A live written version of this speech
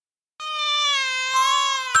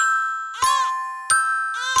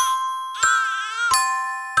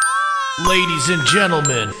Ladies and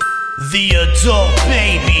gentlemen, the Adult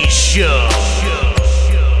Baby Show.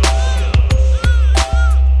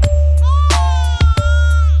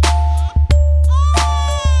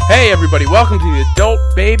 Hey everybody, welcome to the Adult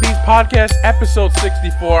Babies Podcast, episode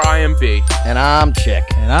 64. I am B. And I'm Chick.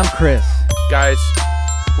 And I'm Chris. Guys,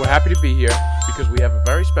 we're happy to be here because we have a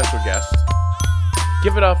very special guest.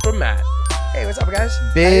 Give it up for Matt. Hey, what's up, guys?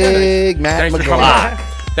 Big Matt Thanks for coming on.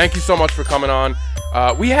 McGlock. Thank you so much for coming on.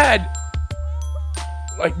 We had,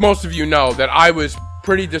 like most of you know, that I was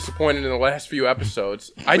pretty disappointed in the last few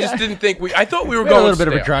episodes. I just didn't think I thought we were We had going a little stale.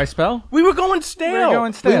 bit of a dry spell. We were going stale.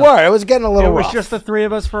 We were. It was getting a It little was rough. just the three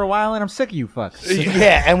of us for a while, and I'm sick of you fucks.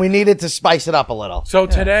 Yeah, and we needed to spice it up a little. So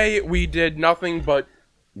today we did nothing but,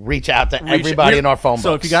 Reach out to everybody in our phone books.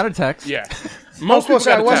 So if you got a text, yeah. Most people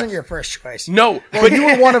got I a wasn't text. your first choice. No, But you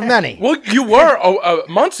were one of many. Well, you were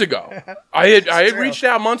months ago. I had true. reached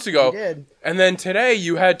out months ago. You did. And then today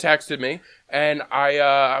you had texted me, and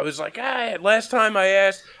I was like, last time I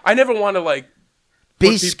asked, I never want to like.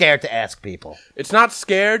 Be scared to ask people. It's not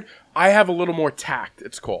scared. I have a little more tact.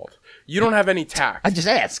 It's called. You don't have any tact. I just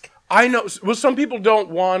ask. I know. Well, some people don't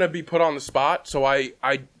want to be put on the spot, so I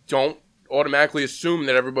don't automatically assume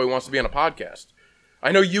that everybody wants to be on a podcast.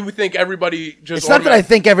 I know you think everybody just. It's not that I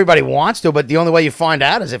think everybody wants to, but the only way you find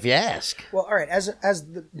out is if you ask. Well, all right.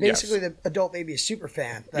 Basically the Adult Baby super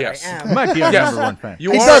fan that Yes. I you am. might be our Yes. number one fan.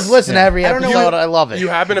 You He are- does listen to every I don't know episode. what- I love it. You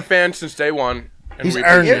have been a fan since day one. And He's we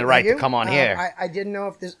earned appreciate the right to You? come on here. I didn't know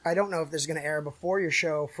if this. I don't know if this is going to air before your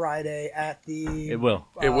show Friday at the. It will.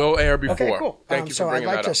 It will air before. Okay, cool. Thank you for so I'd bringing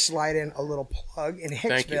like that to up. slide in a little plug in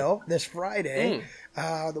Thank you. Hicksville this Friday.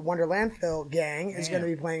 The Wonder Landfill gang is going to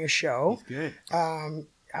be playing a show. Good.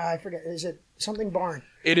 I forget. Is it something Barn?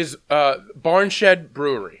 It is Barnshed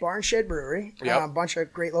Brewery. Barnshed Brewery. Yep. A bunch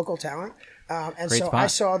of great local talent. And Great so spot. I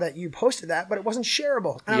saw that you posted that, but it wasn't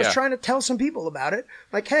shareable. And I Yeah. was trying to tell some people about it.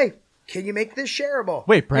 Like, hey, can you make this shareable?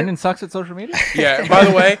 Wait, Brendan sucks at social media? Yeah. By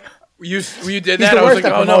the way, you did that. He's the I was worst like,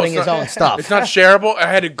 at oh no, promoting it's his not, own stuff. it's not shareable. I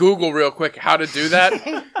had to Google real quick how to do that,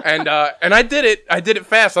 and I did it. I did it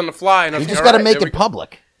fast on the fly. And I You was just like, got to all right, make there it we go.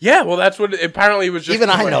 public. Yeah. Well, that's what apparently it was just. Even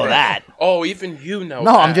I know that. Oh, even you know.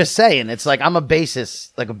 No, that. I'm just saying. It's like I'm a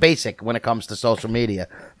basic when it comes to social media.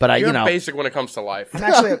 But You're you know, basic when it comes to life.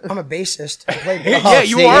 I'm a bassist. I play bass. Yeah,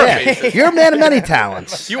 you see, are yeah. a basic. You're a man of many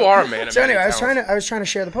talents. You are a man. Of So many anyway, talents. I was trying to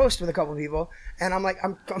share the post with a couple of people, and I'm like,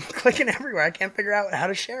 I'm clicking everywhere. I can't figure out how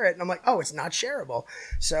to share it, and I'm like, oh, it's not shareable.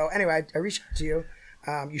 So anyway, I reached out to you.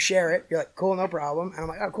 You share it. You're like, cool, no problem. And I'm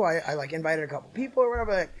like, oh, cool. I like invited a couple people or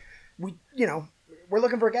whatever. Like, we're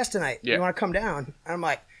looking for a guest tonight. Yeah. You want to come down? And I'm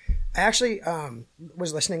like, I actually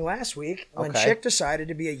was listening last week when Okay. Chick decided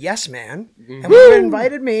to be a yes man. And when you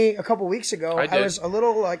invited me a couple weeks ago, I I did. was a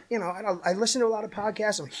little like, I listen to a lot of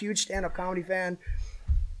podcasts. I'm a huge stand-up comedy fan.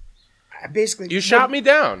 I basically You shot me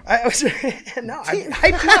down. I was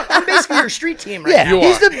I'm basically your street team right Yeah, now. You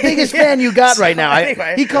he's are. the biggest fan you got right now.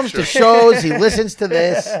 anyway. He comes to shows. He listens to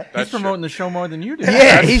this. He's That's promoting the show more than you do. Yeah,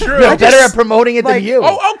 That's he's true. better just- at promoting it than like- you.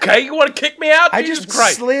 Oh, okay. You want to kick me out? I Jesus just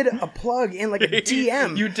Christ. slid a plug in like a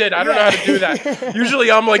DM. You did. I don't know how to do that.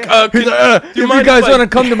 Usually I'm like, do you If you mind guys if I- want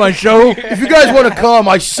to come to my show, If you guys want to come,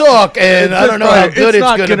 I suck, and I don't know how It's good it's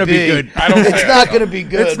not going to gonna be good. I don't It's say not that. going to be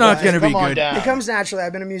good. It's not but gonna be come on good. down. It comes naturally.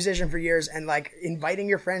 I've been a musician for years, and like inviting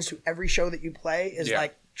your friends to every show that you play is Yeah.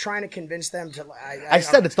 like trying to convince them to. I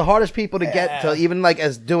said it's the hardest people to get to, even like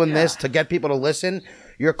as doing this, to get people to listen.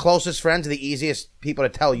 Your closest friends are the easiest people to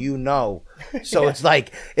tell you no. So it's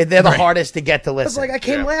like they're the hardest to get to listen. It's like I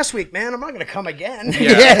came Yeah. last week, man. I'm not going to come again.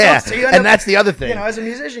 yeah, So you end and up- that's the other thing. As a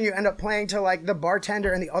musician, you end up playing to like the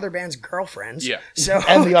bartender and the other band's girlfriends. Yeah. So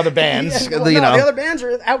And the other bands, Yeah, well, you no, know. the other bands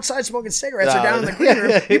are outside smoking cigarettes or down in the green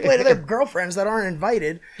room. You play to their girlfriends that aren't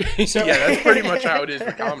invited. So, Yeah, that's pretty much how it is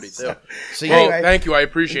for comedy too. So Well, anyway. thank you. I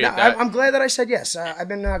appreciate No, that. I'm glad that I said yes. I've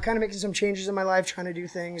been kind of making some changes in my life, trying to do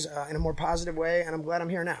things in a more positive way, and I'm glad I'm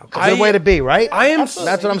here now. It's a good way to be, right? I am. That's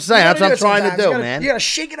what I'm saying. That's what I'm trying to do, man. You gotta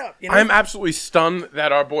shake it up. You know? I'm absolutely stunned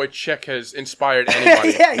that our boy Chick has inspired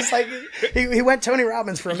anybody. yeah, he's like he went Tony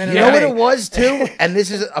Robbins for a minute. You know what Hey, it was too? And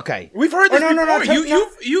this is okay. We've heard this no, no, before. no, no.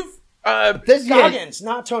 You've This Goggins,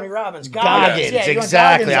 not Tony Robbins. Goggins, Yeah, you went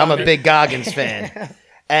exactly. Goggins I'm on a me. big Goggins fan.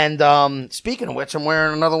 And speaking of which, I'm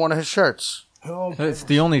wearing another one of his shirts. Oh, It's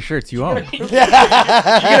the only shirts you own. you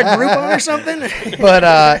got a group on or something?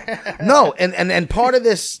 But no, and part of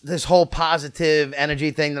this whole positive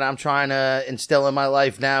energy thing that I'm trying to instill in my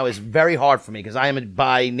life now is very hard for me because I am a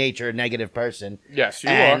by nature negative person. Yes, you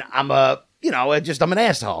and are. I'm I'm an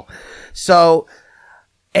asshole. So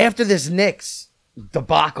after this Knicks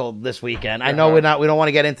debacle this weekend. I know we don't want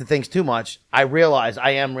to get into things too much. I realize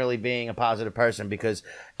I am really being a positive person because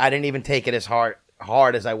I didn't even take it as hard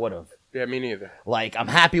as I would have. Yeah, me neither. Like, I'm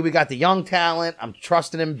happy we got the young talent. I'm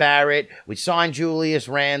trusting in Barrett. We signed Julius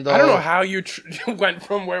Randle. I don't know how you went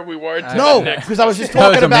from where we were to the No, next. because I was just That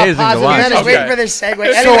was talking about amazing to positive watch. energy. I was waiting Okay. for this segue.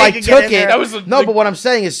 So Anyway, I you could get took in there. it. That was No, but what I'm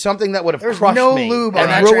saying is something that would have There's crushed no me lube on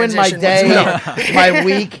and that ruined my transition day, whatsoever. my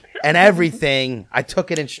week, and everything. I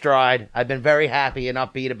took it in stride. I've been very happy and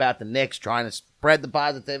upbeat about the Knicks, trying to spread the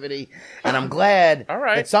positivity, and I'm glad All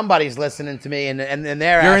right. that somebody's listening to me and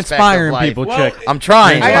their You're aspect inspiring of life. people, Well, Chick. I'm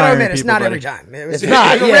trying. I gotta Inspiring admit, it's people, not buddy. every time. It's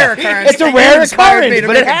not, a yeah. rare occurrence. It's a And rare you inspired me occurrence, to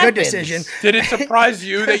but make it a good happens. decision. Did it surprise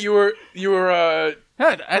you that you were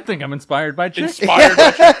I think I'm inspired by Chick. inspired? by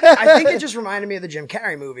I think it just reminded me of the Jim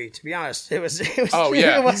Carrey movie. To be honest, it was. Oh,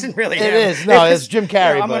 yeah. It wasn't really. It him. is. No, it's Jim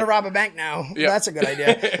Carrey, I'm but- gonna rob a bank now. Yeah. That's a good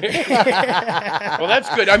idea. Well,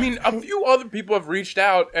 that's good. I mean, a few other people have reached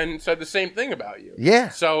out and said the same thing about you. Yeah.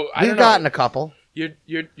 So I We've don't know. gotten a couple.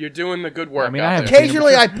 You're doing the good work. I mean, out I have there.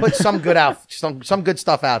 Occasionally, I put some good some good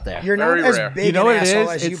stuff out there. You're not Very as rare. big You know an what it asshole is?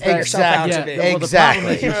 as you It's put that- yourself out to be. well, Exactly.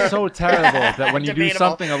 the problem is you're so terrible that when you do Debatable.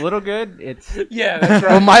 something a little good, it's Yeah, that's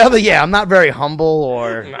Well, right. my other, I'm not very humble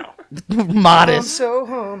or No. I'm modest. so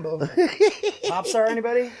humble. Pop star,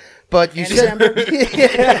 anybody? But you Andy said,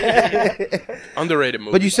 Underrated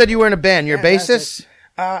movie. but you said you were in a band. You're a Yeah, that's bassist.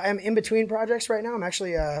 I'm in between projects right now. I'm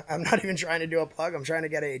actually, I'm not even trying to do a plug. I'm trying to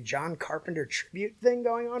get a John Carpenter tribute thing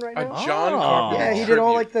going on right a now. John Oh. Carpenter. Yeah, he did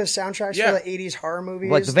all tribute. like the soundtracks Yeah. for the '80s horror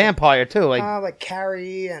movies, Like the vampire too. like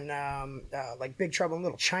Carrie and like Big Trouble in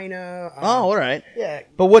Little China. Oh, all right. yeah.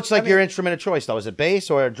 But what's like I mean- your instrument of choice though? Is it bass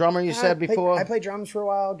or a drummer? You said before. I played drums for a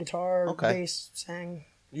while, guitar, Okay. bass, sang.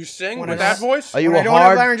 You sing When with I that was- voice? Are you When a I don't have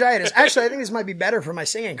hard? laryngitis. Actually, I think this might be better for my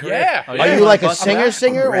singing career. Yeah. Oh, Are yeah. you like a Bust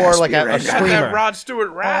singer or like a Got that screamer? Rod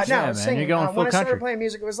Stewart rap. No, Yeah, man, singing. you're going full when I started country. playing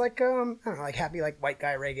music, it was like I don't know, like happy, like white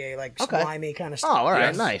guy reggae, like Okay. slimy kind of Oh, stuff. all right,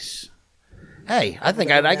 Yes. nice. Hey, I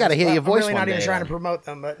think I got to hear your voice I'm really one not even day, trying to then. promote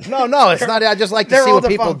them, but No, it's not. I just like to They're see all what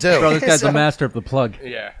people defunct. do. bro, this guy's So- the master of the plug.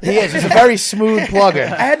 Yeah. He is. He's a very smooth plugger.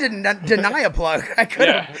 I had to deny a plug. I could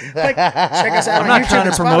have like check us out I'm on not YouTube trying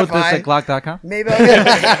and to promote this Spotify. at Glock.com. Maybe I'll get,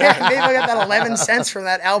 maybe I'll get that 11 cents from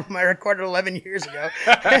that album I recorded 11 years ago.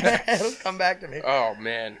 It'll come back to me. Oh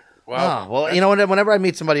man. Oh, Well, well, you know, whenever I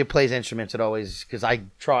meet somebody who plays instruments, it always, because I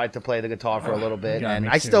tried to play the guitar for a little bit, Yeah, and me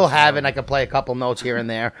I too. still have it, and I can play a couple notes here and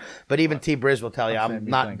there. But even T. Briz will tell you I'm same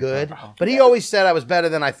not thing. good. But he always said I was better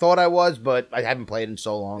than I thought I was, but I haven't played in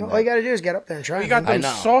so long. All you got to do is get up there and try. you got I them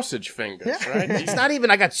know. sausage fingers, right? It's not even,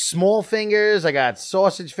 I got small fingers, I got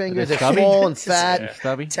sausage fingers, they're stubby? small and fat.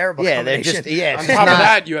 Stubby. terrible. Yeah, they're combination. just, yeah. On It's top not, of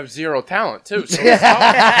that, you have zero talent too. So it's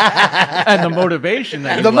tough. And the motivation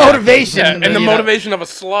that you the lack. motivation. Yeah, and the you know. motivation of a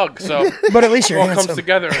slug. So it But at least you're all comes handsome.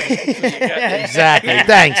 together. Exactly.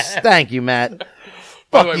 Thanks. Thank you, Matt.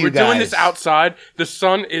 By the way, you we're doing this guys. outside. The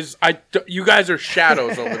sun is. You guys are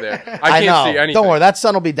shadows over there. I I can't know. see anything. Don't worry, that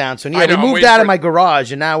sun will be down soon. I Yeah, know, we I'm moved waiting out for of my it.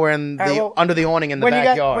 garage, and now we're in the All right, well, under the awning in the when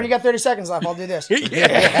backyard. you got 30 seconds left, I'll do this.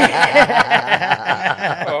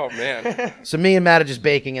 Yeah. Oh man. So me and Matt are just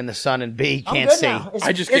baking in the sun, and B I'm can't good see. now. It's,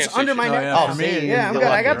 I just it's can't see under shit. my Oh, neck. yeah, for Oh, me, see, yeah, I'm you're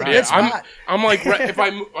good. I got lucky, the right? good spot. I'm like if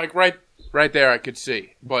I like right there, I could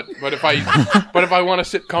see. But if I want to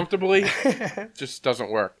sit comfortably, it just doesn't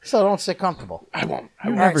work. So don't sit comfortable. I won't.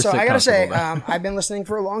 All right, Never so sit I gotta say, comfortable, I've been listening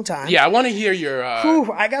for a long time. Yeah, I want to hear your.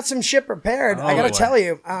 Ooh, I got some shit prepared. I gotta boy. tell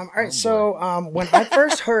you. All right, so when I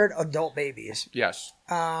first heard adult babies, Yes.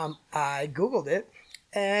 I Googled it,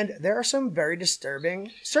 and there are some very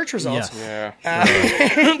disturbing search results. Yes.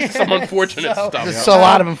 Yeah. Some unfortunate stuff. There's a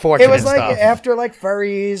lot of unfortunate It was like stuff. after like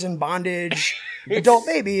furries and bondage, adult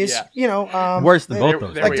babies, Yeah. you know, Worse than There- both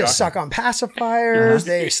those. there like we to are. suck on pacifiers.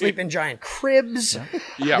 They sleep in giant cribs.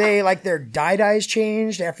 Yeah. They like their dyes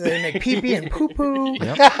changed after they make pee pee and poo poo.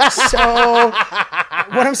 So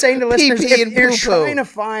what I'm saying to listeners, Pee-pee if and you're poo-poo. trying to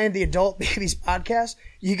find the Adult Babies podcast,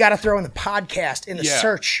 you got to throw in the podcast in the Yeah.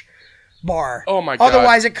 search bar. Oh my God.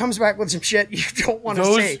 Otherwise, it comes back with some shit you don't want to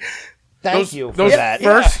Those- see. Thank you for those that.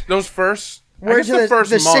 first. I We're guess to the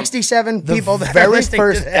first month. 67 The people that are very listening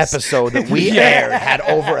first to this. episode that we aired had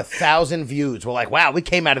over 1,000 views. We're like, wow, we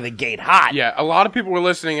came out of the gate hot. Yeah, a lot of people were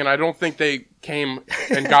listening, and I don't think they came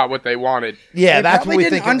and got what they wanted. Yeah, They that's probably what we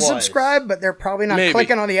didn't think it was. unsubscribe, but they're probably not Maybe.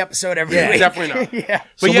 clicking on the episode every Yeah, week. Definitely not. Yeah. But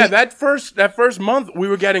So yeah, we- that first month, we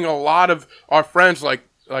were getting a lot of our friends like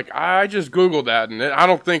I just Googled that, and I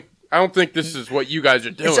don't think this is what you guys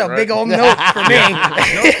are doing. It's a right? big old note for me.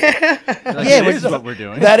 Like, Yeah, it which is what we're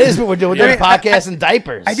doing. That is what we're doing. We're doing Yeah. podcasts and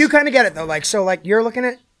diapers. I do kind of get it though. Like, so like you're looking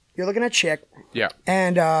at Chick, Yeah.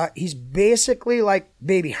 And he's basically like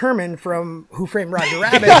Baby Herman from Who Framed Roger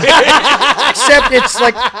Rabbit, except it's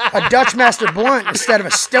like a Dutch Master Blunt instead of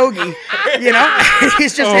a stogie. You know,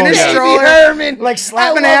 he's just in his yeah. stroller, Herman. like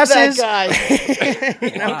slapping I love asses. That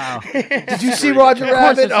guy. Wow. Did you see Roger Rabbit?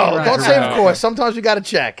 I've seen Oh, Roger don't say of Rabbit. course. Sometimes we got to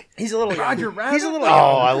check. He's a little young. Roger Rabbit? He's a little Oh,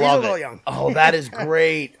 young. I He's love a little it. young. Oh, that is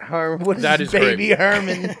great. Herman. What is That his is baby great.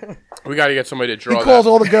 Herman? We got to get somebody to He draw calls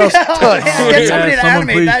that. all the girls toots. Get somebody to someone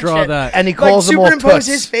animate please that draw shit. that. And he Like calls them all superimpose toots.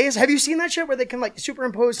 his face. Have you seen that shit where they can like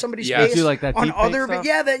superimpose somebody's Yeah. face Do like that on deepfake other?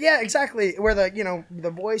 stuff? Yeah, exactly. Where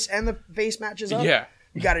the voice and the face matches up. Yeah.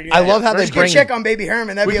 You got to do I that. love how they Just get bring- check on Baby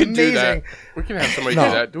Herman. That'd We be can do that. amazing. We can have somebody No.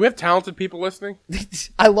 do that. Do we have talented people listening?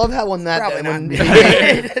 I love how when that Probably when,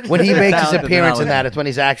 not. when he makes his Talented appearance in knowledge. that, it's when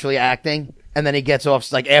he's actually acting, and then he gets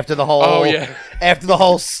off like after the whole Oh, yeah. after the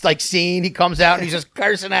whole like scene, he comes out and he's just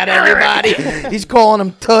cursing at everybody. He's calling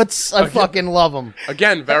them toots. I fucking love him.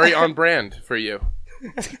 Again, very on brand for you.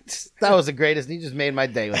 That was the greatest. He just made my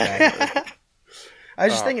day with that. I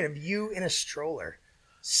was just thinking of you in a stroller.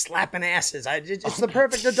 Slapping asses. It's the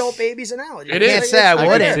perfect adult baby's analogy. It I is. can't say I I can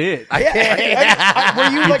wouldn't. see it. I can't. Were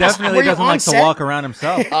you He like definitely were you doesn't on like to set? walk around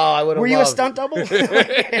himself. Oh, I would have. Were you a stunt double?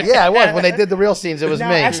 Yeah, I was. When they did the real scenes, it was No,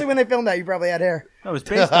 me. actually, when they filmed that, you probably had hair. That was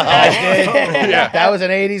based on I did. Yeah. That was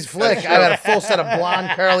an '80s flick. I had a full set of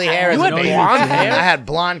blonde curly hair as You a had baby. blonde hair? I had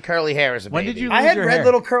blonde curly hair as a When baby. did you I lose had your red hair?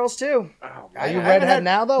 little curls too. Are you I redhead haven't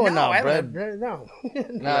now though, or no? I Brad? haven't had- no.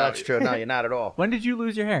 No, that's true. No, you're not at all. When did you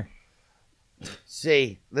lose your hair?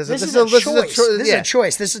 See, This is a choice. This is yeah. a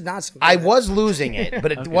choice. This is not something. I was losing it,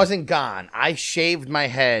 but it wasn't gone. I shaved my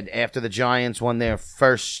head after the Giants won their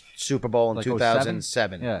first Super Bowl in Like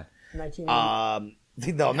 2007. Yeah. 1980.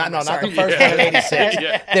 No, not the Sorry. first one in '86.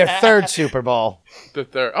 Yeah. Their third Super Bowl. The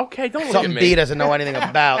third. Okay, don't look Something at B me. doesn't know anything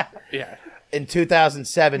about. Yeah. In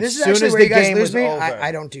 2007, This is as soon actually as where the you guys game lose was me. over.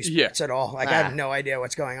 I don't do sports Yeah. at all. Like I have no idea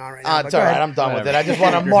what's going on right now. but It's go all right. ahead. I'm done with it. Whatever. I just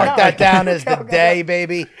want to mark that down as the day,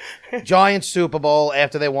 baby. Giants Super Bowl.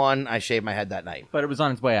 After they won, I shaved my head that night. But it was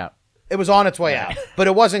on its way out. It was on its way out, but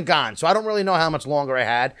it wasn't gone. So I don't really know how much longer I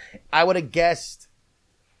had. I would have guessed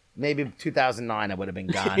maybe 2009 I would have been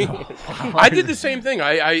gone. I did the same thing.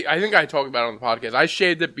 I think I talked about it on the podcast. I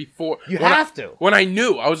shaved it before. You when have I, to. When I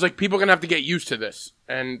knew, I was like, people are gonna have to get used to this,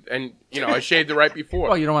 and you know, I shaved it right before.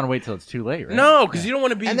 Well, you don't want to wait till it's too late, right? No, because you don't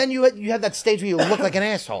want to be. And then you had that stage where you look like an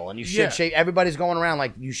asshole, and you should Yeah. shave. Everybody's going around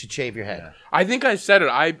like you should shave your head. I think I said it.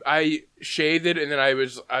 I shaved it, and then I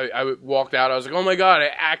walked out. I was like, oh my god,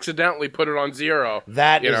 I accidentally put it on zero.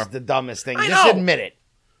 That You is know. the dumbest thing. I Just know. admit it.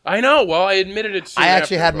 I know. Well, I admitted it. Soon I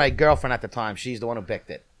actually after, had but- my girlfriend at the time. She's the one who picked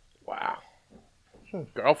it. wow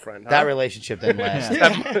girlfriend. That Huh? relationship didn't last.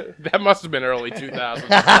 that must have been early 2000s.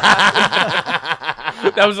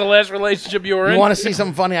 That was the last relationship you were in. You want to see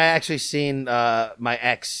something funny? I actually seen my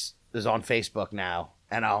ex is on Facebook now,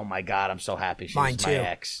 and oh my god, I'm so happy she's Mine my too.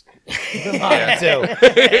 ex. Mine too.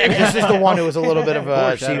 This is the one who was a little bit of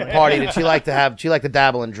a she partied and she liked to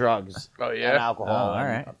dabble in drugs Oh and yeah, alcohol. Oh, all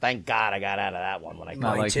right. Thank God I got out of that one when I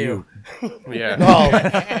Not got like too. you. yeah.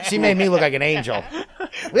 Oh, she made me look like an angel.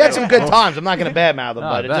 We had some good times. I'm not going to badmouth them, No,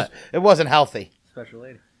 I but bet. it wasn't healthy. Special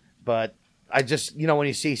lady. But I just, when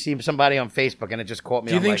you see somebody on Facebook and it just caught me.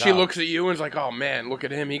 Do you I'm think like, she oh. looks at you and is like, "Oh man, look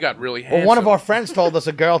at him. He got really handsome." Well, one of our friends told us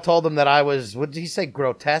a girl told him that I was. What did he say?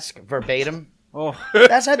 Grotesque, verbatim. Oh,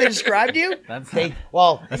 That's how they described you. that's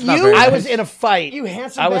Well, not very I nice. was in a fight. You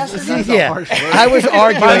handsome I was. bastard. That's a Yeah, harsh word. I was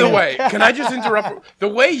arguing. By the way, can I just interrupt? The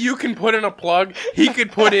way you can put in a plug, he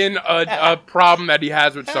could put in a problem that he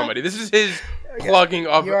has with somebody. This is his plugging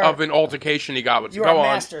of an altercation he got with. You're Go a on.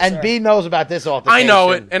 master, and sir. B knows about this altercation. I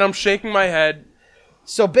know it, and I'm shaking my head.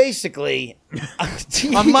 So basically,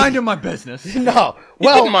 I'm minding my business. No.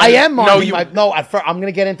 Well, didn't mind I it. am No, minding you- I'm going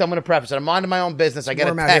to get into, I'm going to preface it. I'm minding my own business. I get a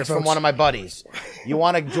Warm out here, text from folks. one of my buddies. You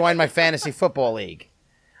want to join my fantasy football league?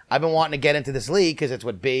 I've been wanting to get into this league because it's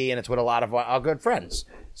with B and it's with a lot of our good friends.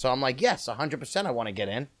 So I'm like, yes, 100% I want to get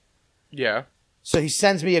in. Yeah. So he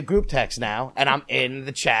sends me a group text now, and I'm in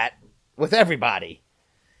the chat with everybody.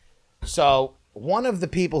 So one of the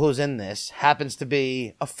people who's in this happens to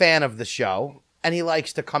be a fan of the show, and he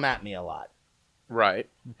likes to come at me a lot. Right.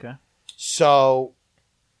 Okay. So,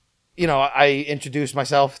 I introduced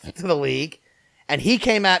myself to the league, and he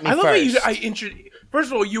came at me I love first. how you. First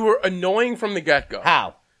of all, you were annoying from the get go.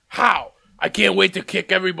 How? How? I can't wait to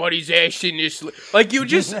kick everybody's ass in this. Like you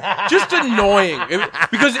just annoying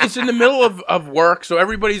because it's in the middle of work, so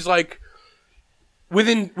everybody's like.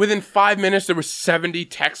 Within 5 minutes, there were 70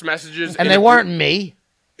 text messages, And in they a weren't group. me.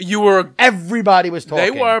 You were. Everybody was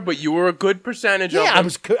talking. They were, but you were a good percentage of Yeah,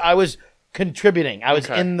 them. I was contributing. I was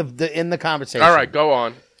Okay. in the conversation. All right, go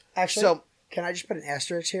on. Actually, So Can I just put an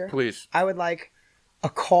asterisk here? Please. I would like a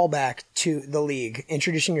callback to the league,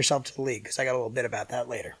 introducing yourself to the league, because I got a little bit about that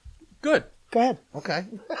later. Good. Go ahead. Okay.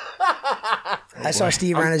 I saw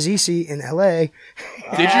Steve Ranazisi in L.A.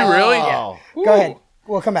 Did you really? Oh. Go ahead.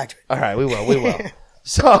 We'll come back to it. All right, we will.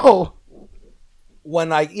 So,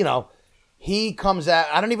 when he comes at,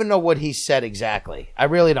 I don't even know what he said exactly. I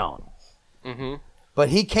really don't. Mm-hmm. But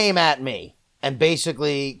he came at me and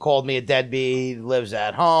basically called me a deadbeat, lives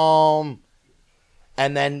at home,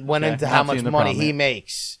 and then went into how much money he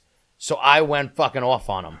makes. So I went fucking off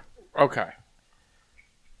on him. Okay.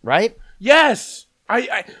 Right? Yes.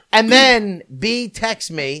 And then B texts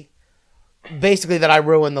me basically that I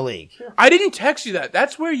ruined the league. I didn't text you that.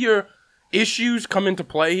 That's where your issues come into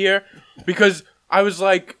play here, because I was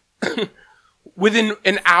like, within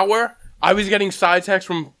an hour, I was getting side texts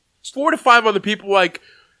from 4 to 5 other people like,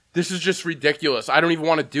 this is just ridiculous. I don't even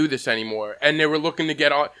want to do this anymore. And they were looking to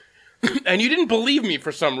get on. And you didn't believe me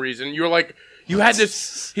for some reason. You were like, he had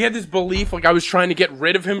this belief like I was trying to get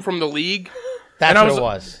rid of him from the league. That's what it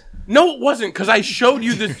was. No, it wasn't, because I showed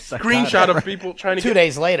you the screenshot of people trying to 2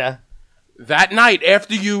 days later. That night,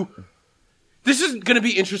 after you... This is going to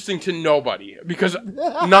be interesting to nobody, because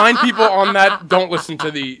 9 people on that don't listen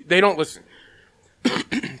to they don't listen.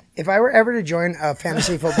 If I were ever to join a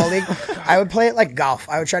fantasy football league, I would play it like golf.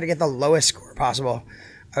 I would try to get the lowest score possible.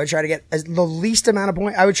 I would try to get the least amount of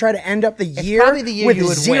points. I would try to end up the year probably the year with you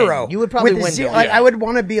would zero. win. You would probably with win. zero. Like, I would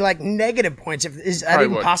want to be like negative points. Is that Probably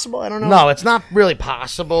even would. possible? I don't know. No, it's not really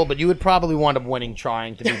possible, but you would probably wind up winning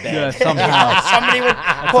trying to be bad. Yeah, somehow. Somebody would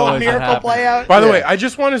pull a always what miracle happens. play out. By the way, I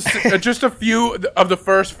just want to just a few of the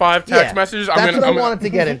first 5 text messages. That's what I wanted to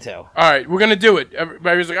get into. All right, we're gonna do it.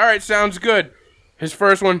 Everybody was like, "All right, sounds good." His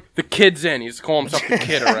first one, the kid's in. He's calling himself the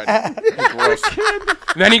kid already. Gross.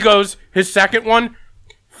 Then he goes, his second one,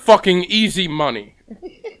 fucking easy money.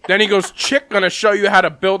 Then he goes, chick gonna show you how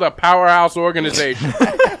to build a powerhouse organization.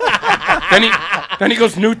 then he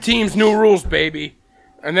goes, new teams, new rules, baby.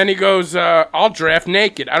 And then he goes, I'll draft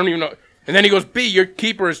naked. I don't even know. And then he goes, B, your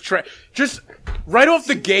keeper is just right off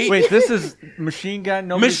the gate. Wait, this is Machine Gun?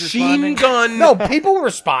 Nobody's Machine responding? gun. No, people were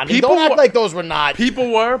responding. People Don't act were- like those were not.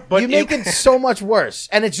 People were, but You make it so much worse,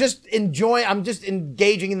 and it's just I'm just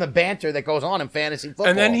engaging in the banter that goes on in fantasy football.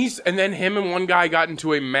 And then him and one guy got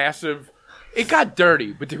into a massive. It got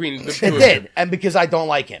dirty between the two. It of them. did, and because I don't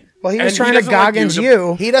like him. Well, he And was he trying to doesn't like Goggins you.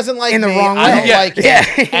 you. He doesn't like In the me. wrong I don't way. like him,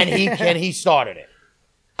 Yeah. and he started it.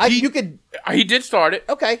 You could, He did start it.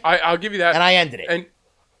 okay, I'll give you that. and I ended it. And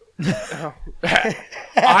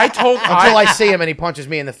I told Until I see him and he punches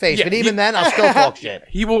me in the face. Yeah, But even then, I'll still talk shit.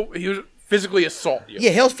 he will physically assault you.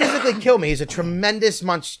 Yeah, he'll physically kill me. He's a tremendous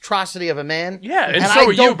monstrosity of a man. Yeah, and so I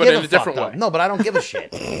are you, don't but give in a fuck, different though. way. No, but I don't give a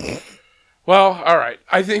shit. Well, all right.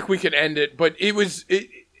 I think we could end it, but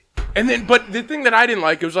but the thing that I didn't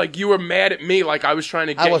like, it was like you were mad at me, like I was trying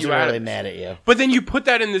to get I wasn't you out really of it. mad at you. But then you put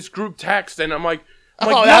that in this group text, and I'm like, Oh,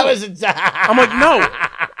 no. that was. I'm like,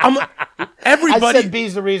 no. Everybody. I said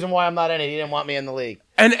B's the reason why I'm not in it. He didn't want me in the league.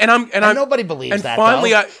 And nobody believes and that, finally,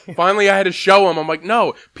 though. finally, I had to show him. I'm like,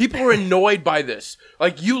 no, people are annoyed by this.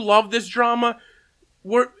 Like, you love this drama.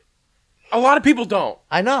 A lot of people don't.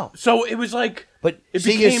 I know. So it was like, But It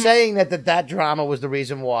see, you're became- saying that drama was the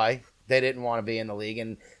reason why they didn't want to be in the league,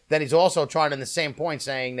 and then he's also trying in the same point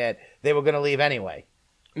saying that they were going to leave anyway.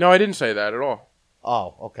 no, I didn't say that at all.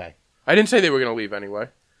 Oh, okay. I didn't say they were going to leave anyway.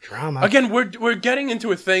 Drama. Again, we're getting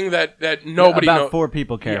into a thing that nobody About knows. 4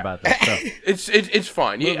 people care about this. So. It's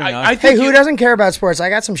fine. Moving on. I Hey, think who doesn't care about sports? I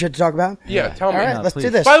got some shit to talk about. Yeah, tell All me. right, No, let's do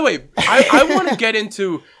please. this. By the way, I want to get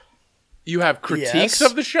into. You have critiques Yes.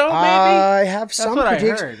 of the show, maybe. I have some what I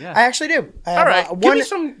critiques. heard, yeah. I actually do. I have, all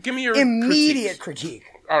right, give me your immediate critiques. critique.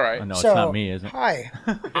 All right. Oh, no, So, it's not me, is it? Hi,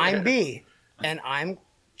 I'm B, and I'm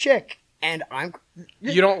Chick, and I'm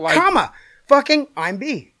You don't like. comma fucking I'm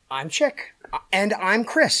B, I'm Chick, and I'm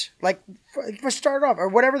Chris. Like, let's start it off or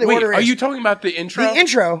whatever the Wait, order is. are you talking about the intro? The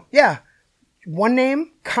intro, yeah. One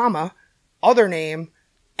name, comma, other name,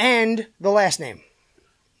 and the last name.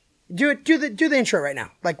 Do the intro right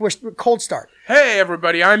now. Like we're cold start. Hey,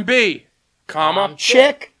 everybody, I'm B, comma.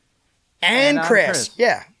 Chick and I'm Chris. Chris.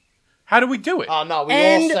 Yeah. How do we do it? Oh no, we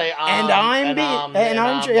And- all say and I'm B- and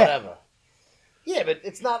I'm yeah. whatever. Yeah, but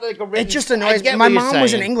it's not like a written. It just I annoys get me. My what you're mom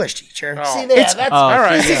was an saying. English teacher. Oh. See, that's all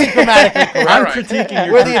right. this is grammatically correct. All right. Critiquing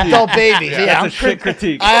your We're the critique. adult babies. Yeah, That's I'm a shit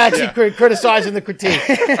critique. I actually criticizing the critique.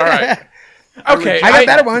 All right. Okay. I got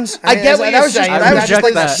better ones. I get what that you're was just, saying. that was just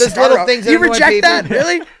like reject that. There's little things that You annoy reject people. that?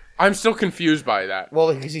 Really? I'm still confused by that.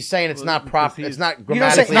 Well, because he's saying it's not proper. It's not You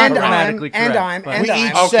don't say grammatically and correct. grammatically I'm, and correct, I'm, but- and We I'm.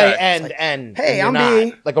 each Okay. say It's and, and. hey, and I'm you're B.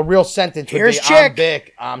 not. Like a real sentence would Here's be, Chick. I'm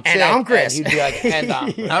Vic, I'm Chick, I'm Chris. and you'd be like, and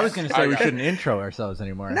I'm Chris. I was going to say we shouldn't intro ourselves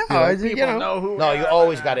anymore. No, Be like, you people know. who. No, you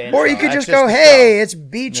always got to Or you could That's just go, the hey, show. it's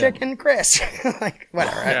B Chick and Chris. Like,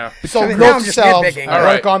 whatever. Right? Yeah. So I mean, note now I'm just yourselves, nitpicking. All work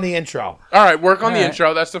right. on the intro. All right, work on the All right.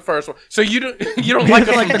 intro. That's the first one. So you don't like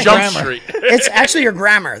it like Jump grammar. Street. It's actually your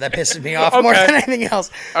grammar that pisses me off more Okay. than anything else.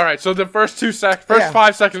 All right, so the first first Yeah.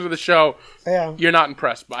 5 seconds of the show, Yeah. you're not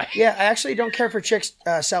impressed by. Yeah, I actually don't care for Chick's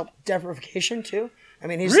self-deprecation, too. I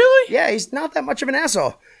mean, he's... Really? Yeah, he's not that much of an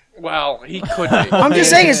asshole. Well, he could be. I'm just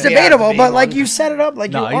saying it's Yeah, debatable, being but like one- you set it up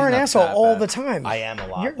like No, you he's are an not asshole that all bad. the time. I am a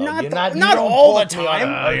lot. You're though. not, You're not, you not don't all the talk to me on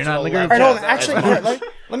time. a you're not in the personal group All right, hold on. level. Actually, all right,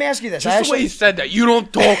 let me ask you this. I Just the way actually, you said that. You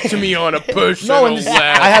don't talk to me on a personal No, and level.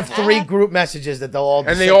 I have 3 group messages that they'll all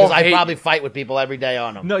And they say, all 'cause I hate probably fight with people every day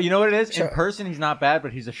on them. No, you know what it is? Sure. In person, he's not bad,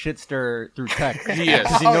 but he's a shit stirrer through text. He is.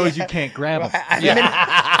 Because he knows you can't grab him.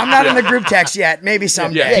 I'm not in the group text yet. Maybe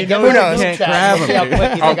someday. Yeah, Who knows? can't grab him,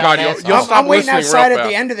 dude. Oh, God, you'll stop I'm waiting listening outside real at the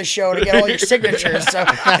fast. end of the show to get all your signatures. So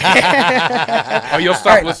Oh, you'll stop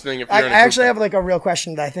All right. listening if I you're in a actually group have like a real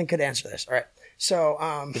question that I think could answer this. All right. So,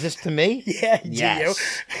 Is this to me? yeah, do Yes.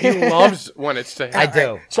 you? He loves when it's to him. I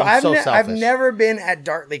do. So I'm so I've selfish. never been at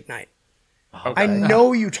Dart League night. Okay. I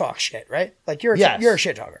know you talk shit, right? Like you're Yes. you're a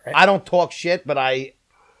shit talker, right? I don't talk shit, but I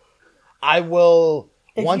will.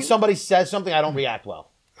 If Once you- somebody says something, I don't react well.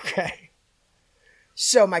 Okay.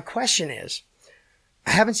 So my question is,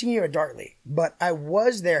 I haven't seen you at Dart League, but I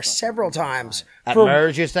was there several times At for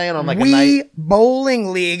Merge, you're saying on like a Wii night.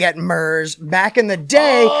 Bowling League at MERS back in the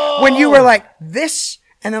day when you were like this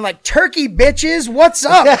and then like turkey bitches, what's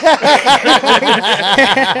up?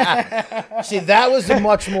 See, that was a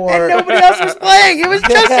much more. And nobody else was playing. It was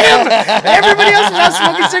just him. Everybody else was out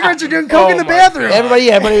smoking cigarettes or doing coke in the my bathroom.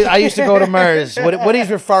 Everybody. I used to go to Merz. What he's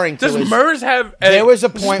referring to Does is MERS have a There was a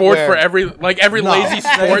point sport where- for every No. lazy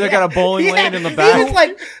sport? They got a bowling Yeah, lane in the He back.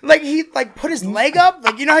 was like he put his leg up,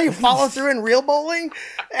 like you know how you follow through in real bowling,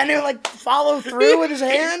 and he would like follow through with his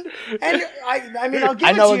hand. And I mean, I'll give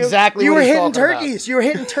I it know to you. exactly You what were he's hitting talking about. turkeys. You were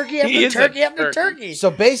hitting turkey He after is a turkey after turkey. turkey.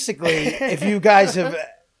 So basically, if you guys have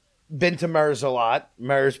been to Merz a lot,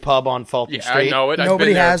 Merz Pub on Fulton Yeah, Street. I know it. I've Nobody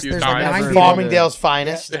been there has. a few There's like times. 9 people. Farmingdale's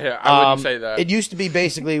finest. Yeah, I wouldn't say that. It used to be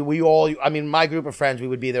basically my group of friends, we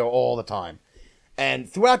would be there all the time. And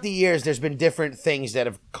throughout the years, there's been different things that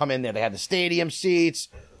have come in there. They had the stadium seats.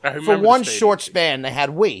 I remember For the one stadium. short span, they had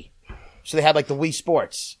Wii. So they had like the Wii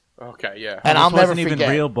Sports. Okay, yeah. And This I'll never wasn't even forget.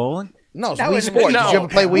 real bowling. No, it's That Wii was- Sports. no. Did you ever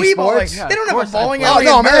play Wii, Wii bowling. Sports? They don't have a bowling Oh, alley.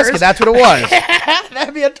 no, in I'm MERS. asking. That's what it was.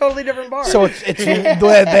 That'd be a totally different bar. So it's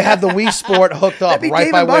they had the Wii Sport hooked up That'd be right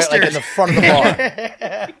Dave by and where, like in Buster's. the front of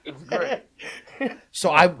the bar.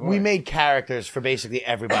 So we made characters for basically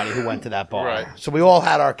everybody who went to that bar. Right. So we all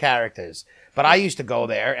had our characters. But I used to go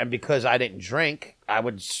there, and because I didn't drink, I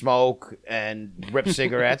would smoke and rip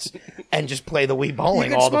cigarettes and just play the Wii bowling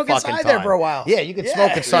could all the smoke fucking inside time. there for a while. Yeah, you could Yeah,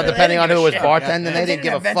 smoke inside yeah. depending They on didn't who was give a shit. bartending. They didn't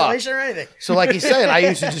give a have fuck. ventilation or anything. So like he's saying, I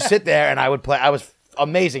used to just sit there and I would play. I was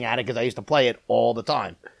amazing at it because I used to play it all the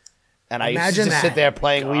time. And I used to Imagine just that. sit there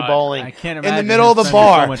playing Wii bowling I can't in the imagine middle of the him spending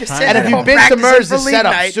so bar. much Just time sit And at if home you've been to practicing MERS, for the league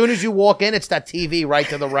setup, night. as soon as you walk in, it's that TV right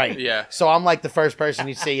to the right. Yeah. So I'm like the first person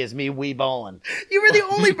you see is me Wii bowling. You were the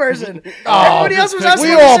only person. Everybody else was out We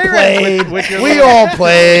smoking all cigarettes. played. We all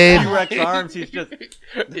played. T-Rex arms, he's just...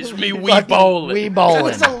 It's me Wii bowling. Wii It bowling.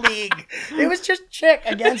 was a league. It was just chick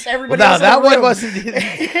against Well, everybody no, else. in that the one room.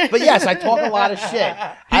 wasn't. But yes, I talk a lot of shit.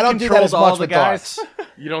 I don't do that as controls all much the with guys. darts.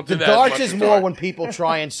 You don't do The that. darts much is with more darts. when people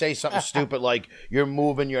try and say something stupid like you're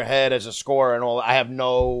moving your head as a scorer and all. I have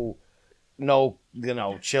no, chill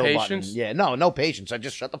Patience? button. Yeah, no patience. I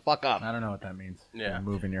just shut the fuck up. I don't know what that means. Yeah.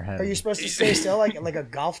 Moving your head. Are you supposed to stay still like a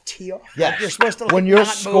golf tee off? Yes. Like you're supposed to like, when you're not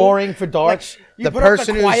scoring move? for darts, Like, you the put up the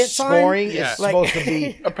person quiet who's sign? scoring Yeah. is supposed to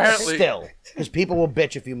be Apparently- still because people will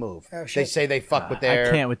bitch if you move. Oh, They shit. say they fuck with I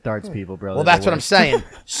their. can't with darts people, bro. Well, They're that's the what I'm worst. saying.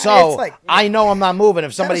 So It's like- I know I'm not moving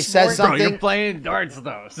if somebody says sport? Bro, you're something. playing darts,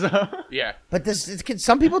 though. So. Yeah. But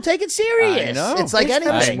some people take it serious. I know. It's like It's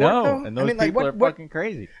not a anything. I sport, know. though. And I those mean, like, people what- are what- fucking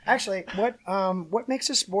crazy. Actually, what makes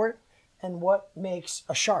a sport and what makes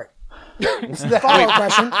a shart? Follow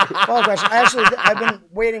question. I've been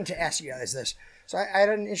waiting to ask you guys this. So I had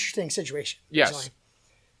an interesting situation. Yes. recently.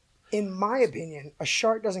 In my opinion, a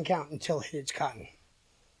shart doesn't count until it hits cotton.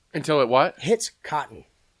 Until it what? Hits cotton.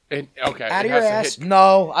 Okay. Out it of your has to ass. hit-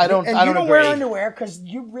 No, I don't. And I you don't don't agree. wear underwear because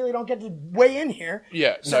you really don't get to weigh in here.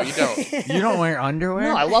 Yeah. No, you don't. You don't wear underwear?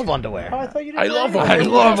 No, I love underwear. Oh, I thought you did. I love I underwear.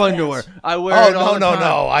 love underwear. I wear Oh it all no, the no, time.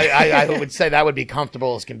 no! I would say that would be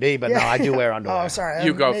comfortable as can be, but no, I do wear underwear. Oh, sorry.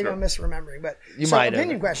 You go Maybe for I'm it. misremembering, but You so might have.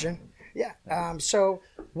 opinion question. Yeah. So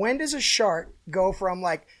when does a shart go from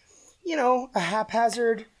like, a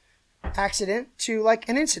haphazard accident to like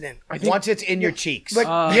an incident? Once it's in your cheeks, Like,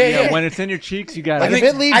 Yeah, when it's in your cheeks, you gotta. like if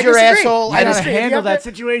think- it leaves I your disagree. asshole, I you gotta disagree. If you handle have that to-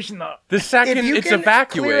 situation though. The second If you it's can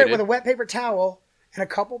clear it with a evacuated. wet paper towel and a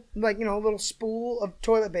couple, like, a little spool of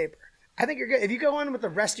toilet paper, I think you're good. If you go on with the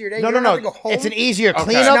rest of your day, no, you no, don't no. have to go home. It's an easier Okay.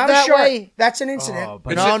 cleanup It's not a that shart. way. That's an incident. Oh,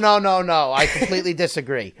 but No, no, no, no. I completely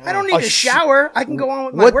disagree. I don't need to shower. I can go on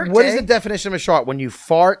with my What work What day. is the definition of a shart? When you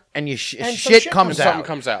fart and you And some shit shit comes comes out. Something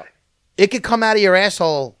comes out. It could come out of your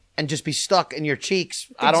asshole and just be stuck in your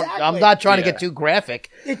cheeks. I'm Exactly. not trying to Yeah. get too graphic.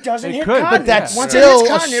 It doesn't It hit could, cotton. but that's Once still it hits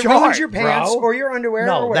a cotton, it shart, ruins your pants bro. or your underwear or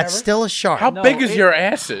No, whatever. that's still a shart. How No, big is it- your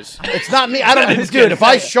asses? It's not me. I don't, dude. If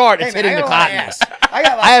I shart, Hey, it's man, hitting I the got a lot of cotton. ass. I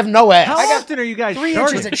got like I have no ass. How often are you guys 3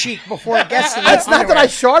 sharting? inches of cheek before it gets to the It's not that I underwear.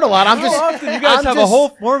 shart a lot. I'm just. How often? You guys I'm have a just- whole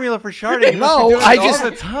formula for sharting. You No, must be doing I it just. all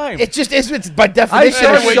the time. It just is. It's by definition. I A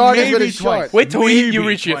shart shart is maybe what a twice. shart. Wait till you Maybe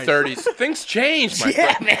reach your twice. 30s. Things change, my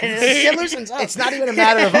Yeah, friend. man. It loosens up. It's not even a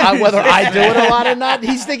matter of whether I do it a lot or not.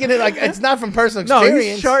 He's thinking it like it's not from personal no,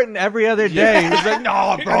 experience. he's sharting every other day. He's like,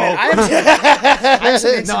 no, bro. I have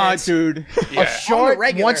some Nah, incidents. dude. Yeah. Short.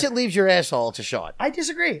 regular. Once it leaves your asshole, it's a shart. I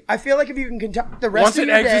disagree. I feel like if you can conduct the rest Once of it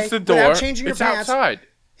your exits day the door, without changing your it's pants, outside.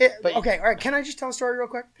 okay, all right. Can I just tell a story real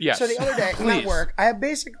quick? Yes. So the other day, I'm at Please. work. I have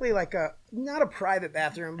basically like not a private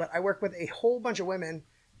bathroom, but I work with a whole bunch of women,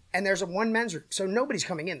 and there's one men's room, so nobody's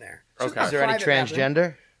coming in there. So it's Okay. not Is there any private bathroom.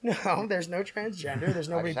 transgender? No, there's no transgender. There's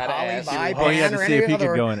nobody just had to poly, ask you. bi, Oh, you had pan, to or see if any he could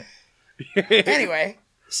other. go in it. Anyway,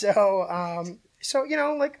 so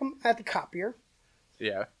like I'm at the copier.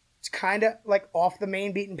 Yeah. It's kind of like off the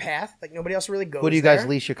main beaten path. Like nobody else really goes. Who do you guys there.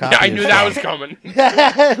 lease your Yeah, copies? I knew that was coming.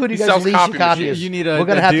 Who do you guys sells lease copy your machines. copies? You need a- We're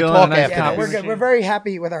gonna a have to deal talk on a nice after Yeah, copy we're this. good. We're very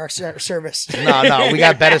happy with our service. No, we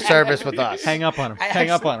got better service with us. Hang up on him. I Hang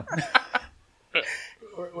up on him.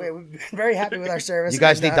 We've been very happy with our service. You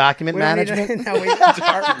guys and, need document we don't need to- management? no,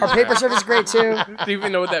 our paper service is great too. Do you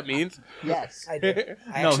even know what that means? Yes. I do.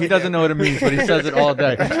 I No, actually he doesn't do. know what it means, but he says it all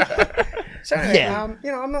day. So anyway, Yeah.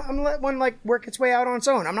 I'm gonna let one like work its way out on its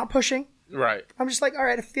own. I'm not pushing. Right. I'm just like, all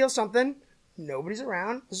right, I feel something. Nobody's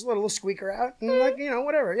around. There's a little squeaker out, and like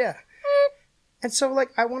whatever, yeah. And so like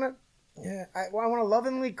I want to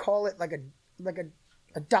lovingly call it like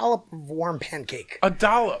a dollop of warm pancake. A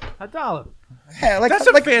dollop. $1. Yeah, like That's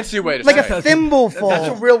a like, fancy way to like say a it. thimbleful. That's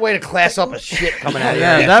a real way to class up a shit coming out of your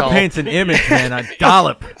Yeah, that asshole. paints an image, man. A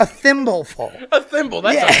dollop. a thimbleful. A thimble.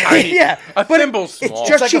 That's Yeah, a tiny. yeah. A But thimble's small. it's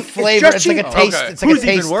just It's like a cheap. flavor. It's It's just like a cheap. taste. Okay. It's like Who's a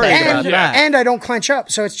taste even worried test. about And, that? and I don't clench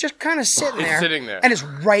up, so it's just kind of sitting there. sitting there. And it's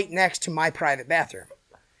right next to my private bathroom.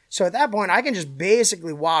 So at that point, I can just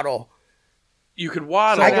basically waddle. You could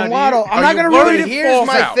waddle. I can waddle. I'm not you going to worried ruin it it. Here's falls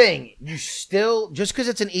my out? thing. You still, just because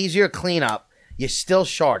it's an easier cleanup, you still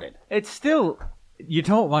sharded. It's still, you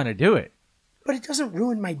don't want to do it. But it doesn't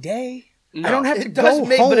ruin my day. No. I don't have to It does go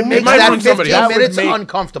make, home. but it makes might that ruin somebody 15 else. minutes That would make-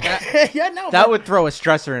 uncomfortable. Yeah, no. That but- would throw a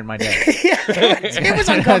stressor in my day. it was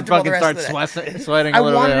I'd uncomfortable fucking the rest start of the day. sweating I a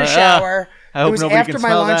little wanted bit. to shower. I It hope was nobody after can my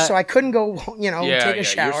smell lunch, that. so I couldn't go, Yeah, take a yeah,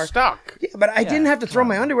 shower. You're stuck. Yeah, but I didn't have to throw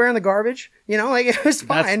my underwear in the garbage. Like it was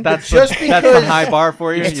fine. That's just the, that's the because- high bar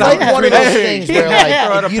for you. It's You like don't- one of those Hey, things where Yeah.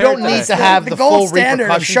 like Throw it you up don't there. need to have The the gold full standard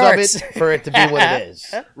of repercussions of sharks. it for it to be what it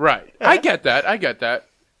is. Right. I get that. I get that.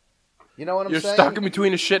 You know what I'm You're saying? stuck in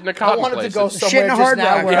between a shit and a I cotton wanted place. to go Shit somewhere in a just hard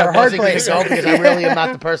now rock, where yeah, I hard wasn't going to place. go because I really am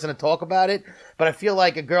not the person to talk about it. But I feel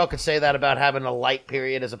like a girl could say that about having a light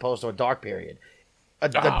period as opposed to a dark period.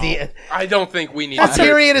 I don't think we need A to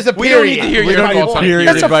period is a We don't need period. to hear We your don't need thoughts on period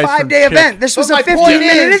it. That's a advice from 5-day Chip. event. This was But a my point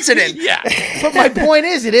 15-minute is- incident. Yeah. But my point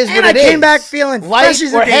is, it is And what I it is. came back feeling light fresh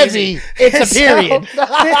as a or daisy. heavy. It's a So- period.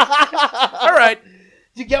 All right.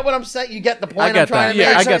 You get what I'm saying? You get the point I get I'm trying that. to Yeah,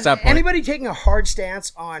 make? I So get that point. Anybody taking a hard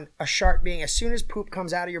stance on a shark being as soon as poop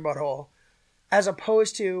comes out of your butthole, as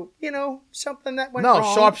opposed to something that went No,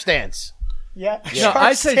 wrong. sharp stance. Yeah, No,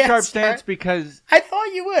 I say sharp right? stance because I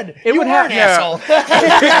thought you would. It you would are have- an Yeah. asshole.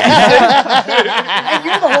 And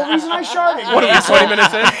you're the whole reason I sharted. What are we, 20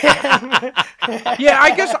 minutes in? Yeah,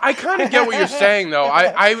 I guess I kind of get what you're saying, though.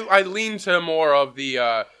 I lean to more of the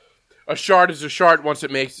a shard is a shard once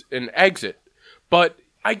it makes an exit. But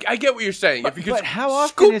I get what you're saying. If you could but how often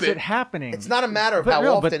scoop is it, it happening? It's not a matter of But how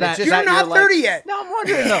no, often. but that- It's just You're not you're like- 30 yet. No, I'm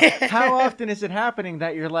wondering though, how often is it happening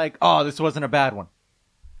that you're like, oh, this wasn't a bad one?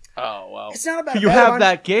 Oh well. It's not about. You a bad have one.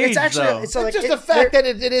 that gauge, It's actually. though. It's It's like just the fact that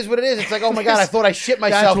it is what it is. It's like, oh my god, I thought I shit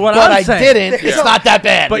myself, what but I'm I saying. didn't. It's not that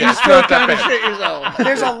bad. But you Yeah. still Not that kind of bad. shit yourself.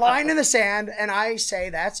 there's a line in the sand, and I say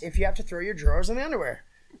that's if you have to throw your drawers in the underwear,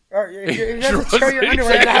 or if you have to throw your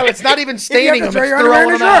underwear. now it's not even If you staining have them; to throw it's your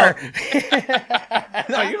underwear in throwing the them out. drawer.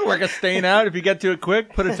 No, you can work a stain out if you get to it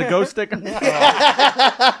quick. Put a to-go stick on. All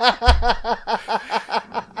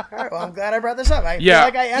right, well, I'm glad I brought this up. I Yeah. feel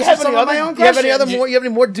like I Do you answered have some any of my other? own Do you have any questions. other more? You have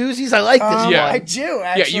any more doozies? I like this Yeah. I one. do. Yeah,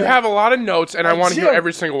 Actually. you have a lot of notes, and I want to do. hear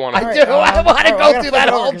every single one. Of I them. do. I want to I go gotta through flip that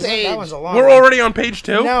it over whole 'cause page. That one's a long We're one. already on page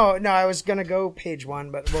 2. No, I was gonna go page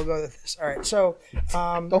 1, but we'll go with this. All right, so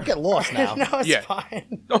Don't get lost now. no, it's Yeah.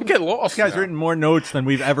 fine. Don't get lost. This guy's now. written more notes than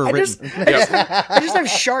we've ever I written. just, Yeah. I just have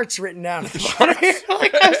sharts written down.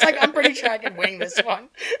 Like, I was like, I'm pretty sure I can wing this one.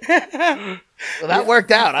 Well, that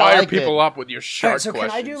worked out. I Fire like people it. up with your All sharp right, so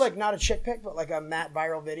questions. can I do like not a chick pick, but like a Matt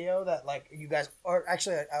viral video that like you guys, or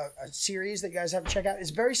actually a series that you guys have to check out? It's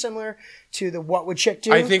very similar to the What Would Chick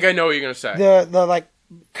Do? I think I know what you're gonna say. the like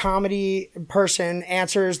comedy person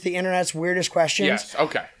answers the internet's weirdest questions. Yes.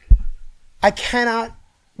 Okay. I cannot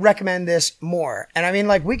recommend this more. And I mean,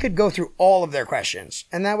 like, we could go through all of their questions,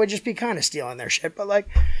 and that would just be kind of stealing their shit. But, like,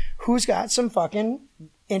 who's got some fucking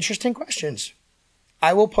interesting questions?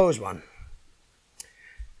 I will pose one.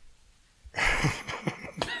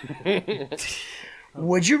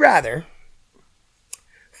 Would you rather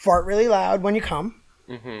fart really loud when you come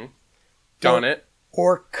Done it.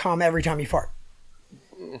 or come every time you fart?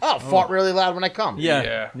 Oh, fart really loud when I come.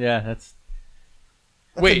 Yeah, that's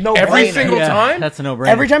Wait, no-brainer. every single yeah, time? That's a no-brainer.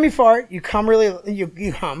 Every time you fart, you come really,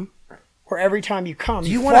 you hum. Or every time you come, Do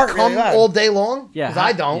you fart want to come really loud. all day long? yeah, Because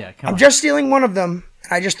I don't. Yeah, come I'm on. just stealing one of them.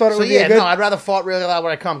 I just thought it So would be yeah, a good. no, I'd rather fart really loud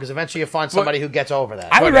when I come because eventually you find somebody who gets over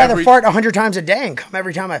that. I would But rather every- fart 100 times a day and come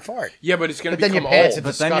every time I fart. Yeah, but it's gonna But then become your pants old. are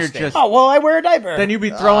But then you're disgusting. just Oh well, I wear a diaper. then you'd be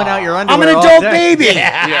throwing out your I'm underwear. an all adult day. baby.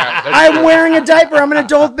 Yeah, that's I'm true. wearing a diaper. I'm an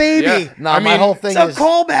adult baby. Yeah. No, I my mean, whole thing It's a is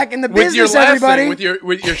callback in the With your business, last everybody. thing,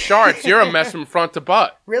 with your sharts, you're a mess from front to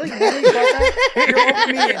butt. Really? Nobody caught that? You're all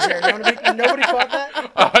comedians here. Nobody caught that?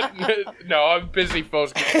 No, I'm busy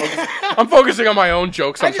focusing. I'm focusing on my own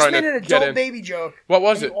jokes. I I'm just trying made to an get adult in. baby joke. What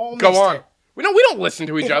was and it? you all Go missed on. it. We don't listen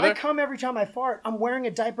to each If other. I come every time I fart, I'm wearing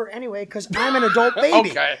a diaper anyway because I'm an adult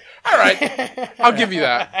baby. Okay. All right. I'll give you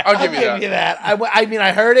that. I'll give you give that. you that. I mean,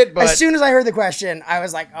 I heard it, but As soon as I heard the question, I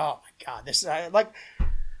was like, "Oh my god, this is like."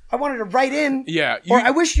 I wanted to write in. Yeah, Or you-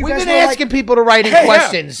 I wish you we've guys been were asking like, people to write in Hey,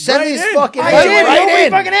 questions. Send write these in. fucking. I hey, did. write Nobody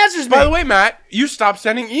in. fucking answers me. By the way, Matt, you stopped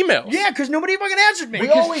sending emails. Yeah, because nobody fucking answered me. We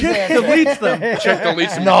always Chick answer. deletes them. Check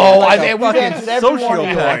deletes them. No, Like a we've fucking answered every one of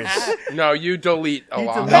sociopath. yours. No, you delete a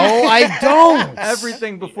lot. No, I don't.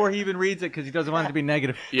 Everything before he even reads it because he doesn't want it to be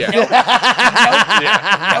negative. Yeah.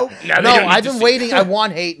 Yeah. Nope. Now they No, don't need I've to been see waiting. it. I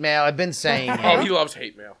want hate mail. I've been saying. Oh, it. he loves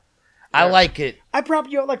hate mail. I like it. I propped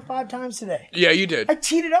you up like 5 times today. Yeah, you did. I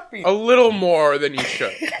teed it up for you. A little more than you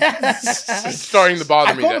should. It's starting to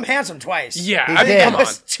bother I me. called him that- handsome twice. Yeah, He I mean, did. come That on.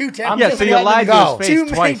 was too I'm tempting. Yeah, just so you letting lied him to go. his too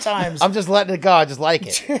face many twice. times. I'm just letting it go. I just like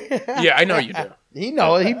it. Yeah, I know you do. He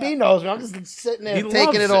knows. He knows me. I'm just sitting there He taking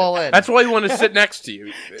loves it all in. That's why you want to sit next to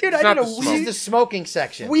you. Dude, It's I not did the a smoke. This is the smoking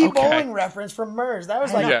section. Wee Okay. bowling reference from Murs. That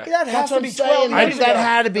was like, Yeah. that has That's to what be I'm 12 saying. years That ago.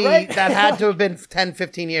 had to be. Right? That had to have been 10,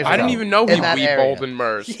 15 years ago. I didn't even know in he that weed area. bowled in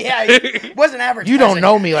Murs. Yeah, he wasn't advertising. You don't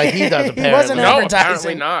know me like he does. Apparently, wasn't No, advertising.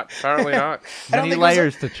 apparently not. Apparently not. Many think it was a-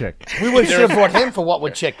 layers to chick. we should have brought him for what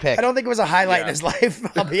would chick pick. I don't think it was a highlight in Yeah. his life.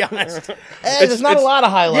 I'll be honest. There's not a it's- lot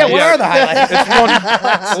of highlights. Yeah, what are the highlights?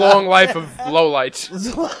 It's one long life of lowlights.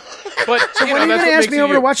 But So you when know, are you that's going to what ask makes me you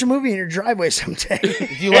over you. to watch a movie in your driveway someday?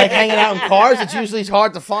 If you like hanging out in cars, it's usually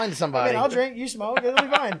hard to find somebody. I'll drink, you smoke, it'll be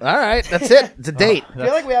fine. All right, that's it. It's a date. I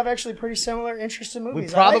feel like we have actually pretty similar interests in We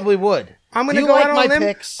movies. probably would. I'm going Do to you go like out on my a limb.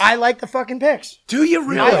 picks? I like the fucking picks. Do you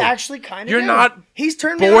really? I actually kind of You're do. not He's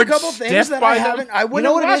turned me on a bored couple things stiff that by I them? haven't. I You wouldn't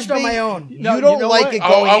know have what it is, watched on B? my own. You you don't know like what? it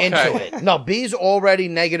going Oh, okay. into it. No, B's already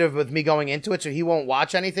negative with me going into it, so he won't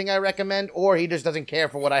watch anything I recommend, or he just doesn't care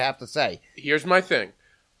for what I have to say. Here's my thing.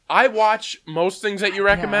 I watch most things that you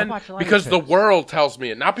recommend watch a lot of because the picks. world tells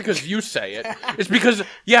me it, not because you say it. It's because,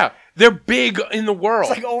 yeah, they're big in the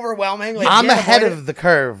world. It's like overwhelming. Like, I'm yeah, ahead avoid of the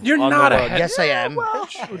curve. You're on the not world. ahead. Yes, I am.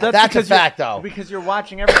 That's a because you're- fact, though. Because you're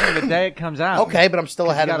watching everything the day it comes out. Okay, but I'm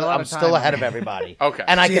still ahead you of. got a lot I'm of still time. ahead of everybody. Okay.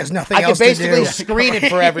 and I He can has nothing I can else to basically do. screen it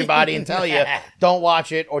for everybody and tell you don't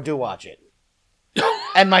watch it or do watch it.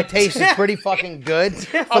 And my taste is pretty fucking good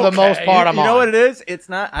for the most part. I'm You know on. what it is? It's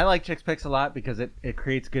not. I like Chick's Picks a lot because it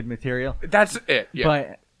creates good material. That's it. Yeah.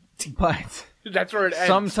 But but That's where it ends.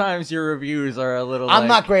 sometimes your reviews are a little. I'm like,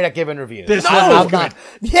 not great at giving reviews. This No, one was I'm good. not.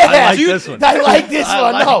 Yeah, I like dude, this one. I like this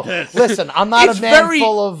one. like No, this. listen, I'm not It's a man very-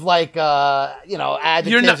 full of like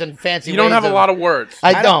adjectives and fancy. You don't ways have a of- lot of words.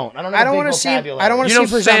 I don't. I don't. Have I don't want want to to seem. I don't want You to know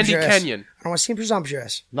seem Sandy presumptuous. Kenyon. I don't want to seem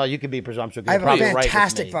presumptuous. No, you can be presumptuous. I have You're a probably right with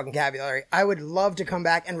fantastic me. fucking vocabulary. I would love to come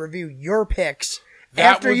back and review your picks That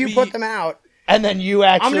after would you be- put them out. And then you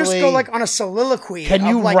actually. I'm just go like on a soliloquy Can of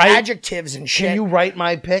you like write- adjectives and shit. Can you write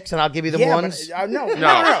my picks and I'll give you the Yeah, ones? but, no. I'm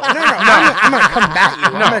gonna come back you.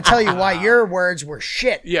 I'm gonna tell you why your words were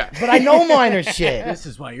shit. Yeah. But I know mine are shit. This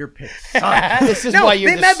is why your picks suck. This is No, why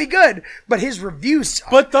you're. they might be good, but his reviews suck.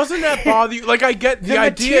 But doesn't that bother you? Like, I get the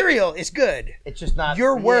idea. material is good. It's just not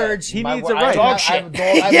Your words- He my needs wor- a writer. I Dog shit.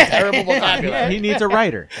 have a Yeah. terrible vocabulary. He needs a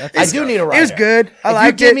writer. That's I do need a writer. It was good. I If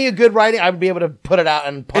liked you give it. me a good writing, I would be able to put it out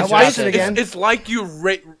and punch It's, it out watched it there. again. It's like you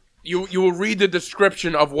will read the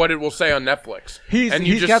description of what it will say on Netflix. He's and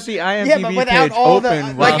you he's just, got the IMDb Yeah, but without page all the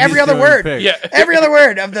open while like every he's other doing word. picks. Yeah. Every other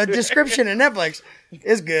word of the description in Netflix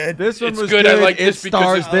is good. This one It's was good. good. I like it this because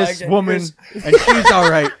stars it's- I this like it. woman, and she's all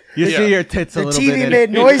right. You Yeah. see her tits a the little TV bit. in made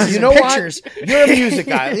it. noises You and know pictures. what? You're a music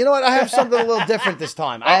guy. You know what? I have something a little different this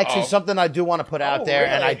time. I actually Uh-oh. something I do want to put out there,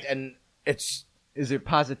 really? and it's Is it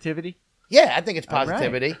positivity? yeah, I think it's All right.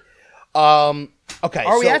 positivity. Okay,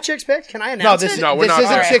 Are we so- at Chicks Picks? Can I No, announce this it? No, we're this not.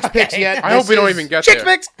 isn't All right. Chicks Picks yet. I hope This we don't is- even get Chicks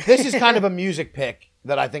there. Picks. This is kind of a music pick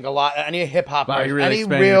that I think a lot. Any hip hop, Wow, you're really any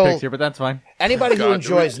expanding your real picks here, but that's fine. anybody who God,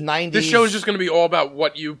 enjoys '90s. This show is just going to be all about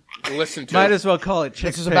what you listen to. Might as well call it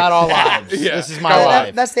Chicks This is Picks. about our lives. Yeah. This is Go my on.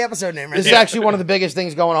 life. That's the episode name, right? This is there. actually one of the biggest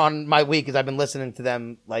things going on in my week is I've been listening to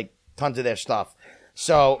them like tons of their stuff.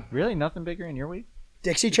 So Really? Nothing bigger in your week?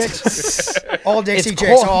 Dixie Chicks. All Dixie It's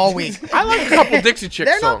Chicks called- all week. I like a couple Dixie Chicks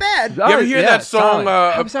They're songs. not bad. You ever hear Yeah, that song? solid.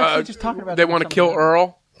 I was actually uh, just talking about They that want to with kill somebody.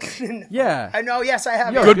 Earl. Yeah. I know. Yes, I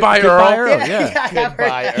have. Yo, heard Good- Goodbye, Goodbye, Earl. Earl. Yeah, Yeah. I have heard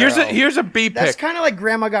Goodbye, that. Here's a B That's pick. kind of like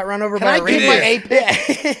Grandma got run over can by I a give reindeer. my A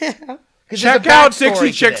pick? 'Cause there's Check a out backstory Dixie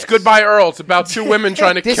to Chicks. this. Goodbye, Earl. It's about two women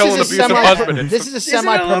trying to This kill is an a abusive semi. husband. This is a Isn't it a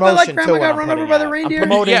semi little bit promotion like to Grandma what got I'm run putting over by the out. reindeer? I'm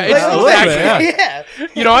promoting. Yeah, this. it's Like, a a little little bit, bit, yeah.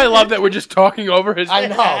 You know, I love that we're just talking over his. I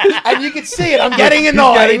know, and you can see it. I'm getting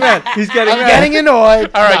annoyed. Getting mad. He's getting I'm mad. getting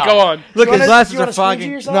annoyed. All right, No. go on. Look, You his wanna- glasses you are wanna squeegee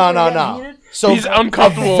fogging. yourself? No, You no, got no. heated? So He's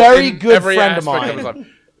uncomfortable. A very in good every friend of aspect his mine. life.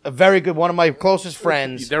 A very good one of my closest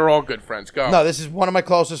friends. They're all good friends. Go. No, this is one of my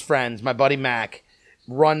closest friends. My buddy Mac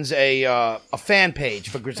runs a fan page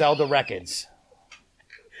for Griselda Records.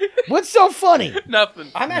 What's so funny?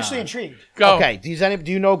 Nothing. I'm actually intrigued. Go. Okay, do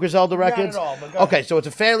you know Griselda Records? at all, but go Okay, so it's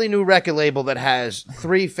a fairly new record label that has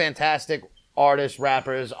 3 fantastic artists,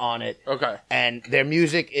 rappers on it. Okay. And their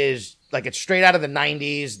music is like it's straight out of the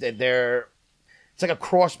 90s. It's like a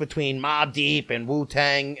cross between Mobb Deep and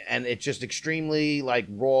Wu-Tang, and it's just extremely like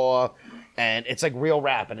raw, and it's like real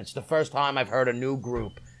rap. And it's the first time I've heard a new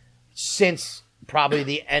group since probably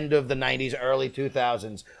the end of the 90s, early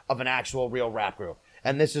 2000s of an actual real rap group.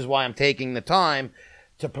 And this is why I'm taking the time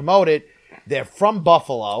to promote it. They're from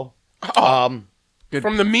Buffalo. Good-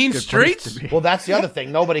 From the mean good place streets? to be. Well, that's the other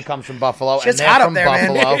thing. Nobody comes from Buffalo, and Shit's they're hot up from there,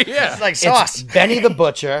 man. Buffalo. Yeah. It's like sauce. It's Benny the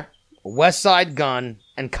Butcher, West Side Gun,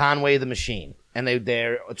 and Conway the Machine. And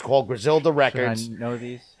it's called Griselda Should I Records. know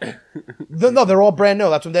these? No, they're all brand new.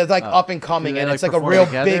 That's when they're like up and coming, do they, and like, it's like a perform real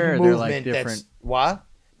together, big or they're, movement. like, That's different? what?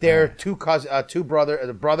 They're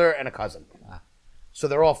a brother and a cousin. So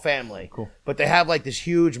they're all family. Cool. But they have like this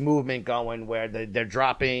huge movement going where they're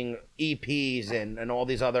dropping EPs and all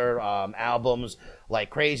these other albums like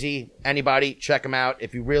crazy. Anybody, check them out.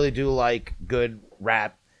 If you really do like good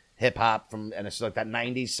rap, hip hop, and it's like that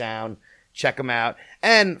 90s sound, check them out.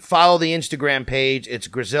 And follow the Instagram page. It's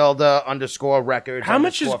Griselda_records. How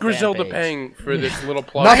much is _ fan Griselda page. paying for this little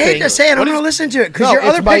plug? I hate Nothing. to say it. I'm What going to is- listen to it because No, your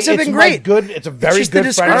other it's my- picks have it's been my great. Good, it's a very just the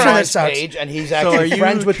good friend of description that mine's sucks. page, and he's So actually are you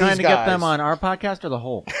friends with trying these to guys. get them on our podcast or the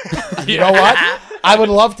whole? You know what? I would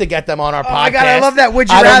love to get them on our podcast. Oh my God, I love that Would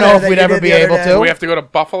You I don't Rather know if that we'd you ever did be the other able day. to. We have to go to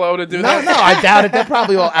Buffalo to do No, that? no, I doubt it. They're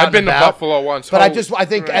probably all out I've been and to about. Buffalo once. But Holy- I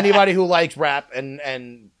think anybody who likes rap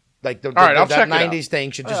and like All right, I'll that check it out. 90s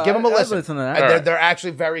thing should just Oh, give them a I'd listen. listen to that. And All they're, right. they're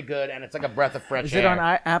actually very good, and it's like a breath of fresh Is air. it on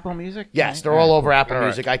Apple Music? Yes, they're all over Apple All right.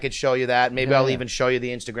 Music. I could show you that. Maybe Yeah, I'll yeah. even show you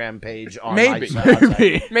the Instagram page on Maybe. my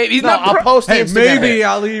website. Maybe he's No, not. I'll post the Hey, Instagram maybe page.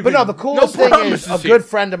 I'll even. But no, the coolest thing is promises a here. good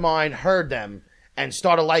friend of mine heard them and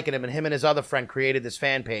started liking him, and him and his other friend created this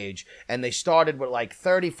fan page, and they started with like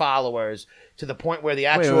 30 followers to the point where the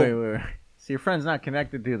actual Wait. So your friend's not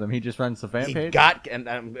connected to them. He just runs the fan he page. got, and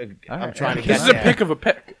I'm right. trying to This get is a there. pick of a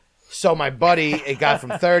pick. So my buddy, it got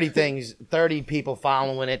from 30 people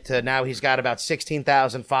following it to now he's got about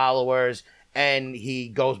 16,000 followers, and he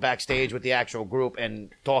goes backstage with the actual group and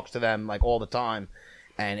talks to them like all the time.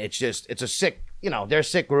 And it's a sick, they're a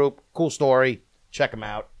sick group. Cool story. Check them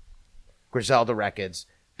out. Griselda Records,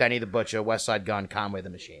 Benny the Butcher, West Side Gun, Conway the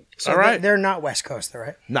Machine. So All right. they're not West Coast, though,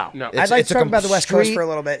 right? No. I'd like to talk about the West Coast for a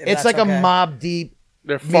little bit, if It's that's like okay. a Mobb Deep.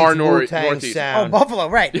 They're far Northeast northeast. Oh, sound. Buffalo,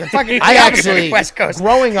 right. The fucking I the opposite of actually, West Coast.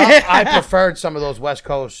 growing up, I preferred some of those West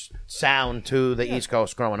Coast sound to the East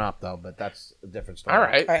Coast growing up, though, but that's a different story. All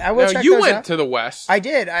right. All right, I will Now, check you those went out. to the West. I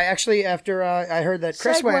did. I actually, after I heard that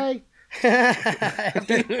Chris went.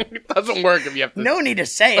 It doesn't work if you have to. No need to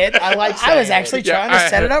say it. I like I was saying actually it. Yeah, trying to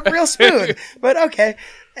set it up real smooth. But okay.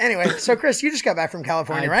 Anyway, so Chris, you just got back from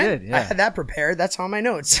California, I right? did, yeah. I had that prepared. That's on my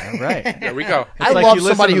notes. Right. There we go. I like love you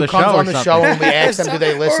listen somebody to who the comes show or on the something. show and we ask them, do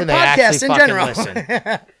they listen? Or They podcasts actually in fucking general.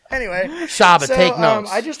 listen. Anyway, Shaba, take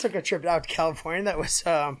notes. I just took a trip out to California. That was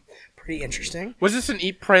pretty interesting. Was this an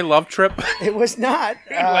Eat, Pray, Love trip? It was not,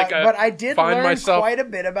 Like a but I did find learn myself- quite a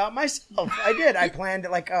bit about myself. I did. I planned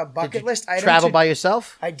like a bucket list item. Travel by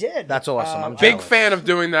yourself? I did. That's awesome. I'm Big jealous. fan of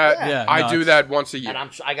doing that. Yeah. I no, do it's- that once a year. And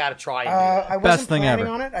I got to try and do that. I wasn't thing planning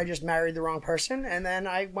ever. on it. I just married the wrong person, and then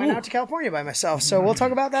I went out to California by myself. So we'll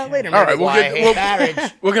talk about that later. All right, maybe. we'll Why I get, hate we'll,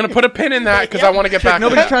 marriage. we're going to put a pin in that because I want to get back to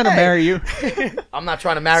Nobody's that. trying to marry you. I'm not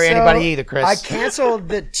trying to marry So, anybody either, Chris. I canceled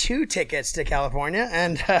the 2 tickets to California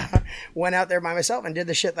and went out there by myself and did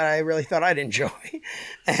the shit that I really thought I'd enjoy.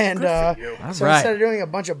 And so Right. instead of doing a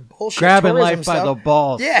bunch of bullshit Grabbing tourism life by stuff, the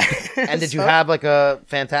balls. yeah. And did you have like a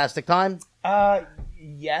fantastic time?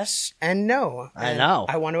 Yes and no. I And know.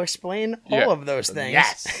 I want to explain Yeah. all of those things.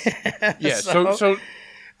 Yes. Yeah, so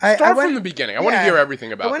I start went- from the beginning. I want to yeah, hear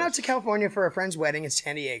everything about I went out this. to California for a friend's wedding in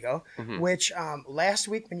San Diego, Mm-hmm. which last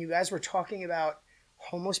week when you guys were talking about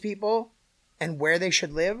homeless people and where they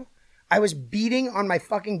should live, I was beating on my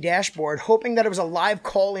fucking dashboard, hoping that it was a live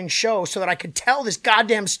call-in show so that I could tell this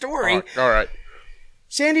goddamn story. All right.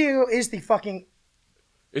 San Diego is the fucking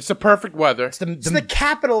It's the perfect weather. it's the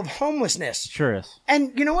capital of homelessness. Sure is.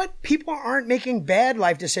 And you know what? People aren't making bad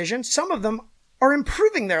life decisions. Some of them are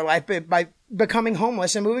improving their life by becoming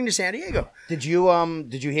homeless and moving to San Diego. Did you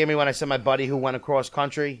hear me when I said my buddy who went across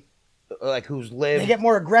country, like who's lived? They get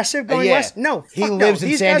more aggressive going Yeah. west? No. He fuck no. lives in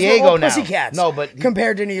These San guys were Diego all now. Pussycats. No, but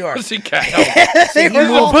compared to New York. Pussycat. They were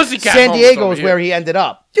Little all- pussycat San homeless Diego over is here. where he ended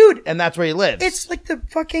up, Dude, and that's where he lives. it's like the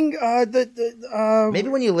fucking Maybe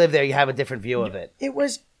when you live there, you have a different view of it. it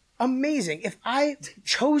was amazing. If I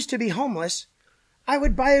chose to be homeless, I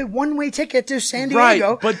would buy a one-way ticket to San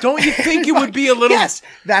Diego. Right, but don't you think it would be a little... Yes,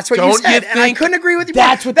 that's what you Don't said, you and I think- couldn't agree with you.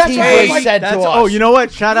 That's what why I T-Briz was like, said to That's, us. oh, you know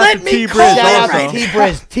what? Shout out Let to me T-Briz call Shout out Right. to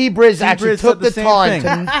T-Briz. T-Briz actually said took the the same time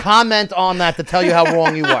thing. to comment on that to tell you how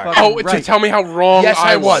wrong you were. Oh, to Right. tell me how wrong Yes,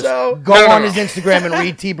 I was. So- Go No, no, on no. his Instagram and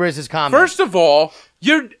read T-Briz's comment. First of all,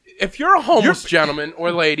 if you're a homeless gentleman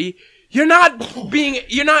or lady, you're not able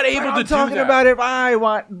I'm to talking do that. about if I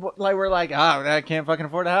want, like, we're like, I can't fucking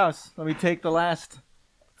afford a house. Let me take the last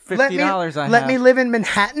 $50 I have. Let me live in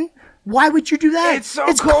Manhattan. Why would you do that? It's so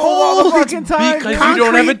cold all the It's fucking time. Because concrete. you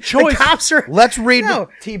don't have a The choice. cops are. Let's read No. what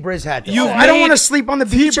T-Briz had to You- say. I don't made- want to sleep on the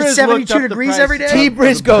beach at T-Briz 72 looked up the degrees price. every day.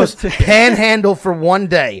 T-Briz goes, panhandle for one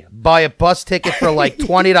day. Buy a bus ticket for like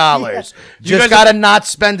 $20. guys Just gotta not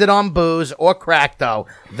spend it on booze or crack, though.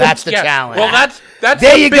 That's the Yeah. challenge. Well, that's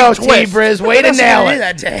there a you big go, twist. T-Briz. Way What to else did I nail do it.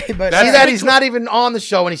 that day? But See That's that big he's not even on the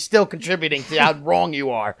show and he's still contributing to how wrong you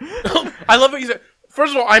are. I love what you said.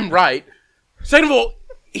 First of all, I'm right. Second of all,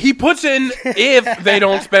 he puts in if they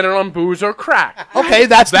don't spend it on booze or crack. Okay,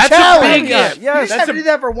 that's the That's a challenge. big yeah, if. you just That's have to a- do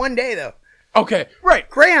that for one day, though. Okay, right.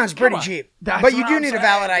 Greyhound's pretty on. cheap, That's but you what do I'm need a saying,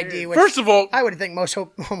 valid ID. Which First of all, I would think most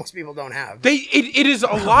homeless people don't have. it is a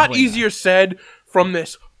lot easier said from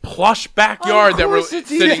this plush backyard that we're course it's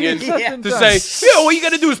sitting in easier said to than say, yeah, all you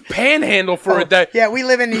got to do is panhandle for a day. Yeah, we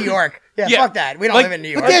live in New York. Yeah, Yeah. fuck that. We don't Like- live in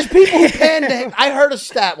New But York. there's people who panhandle. I heard a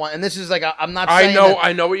stat one, and this is like I'm not I saying know- that,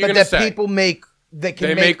 I know what you're but gonna that say. people they can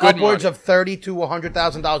They make make good upwards money. of $30,000 to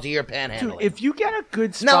 $100,000 a year panhandling. Dude, if you get a good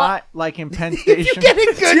No, spot, like in Penn If you Station, get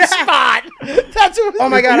a good spot, that's what. Oh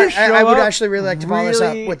my If god, you I show would up actually really like to follow this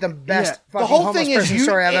up really- with the best yeah. fucking The whole homeless thing is person you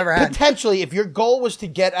story I've ever had. potentially, if your goal was to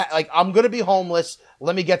get like I'm gonna be homeless,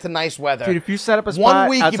 let me get to nice weather. dude, if you set up a spot 1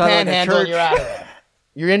 week you outside like a panhandle and church, you're out of there.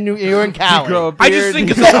 You're in Cali. grow a I just beard, think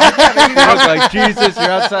you it's look like Jesus.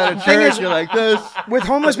 You're outside a church. You're like this. With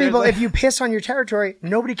homeless people, if you piss on your territory,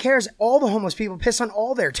 nobody cares. All the homeless people piss on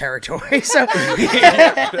all their territory. So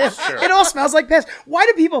it all smells like piss. Why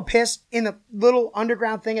do people piss in the little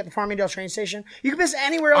underground thing at the Farmingdale train station? You can piss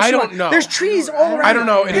anywhere else. I you don't want. know. There's trees all around. I don't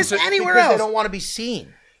know. Piss It's anywhere because else. they don't want to be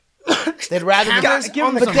seen. They'd rather Cameras be,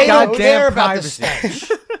 on the but they don't goddamn care about the privacy.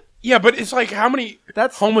 stench. Yeah, but it's like how many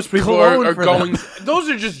That's homeless people cologne are for going. them. Those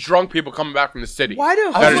are just drunk people coming back from the city. Why do I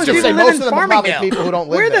was homeless just people saying, live most in of them are probably Farmingdale? people who don't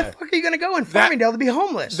live Where there. the fuck are you going to go in Farmingdale to be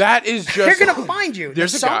homeless? That is just. They're going to find you.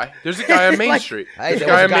 There's The a sump- guy. There's a guy on Main Like, Street. Hey, There's there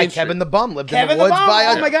was a on guy, Main Kevin Street. the Bum, lived in Kevin the the woods Bum? by.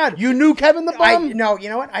 Oh my God. You knew Kevin the Bum? No, you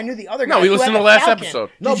know what? I knew the other guy. No, he who listened had to the last Falcon. episode.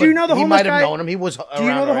 No, Did you but know the he homeless might have guy? known him. He was Do you know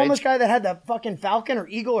around the our homeless age. guy that had the fucking falcon or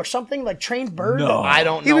eagle or something like trained bird? No. I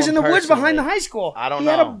don't know. He was in him the woods behind the personally. high school. I don't He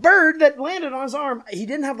had a know. bird that landed on his arm. He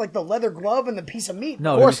didn't have like the leather glove and the piece of meat.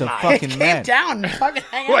 No, Of he course was a not. fucking He came man. down and fucking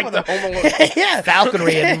hang out Like with the him. Home Alone. Yeah,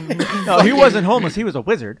 Falconry and No, he wasn't homeless. He was a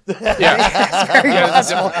wizard. Yeah. very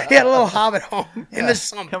possible. He had a little hobbit home in the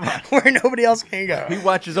sump where nobody else can go. He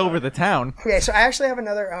watches over the town. Okay, so I actually have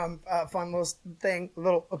another fun little thing,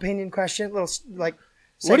 little opinion question, little like.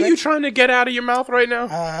 What are segment. you trying to get out of your mouth right now?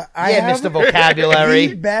 I Yeah, have Mr. Vocabulary.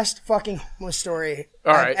 the best fucking homeless story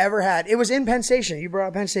All I've right. ever had. It was in Penn Station. You brought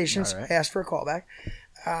up Penn Station, so I asked for a callback.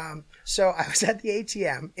 So I was at the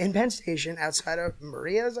ATM in Penn Station outside of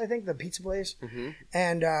Maria's, I think, the pizza place,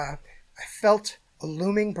 and I felt a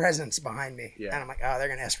looming presence behind me, Yeah. and I'm like, oh, they're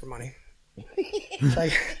gonna ask for money. It's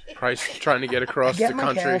like, Price trying to get across I get the my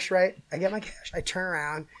country. cash, right? I get my cash. I turn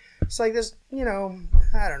around. It's like this,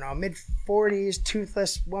 I don't know, mid-40s,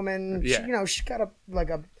 toothless woman. Yeah. She's got a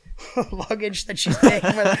luggage that she's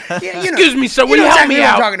taking with her. Yeah, Excuse me, sir. Will you you know help exactly me what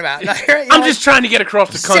I'm out? talking about. I'm just trying to get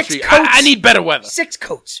across the 6 country. coats. I need better weather. 6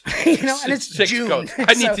 coats, and it's 6 June. coats.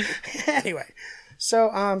 I need to. Anyway,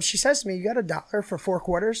 so she says to me, "You got $1 for 4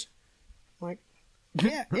 quarters?" I'm like,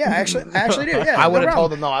 yeah, I actually do. Yeah, I would no have problem.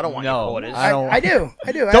 told him, no, I don't want your No, quarters. I don't. I do.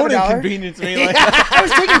 I Don't have $1. inconvenience me like I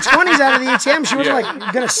was taking 20s out of the ATM. She wasn't Yeah.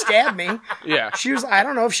 like gonna stab me. Yeah. She was. I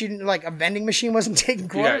don't know if she like a vending machine wasn't taking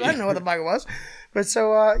quarters. Yeah, I don't know what the fuck it was. But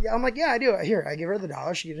so yeah, I'm like, yeah, I do. Here, I give her the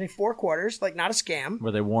 $1. She gives me 4 quarters. Like not a scam.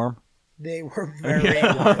 Were they warm? They were very.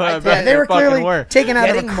 I Yeah, bet they were fucking clearly were. taken out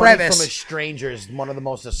Getting of a money from crevice. a stranger is one of the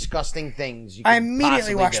most disgusting things you I can immediately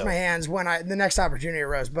possibly washed do. my hands when the next opportunity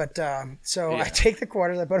arose. But so I take the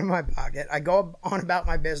quarters, I put them in my pocket, I go on about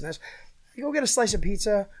my business. I go get a slice of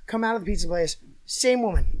pizza, come out of the pizza place, same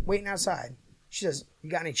woman waiting outside. She says,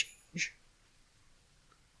 "You got any change?"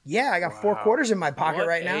 Yeah, I got 4 quarters in my pocket What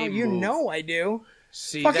right now. a You move. know I do.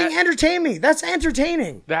 See, Fucking entertain me. That's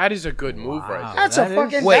entertaining. that is a good move right there. That's that a is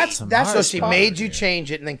fucking. Wait, that's so a she spot. made you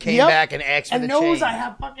change it and then came Yep. back and asked for and the knows change. I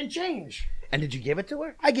have fucking change. And did you give it to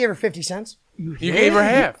her? I gave her 50 cents. You gave her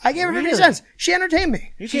half. I gave her 50 cents. She entertained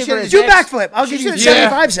me. She gave should her have Do backflip. I'll give you should've-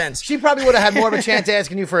 75 cents. She probably would have had more of a chance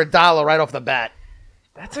asking you for $1 right off the bat.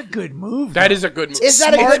 That's a good move. That is a good move. Is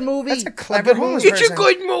that a Smart. good movie? That's a clever homeless It's a person.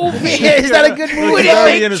 good move. Is that a good movie? Would Well,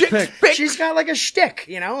 it he and make his chicks pick. pick? She's got like a shtick, Like,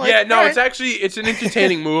 Yeah, no, all it's right. actually it's an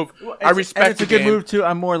entertaining move. I And respect it's a the good game. move too.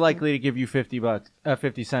 I'm more likely to give you $50,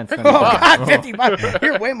 50 cents. Than Oh God, 50 bucks.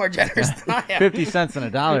 You're way more generous than I am. 50 cents than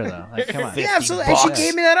 $1 though. Like, come on. Yeah, absolutely. And she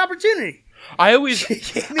gave me that opportunity. I always She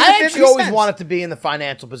gave me the I 50 actually always cents. wanted to be in the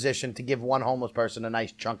financial position to give one homeless person a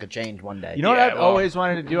nice chunk of change one day. You know what Yeah, I've well, always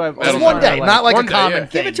wanted to do? I've That'll just always one work. wanted day, to, not like one a day, common yeah.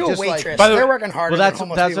 thing. Give it to a just like- waitress. By the way- They're working harder Well, than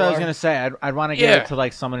homeless that's people what I was are. gonna say. I'd want to give Yeah. it to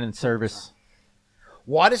like someone in service.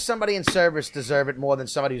 why does somebody in service deserve it more than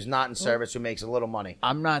somebody who's not in service who makes a little money?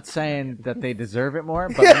 I'm not saying that they deserve it more,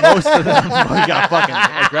 but most of them got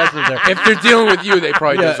fucking aggressive there. if they're dealing with you, they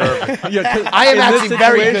probably deserve it. Yeah, 'cause I am in this actually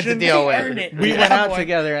very good to situation, deal Earned with. it. We Yeah, went out boy.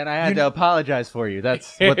 together, and I had to apologize for you.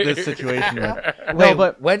 That's what this situation was. Wait, No,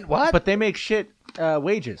 but what? but they make shit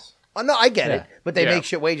wages, Oh, no, I get it. But they Yeah. make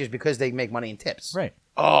shit wages because they make money in tips. right?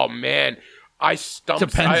 Oh man, I stumped.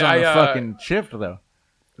 Depends I, on the I, fucking shift, though.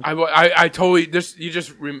 I totally this. You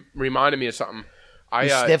just reminded me of something. I You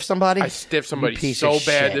stiff somebody? I stiffed somebody You piece so of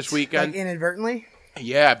bad shit. this Like weekend. inadvertently.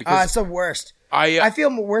 Yeah, It's because the worst. I I feel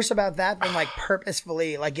worse about that than like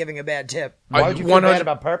purposefully like giving a bad tip. Why would you feel 100 bad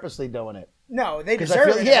about purposely doing it? No, they 'Cause I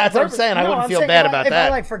deserve feel- it. yeah, that's what I'm saying. I wouldn't feel bad about if that. I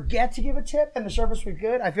like forget to give a tip and the service was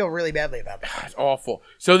good, I feel really badly about that. It's awful.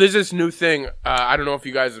 So there's this new thing. I don't know if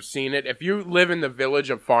you guys have seen it. If you live in the village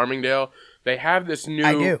of Farmingdale, they have this new.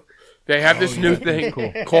 I do. They have this new thing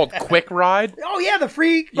called Quick Ride. Oh yeah, the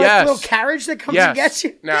free Yes. little carriage that comes Yes. and gets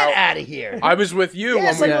you. Now Get out of here. I was with you Yeah, when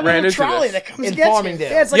it's we like a ran little into trolley this. that comes In and gets Farmingdale. you.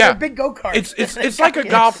 Yeah, it's like Yeah. a big go kart. It's like a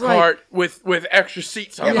golf like- cart with extra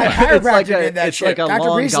seats on my it. chiropractor It's like did that it's shit. like a Dr.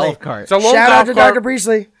 long Priestley. golf cart. It's a long Shout golf out to cart Dr.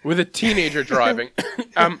 Priestley, with a teenager driving.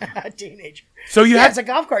 a teenager. So you Yeah, have it's a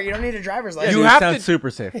golf cart. You don't need a driver's license. You Dude, have sounds to- super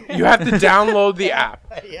safe. you have to download the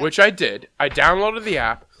app, which I did. I downloaded the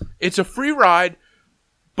app. It's a free ride,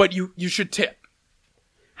 but you should tip.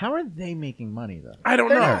 How are they making money though? I don't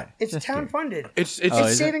They're know. not. It's Just town kidding. funded. It's Oh, It's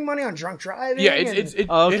is it? saving money on drunk driving. yeah, and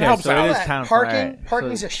Oh, okay, it helps so out. it is that. town Parking. alright.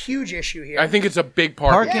 Parking's So a huge issue here. I think it's a big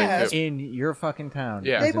part. parking Yeah. in your fucking town.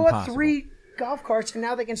 Yeah. they is bought impossible. 3 golf carts, and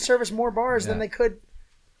now they can service more bars than they could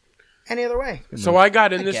any other way. So I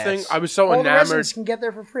got in this guess. thing. I was so All the enamored. residents can get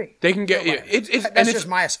there for free. They can get it's That's and just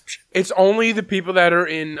my assumption. it's only the people that are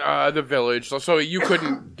in the village. So you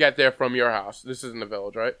couldn't get there from your house. This isn't the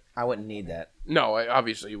village, right? I wouldn't need that. No,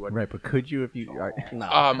 obviously you wouldn't. Right, but could you if you? No,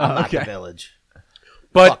 I'm not the okay. village.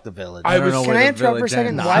 But Fuck the village. I don't was know Can where I the interrupt for a village second?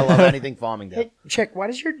 ends. no, Why- I love anything Farmingdale. Hey, chick, why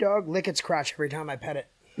does your dog lick its crotch every time I pet it?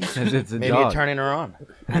 It's a Maybe dog. you're turning her on.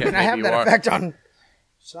 And I have you that are. effect on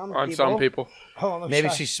some on people. some people. Hold on, let me Maybe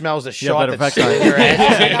try. she smells the Yeah, shot but that's effect on in her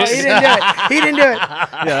head. No, he didn't do it. He didn't do it.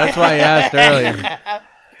 Yeah, that's why I asked earlier.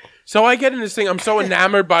 So I get in this thing. I'm so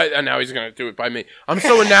enamored by. And now he's gonna do it by me. I'm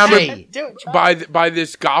so enamored Hey. Do it. Try. by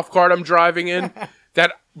this golf cart I'm driving in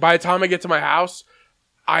that by the time I get to my house,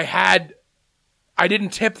 I didn't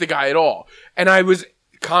tip the guy at all, and I was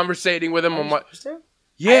conversating with him. I'm like,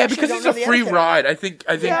 yeah, actually because don't it's know a the free etiquette. ride. I think.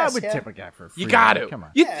 Yeah, I Yes, would yeah. tip a guy for a free You got ride. to. Come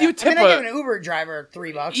on. You I tip mean, I give a. an Uber driver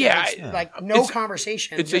 $3. Yeah, It's like no it's-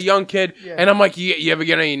 conversation. It's just- a young kid, and I'm like, you ever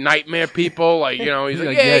get any nightmare people? Like, you know, he's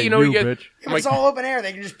like, yeah, you know, we get. bitch. I'm It's like, all open air.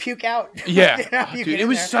 They can just puke out. yeah, You know, you dude, get it in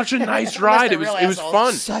was there. such a nice Unless ride. they're It was real fun.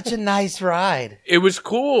 assholes. Such a nice ride. It was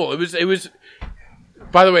cool. It was.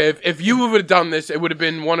 By the way, if you would have done this, it would have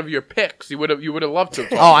been one of your picks. You would have loved to.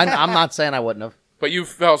 Oh, I'm not saying I wouldn't have. But you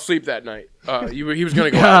fell asleep that night. He was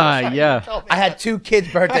going to go out. Yeah. I had 2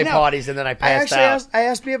 kids' birthday I know. parties and then I I passed actually out.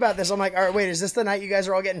 asked me about this. I'm like, all right, wait, is this the night you guys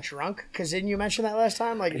are all getting drunk? Because didn't you mention that last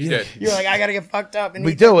time? Like, did. you're like, I gotta get fucked up. And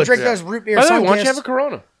We you do it. drink Yeah. those root beer. By the way, why don't you Sunkist. have a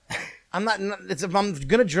Corona? I'm not. It's, if I'm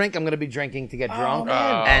gonna drink, I'm gonna be drinking to get drunk,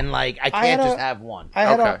 man. and like I I can't had just a- have one. I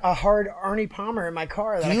had Okay. a hard Arnie Palmer in my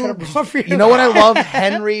car that I You- could have brought for you. You know what I love?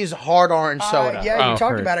 Henry's hard orange soda. Yeah, you Oh,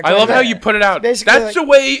 talked heard. about it. I love how Yeah. you put it out. Basically, That's like- the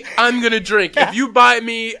way I'm going to drink. If you buy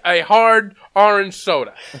me a hard orange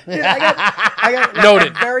soda, Dude, I got like,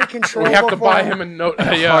 Noted. a very controllable we have to buy form- him a note.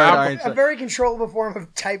 Hard Yeah, orange. a very controllable form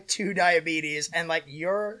of type 2 diabetes, and like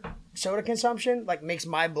your soda consumption like makes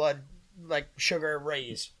my blood like sugar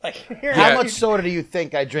raise. Like here, How Yeah. much soda do you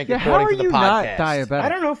think I drink Yeah, how according are to the you not podcast? diabetic? I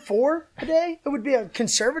don't know, 4 a day. It would be a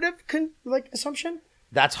conservative assumption.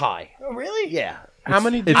 That's high. Oh, really? Yeah. How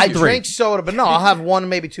many? it's I three. drink soda, but no, I'll have 1,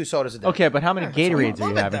 maybe 2 sodas a day. Okay, but how many Gatorades I are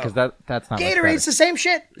love you it, having? though. Because that's not much Gatorade's better. the same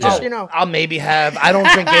shit. Oh, Just, you know. I'll maybe have. I don't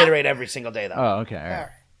drink Gatorade every single day though. Oh, okay. All right. Alright.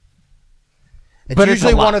 It's but it's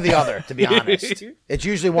usually a lot. one or the other. To be honest, it's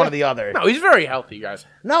usually one or the other. No, he's very healthy, guys.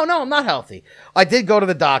 No, I'm not healthy. I did go to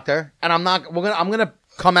the doctor, and I'm gonna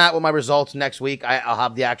come out with my results next week. I'll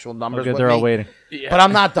have the actual numbers. Okay, with they're me, all waiting. but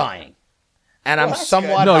I'm not dying, and I'm that's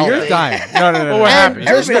somewhat. No, you're healthy. dying. No. Well, we're And happy.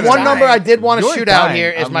 just the Everybody's one dying. number I did want to You're shoot out dying. here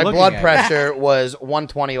is I'm my looking blood at it. pressure was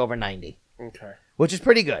 120 over 90, Okay. which is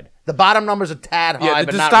pretty good. The bottom number's a tad high, Yeah,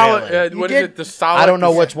 but the not systolic. really. What You is did- it? The systolic. I don't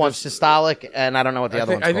know which one's systolic, and I don't know what the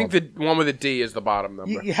other one's I think called. the one with a D is the bottom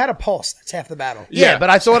number. You had a pulse. That's half the battle. Yeah, Yeah. but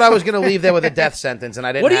I thought I was going to leave there with a death sentence, and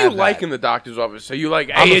I didn't. What do you have like that. in the doctor's office? So you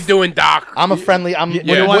like, hey, you doing, doc? I'm a friendly. I'm. You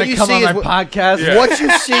Yeah. want What to you come see on is my podcast? what you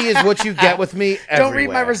see is what you get with me. Don't read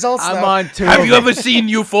my everywhere. results, I'm though. on two. Have you ever seen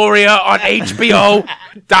Euphoria on HBO,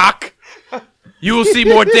 Doc? You will see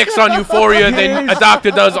more dicks on Euphoria than a doctor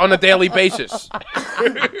does on a daily basis.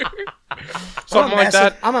 Something like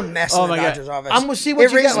that. I'm a mess Oh in the my God. doctor's office. I'm gonna see what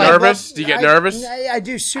It you raises get. my Like, blood- Nervous? Do you get nervous? I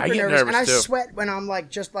do super I get nervous, and I nervous, too. sweat when I'm like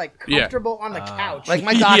just like Yeah. comfortable on the couch. like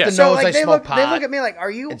my doctor Yeah. knows so like I they smoke look, pot. they look at me like, "Are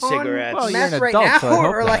you and on cigarettes. Well, you're meth an right adult, now, so I hope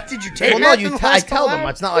or not. like did you take Well, no, meth you. in the I last tell couple them. hours?"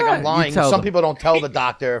 It's not like I'm You lying. tell Some them. people don't tell the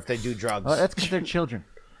doctor if they do drugs. Oh, that's because they're children.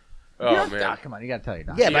 Oh man. Ah, come on, you got to tell your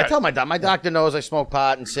doctor. yeah, but I Yeah. tell my doctor. My doctor knows I smoke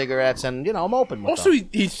pot and cigarettes, and I'm open with Also, them.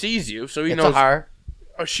 he sees you, so he It's knows. a her.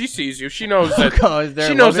 Oh, she sees you. She knows that. Oh, is there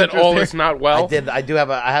she a knows love that all interest is not well.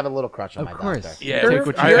 I have a little crush on Of my course. doctor. Yeah, Take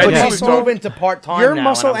what you I get. think Yeah. we've He's talked- moving to part time. Your now,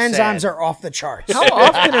 muscle and I'm enzymes sad. are off the charts. How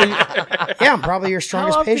often are you? Yeah, I'm probably your How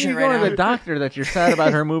strongest often are you patient going right to now. the doctor that you're sad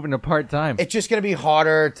about her moving to part time? It's just going to be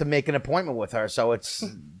harder to make an appointment with her, so it's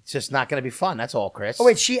just not going to be fun. That's all, Chris. Oh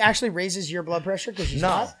wait, she actually raises your blood pressure because she's no,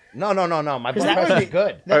 hot? no. My blood that would pressure be is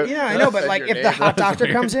good. I know, but Said like your if the name. hot doctor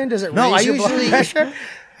comes in, does it No, raise I your blood usually- pressure?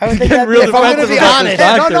 I would think that'd be real If I'm going to defensive be about honest, this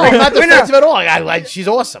no, doctor. I'm not Wait, no. defensive at all. Like she's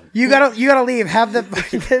awesome. You gotta leave. Have the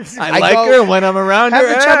I I like go- her when I'm around have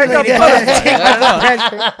her. the chubby eh, lady take my blood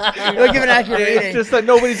pressure. It'll give an accurate It's reading. just that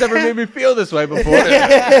nobody's ever made me feel this way before.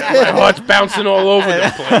 My heart's bouncing all over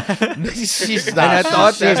the place. She's And I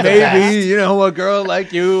thought she's that the best. maybe, a girl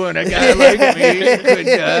like you and a guy like me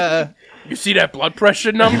could, You see that blood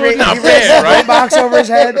pressure number? He Not raised bad, the right? box over his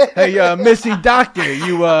head. hey, Missy Doctor,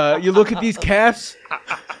 you look at these calves?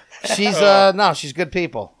 She's no, she's good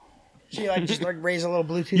people. She just raise a little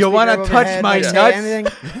Bluetooth. You wanna speaker over touch her head, my say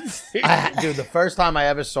nuts? anything? Dude, the first time I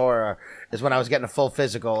ever saw her, is when I was getting a full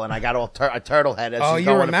physical and I got all a turtle head. As Oh, she's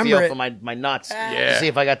you going remember to feel it. for my nuts Yeah. to see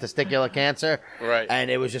if I got testicular cancer. Right. And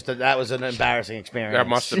it was that was an embarrassing experience. That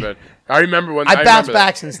must have been. I remember when I remember bounced that.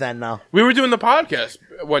 back since then, though. We were doing the podcast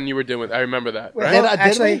when you were doing it. I remember that. Well, Right? Did I-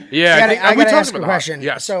 actually, Yeah, I think- I we gotta talked ask about a that. question.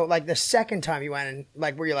 Yes. So, like the second time you went and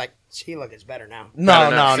like, were you like, "See, look, it's better now." No, Better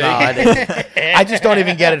no, not no. see. I didn't. I just don't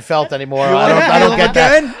even get it felt anymore. I you don't look get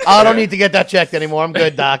that. I don't need to get that checked anymore. I'm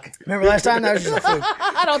good, Doc. Remember last time? That was just a fluke.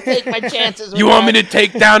 I don't take my chances. You want me to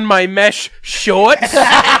take down my mesh shorts?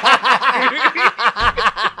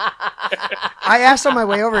 I asked on my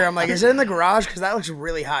way over here. I'm like, "Is it in the garage? Because that looks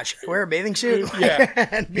really hot. Should I wear a bathing suit?"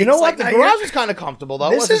 Yeah. You know what? The garage is kind of comfortable though.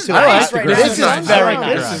 This It wasn't is too nice hot. right now. This is Nice. very Oh,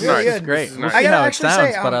 nice. this is Nice. really It's good. great. Nice. We'll I see gotta how it actually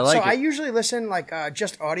sounds, say, but I like so it. I usually listen like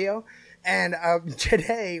just audio, and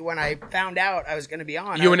today when I found out I was going to be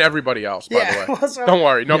on, You and everybody else, by Yeah, the way. well, so- Don't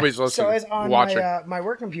worry, nobody's so listening. I was on watching. my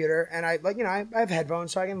work computer, and I I have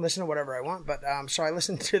headphones, so I can listen to whatever I want. But so I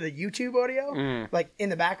listened to the YouTube audio, like in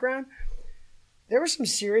the background. There was some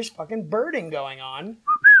serious fucking birding going on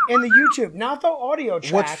in the YouTube, not the audio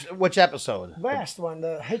track. Which episode? Last one,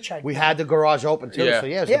 the hitchhiker. We had the garage open too, Yeah. so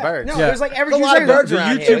yeah, it was yeah, the birds. no, Yeah. it was like every There's a few lot of seconds. birds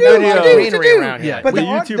around YouTube here. video- There's greenery Dude, around here. Yeah, But the the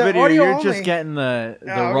YouTube the video, audio you're only- just getting the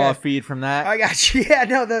Oh, raw okay. feed from that. I got you. Yeah,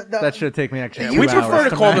 no, the That should take me actually. we 2 prefer hours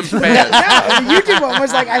to call them match. fans. no, the YouTube one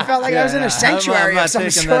was like I felt like I was in a sanctuary I'm not of some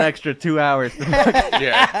taking sort. that extra 2 hours.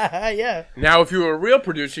 Yeah. Yeah. Now, if you were a real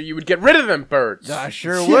producer, you would get rid of them birds. I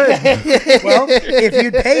sure would. Well, if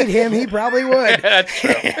you'd paid him, he probably would. That's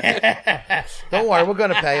true. Don't worry, we're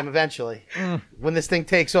gonna pay him eventually when this thing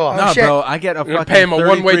takes off. No, shit. bro, I get a You're fucking pay him a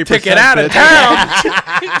one-way 33% ticket out of bid.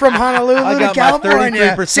 town. From Honolulu I to got my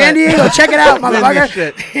California, 33%. San Diego, check it out, Win this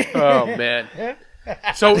motherfucker. shit. Oh man.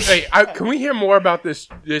 So, hey, can we hear more about this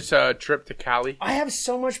trip to Cali? I have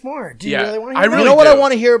so much more. Do you Yeah, really want I to hear? really You know what do. I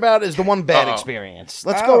want to hear about is the one bad Uh-oh. experience.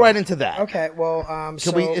 Let's Oh. go right into that. Okay, well,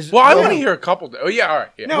 so Well, I want to hear a couple. Oh yeah, all right.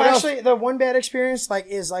 Yeah. no, What else? actually, the one bad experience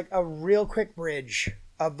is like a real quick bridge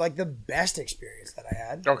of like the best experience that I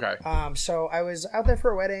had. Okay. So I was out there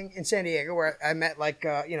for a wedding in San Diego where I met like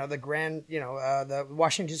the grand the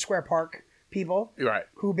Washington Square Park people You're right.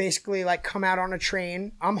 who basically like come out on a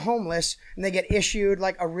train. I'm homeless and they get issued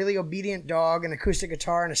like a really obedient dog, an acoustic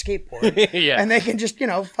guitar, and a skateboard. Yeah. And they can just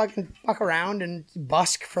fucking fuck around and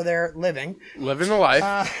busk for their living. Living the life.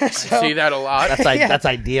 I So see that a lot. That's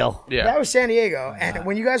ideal. Yeah. that was San Diego. And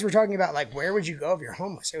when you guys were talking about like where would you go if you're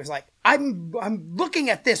homeless, it was like I'm looking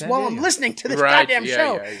at this while I'm listening to this Right, goddamn yeah,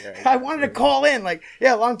 show. yeah. I wanted to call in, like,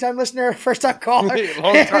 long time listener, first time caller.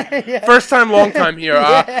 Long time. First time, long time here.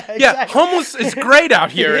 exactly. Homeless is great out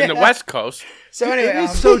here in the West Coast. So anyway,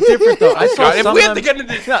 It's so different though. I saw God, if some we of had to them- get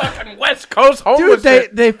into this fucking West Coast Dude, homeless,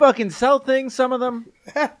 they fucking sell things. Some of them.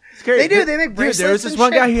 It's crazy. they do. They make Dude, bracelets. there was this and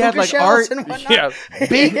one shit, guy. He had hookah like shells art. and whatnot. yeah.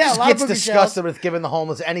 Beef Yeah, a lot of gets booby disgusted with giving the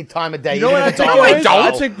homeless any time of day. You know what I even if think? it's No, I on don't. the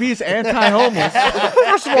I show. think B's anti-homeless.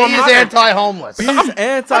 First of all, He is anti-homeless. B's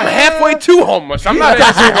anti. I'm halfway to homeless. I'm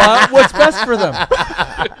not. What's best for them?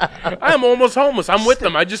 I'm almost homeless. I'm with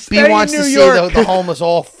them. I just B stay in wants to New see York. the homeless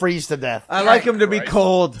all freeze to death. I like him to be Christ.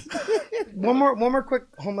 cold. One more quick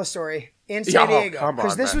homeless story in San Yeah, oh, Diego, come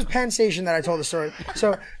because on, this man. was Penn Station that I told the story.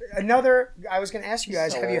 So I was going to ask you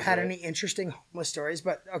guys, have you had any interesting homeless stories?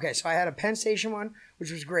 But okay, so I had a Penn Station one,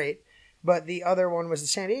 which was great, but the other one was the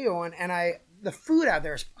San Diego one, and the food out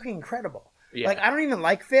there is fucking incredible. Yeah. Like I don't even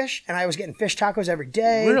like fish, and I was getting fish tacos every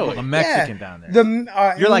day. Really? A Mexican down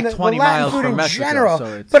there. You're like 20 miles from Mexico, so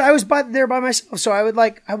it's- But I was there by myself, so I would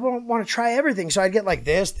I wouldn't want to try everything. So I'd get like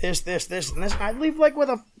this, and this, and I'd leave like with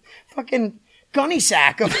a fucking gunny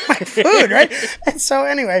sack of my food, right? And so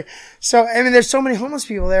anyway, I mean, there's so many homeless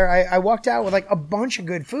people there. I walked out with like a bunch of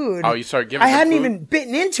good food. Oh, you started giving I them hadn't food? even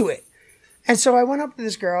bitten into it, and so I went up to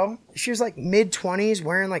this girl. She was like mid-20s,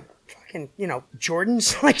 wearing like fucking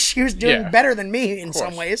Jordans. Like she was doing Yeah. better than me in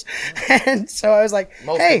some ways. And so I was like,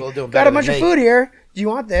 Most "Hey, people are doing got better a bunch than of me." food here. Do you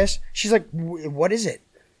want this?" She's like, "What is it?"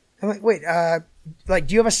 I'm like, "Wait, like,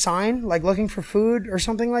 do you have a sign like looking for food or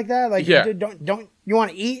something like that? Like, Yeah. don't you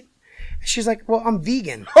want to eat?" She's like, "Well, I'm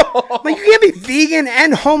vegan." I'm like, you can't be vegan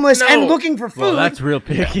and homeless No. and looking for food. Well, that's real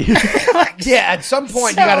picky. Yeah, at some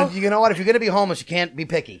point you know what? If you're gonna be homeless, you can't be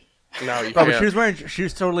picky. No, you Bro, but can't. she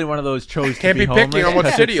was totally one of those chose Can't to be picky homeless on what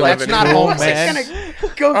because city it's you like, live in. That's not cool, homeless. man. It's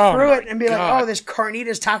gonna go Oh through my it and be like, God. "Oh, this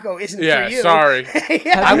carnitas taco isn't Yeah, for you." sorry.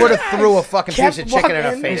 Yeah. I would have threw a fucking Kept piece of chicken in her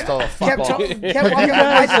walking. face. Till fuck kept off. walking with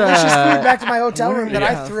my delicious food back to my hotel room that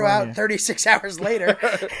I Yeah, threw out California. 36 hours later.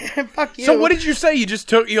 Fuck you. So what did you say? You just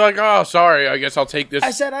took. You're like, oh, sorry. I guess I'll take this.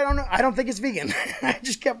 I said, I don't know. I don't think it's vegan. I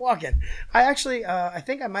just kept walking. I actually, I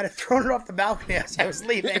think I might have thrown it off the balcony as I was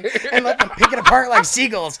leaving and let them pick it apart like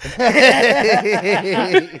seagulls.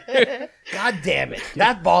 God damn it.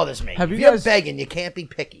 That bothers me. Have if you you're guys- begging, you can't be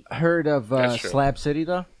picky. Heard of That's true. Slab City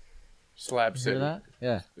though? Slab Hear City. that?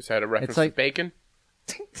 Yeah. Is that a reference It's like- to bacon?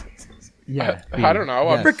 Yeah. I don't know.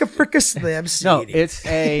 Yes. Fricka Slab No, City.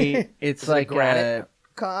 it's like granite?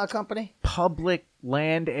 a Company? public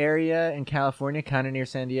land area in California, kind of near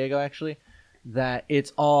San Diego, actually. That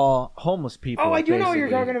it's all homeless people. Oh, I do know what you're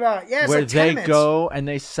basically, talking about. Yeah, it's where like they tenements. go and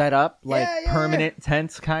they set up like Yeah, yeah, permanent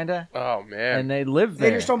tents, kind of, Oh man. and they live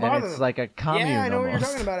They there. just don't and bother it's them. like a commune. Yeah, I know what you're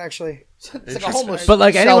almost. talking about, actually. It's like a homeless But,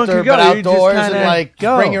 like, anyone shelter, could go. but You just outdoors and kinda like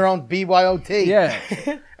go. bring your own BYOT. Yeah. I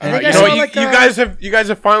think you I know saw what? like You guys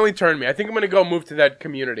have finally turned me. I think I'm gonna go move to that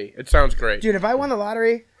community. It sounds great. Dude, if I won the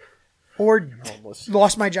lottery or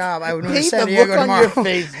lost my job, I would move to Pete, San the look Diego on tomorrow. your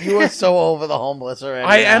face, you are so over the homeless already.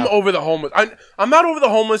 I am now. over the homeless. I'm not over the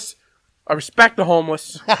homeless. I respect the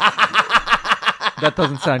homeless That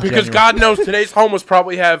doesn't sound because genuine. God knows today's homeless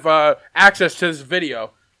probably have access to this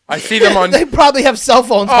video. I see them on. They probably have cell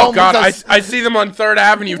phones. Oh home God, because- I see them on 3rd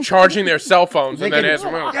Avenue charging their cell phones and then can- ask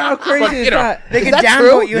them. How crazy But, is you know, that? They Is can that downvote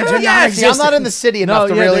true? you into Yeah, see, I'm non-existence. not in the city enough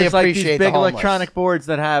to really there's like these appreciate big the homeless. electronic boards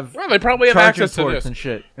that have Well, they probably have charging access to ports this. and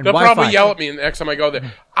shit. And They'll Wi-Fi. probably yell at me the next time I go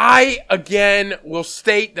there. I, again, will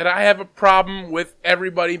state that I have a problem with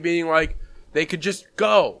everybody being like, they could just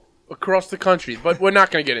go across the country. But we're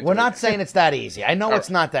not going to get into We're it. not saying it's that easy. I know it's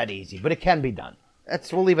not that easy, but it can be done.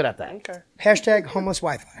 We'll leave it at that. Okay. Hashtag homeless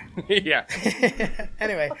Wi-Fi. Yeah.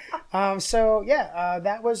 Anyway,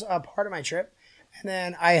 that was a part of my trip. And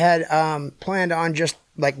then I had planned on just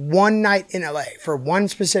like one night in LA for one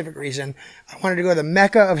specific reason. I wanted to go to the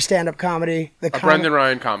mecca of stand-up comedy. The Brendan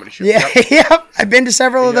Ryan comedy show. Yeah, Yep. yep. I've been to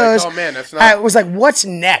several of You're like, those. oh, man, that's not- I was like, what's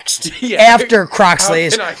next Yeah. after How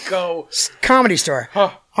Croxley's can I go? Comedy Store?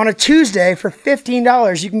 Huh. On a Tuesday for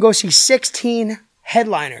 $15, you can go see 16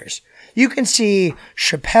 headliners. You can see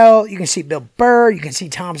Chappelle, you can see Bill Burr, you can see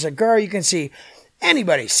Tom Segura, you can see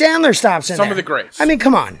anybody. Sandler stops in Some there. of the greats. I mean,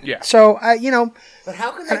 come on. Yeah. So, But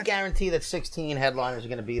how can they guarantee that 16 headliners are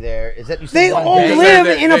going to be there? Is that you said they one all day? live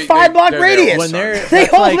They- in a they- 5-block they're there radius. all When they're They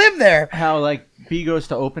that's all like live there. How like B goes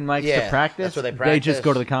to open mics Yeah, to practice. that's where they They just practice.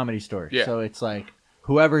 go to the comedy store. Yeah. So it's like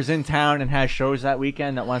whoever's in town and has shows that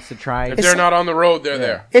weekend that wants to try. If they're not on the road, they're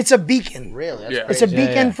there. It's a beacon. Really? That's Yeah. It's a crazy.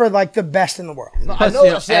 beacon for like the best in the world. I Plus, know,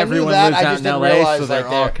 you know, see, I knew everyone that. lives I out just in didn't LA, realize so they're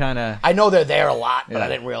like all they're- kind of. I know they're there a lot, but Yeah. I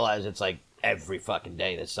didn't realize it's like every fucking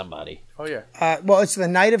day there's somebody. Oh, yeah. Well, it's the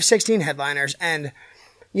night of 16 headliners, and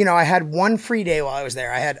I had one free day while I was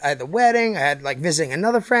there. I had the wedding, I had like visiting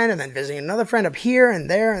another friend, and then visiting another friend up here and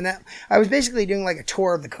there and that. I was basically doing like a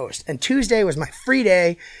tour of the coast. And Tuesday was my free day.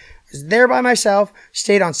 I was there by myself,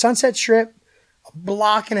 stayed on Sunset Strip, a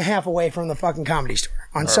block and a half away from the fucking Comedy Store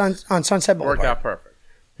on Sunset Boulevard. Worked out perfect.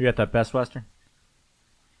 You got that Best Western?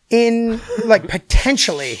 In like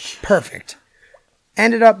potentially perfect.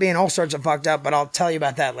 Ended up being all sorts of fucked up, but I'll tell you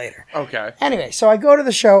about that later. Okay. Anyway, so I go to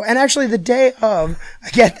the show, and actually the day of, I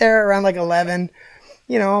get there around like 11.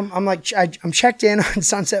 I'm like, I'm checked in on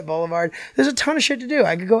Sunset Boulevard. There's a ton of shit to do.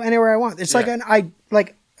 I could go anywhere I want. It's like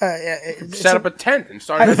Yeah. Set up a tent and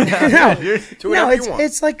start do whatever you want.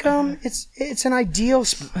 it's like it's an ideal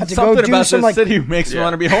spot to go Something do about some this like city makes me Yeah.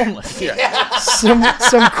 want to be homeless.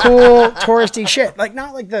 some cool touristy shit. Like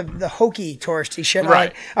not like the hokey touristy shit. Right.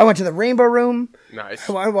 Like, I went to the Rainbow Room. Nice.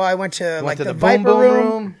 I went to like to the the Viper Boom Boom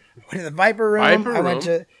Room. Went to the Viper Room. Viper I went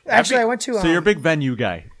Room? to I went to. So you're a big venue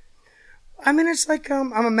guy. I mean, it's like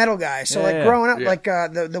I'm a metal guy, so Yeah, like yeah. growing up, Yeah. like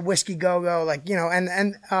the Whiskey Go Go, like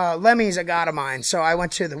and Lemmy's a god of mine. So I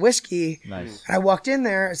went to the Whiskey. Nice. And I walked in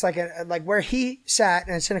there. It's like like where he sat,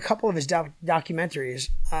 and it's in a couple of his documentaries.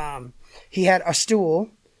 He had a stool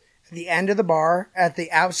at the end of the bar at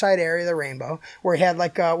the outside area of the Rainbow, where he had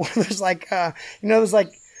like one of those like those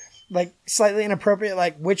like slightly inappropriate,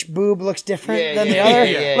 like which boob looks different Yeah, than the yeah, other,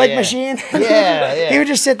 yeah, like yeah. machine. Yeah. He would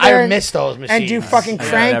just sit there I and- miss those machines. and do fucking I've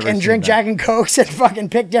crank never and seen drink that. Jack and Cokes and fucking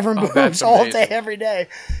pick different boobs that's all amazing. day, every day.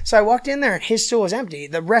 So I walked in there and his stool was empty.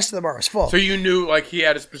 The rest of the bar was full. So you knew, like, he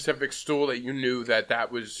had a specific stool that you knew that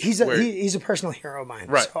was. he's where, he's a personal hero of mine.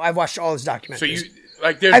 Right. So I've watched all his documentaries. So you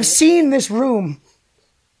like there's. I've seen this room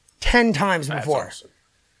 10 times That's before. awesome.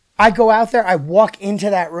 I go out there, I walk into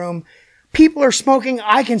that room. People are smoking.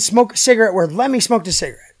 I can smoke a cigarette where Lemmy smoked a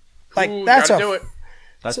cigarette. Like Ooh, that's gotta do it.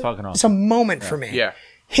 That's fucking it's a awesome. moment for me. Yeah.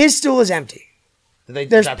 His stool is empty. There's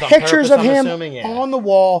There's pictures of him on the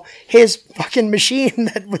wall. His fucking machine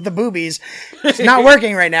with the boobies. It's not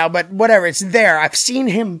working right now, but whatever. It's there. I've seen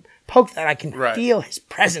him poke that. I can Right. feel his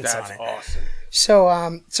presence That's on it. awesome. So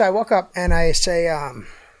I walk up and I say,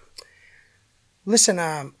 listen,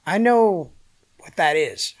 I know what that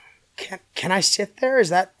is. Can I sit there? Is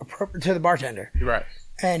that appropriate to the bartender? You're right.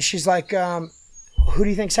 And she's like, who do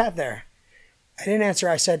you think sat there? I didn't answer.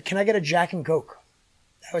 I said, can I get a Jack and Coke?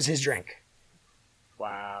 That was his drink.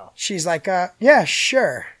 Wow. She's like, yeah,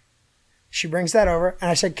 sure. She brings that over. And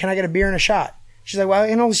I said, can I get a beer and a shot? She's like, well, I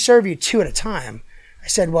can only serve you 2 at a time. I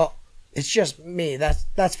said, well, it's just me.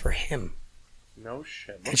 That's for him. No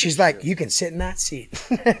shit. And she's like, you can sit in that seat.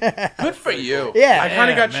 Good for you. Yeah. I kind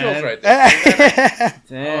of got Yeah, chills man. right there.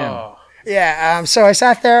 Damn. Oh. Yeah, so I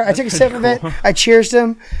sat there. I took a sip of it. I cheersed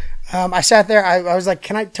him. I sat there. I was like,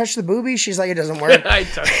 can I touch the boobies? She's like, it doesn't work. I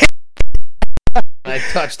touched I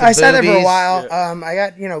touched the I sat there for a boobies, while. I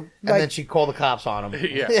got, and then she called the cops on him.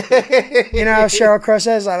 Yeah. Sheryl Crow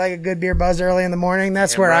says, I like a good beer buzz early in the morning.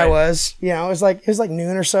 That's Damn where I right. was. It was like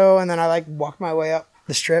noon or so, and then I walked my way up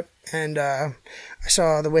the strip, and I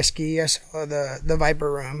saw the whiskey. I saw the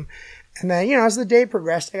Viper Room, and then as the day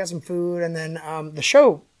progressed, I got some food, and then the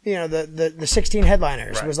show, the 16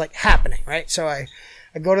 headliners Right. was like happening, right? So I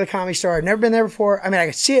go to the Comedy Store. I've never been there before. I mean, I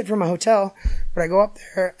could see it from a hotel, but I go up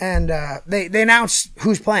there and they announce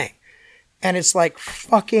who's playing, and it's like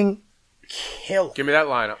fucking killer. Give me that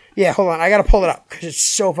lineup. Yeah, hold on. I got to pull it up because it's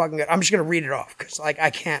so fucking good. I'm just going to read it off because, I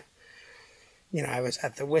can't. I was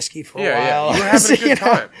at the whiskey for a Yeah, while. yeah. You were having a good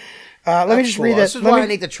time. Let me just read This this. is why I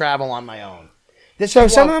need to travel on my own. So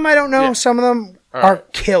some of them I don't know. Yeah. Some of them All are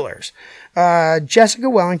right. killers. Jessica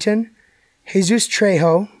Wellington, Jesus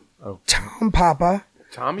Trejo, Tom Papa,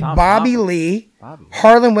 Tommy? Bobby Lee, Bobby.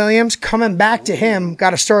 Harlan Williams, coming back to him.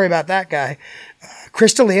 Got a story about that guy.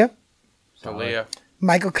 Chris D'Elia, Talia.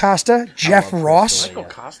 Michael Costa, Jeff Ross, Michael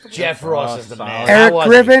Costa? Jeff Ross is the man. Eric How was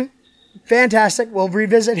Griffin. Fantastic. We'll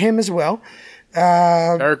revisit him as well.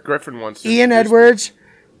 Eric Griffin wants to Ian introduce Edwards,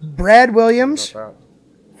 Brad Williams, me.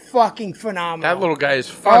 fucking phenomenal. That little guy is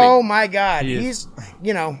funny. Oh my God, He he's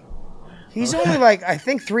he's only like I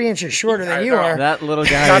think 3 inches shorter than I you know. are. That little Not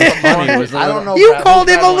guy the was funny. funny. Was a I little- don't know. You Brad- called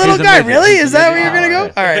him a Brad little He's a guy, midget. really? He's Is a that where midget. you're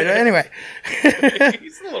gonna go? Alright. All right. Anyway,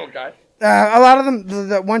 He's a little guy. a lot of them.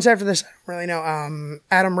 The ones after this, I don't really know.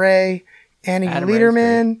 Adam Ray, Annie Adam Ray's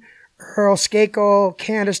Lederman, Earl Skakel,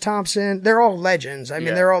 Candace Thompson. They're all legends. I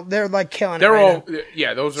mean, Yeah. they're like killing it. They're right all, now.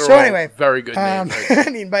 yeah, those are So all anyway, very good names. Right? I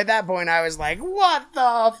mean, by that point, I was like, "What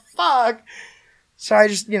the fuck?" So I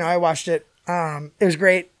just, I watched it. It was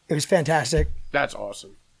great. It was fantastic. That's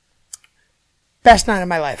awesome. Best night of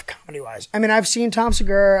my life, comedy wise. I mean, I've seen Tom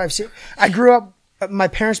Segura. I grew up. My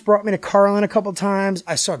parents brought me to Carlin a couple times.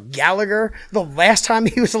 I saw Gallagher the last time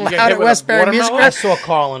he was allowed hit at with a Westbury Music watermelon? I Fair. saw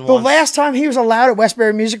Carlin The once. last time he was allowed at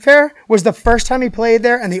Westbury Music Fair was the first time he played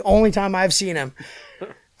there, and the only time I've seen him.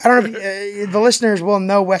 I don't know if the listeners will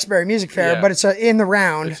know Westbury Music Fair, Yeah. but it's in the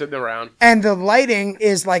round. It's in the round. And the lighting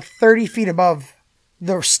is like 30 feet above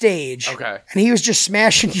the stage. Okay. And he was just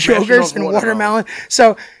smashing Smashing yogurts those and watermelons. watermelon.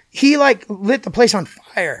 So he lit the place on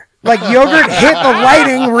fire. Like yogurt hit the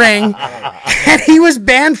lighting ring and he was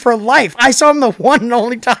banned for life. I saw him the one and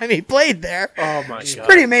only time he played there. Oh my god.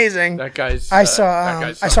 Pretty amazing. That guy's. I that saw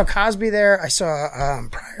guy's I saw Cosby there. I saw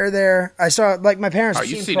Pryor there. I saw my parents. Oh,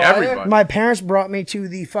 you've seen Pryor? everybody. My parents brought me to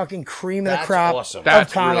the fucking cream of the That's crop awesome. of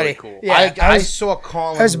That's comedy. really cool. Yeah, I saw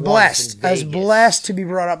Carlin. I was once blessed. in I was Vegas. blessed to be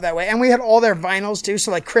brought up that way, and we had all their vinyls too.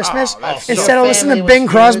 So like Christmas, Oh, that's instead so- of listening to Family Bing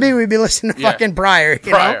was Crosby, good. we'd be listening to Yeah. fucking Pryor. You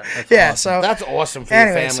Pryor. know? Yeah. So That's awesome for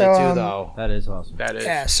Anyway, your family so, too, though. That is awesome. That is.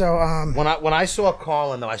 yeah. So When I saw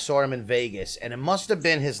Carlin though, I saw him in Vegas, and it must have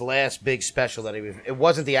been his last big special that he was. It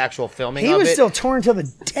wasn't the actual filming. he of was it. still torn till the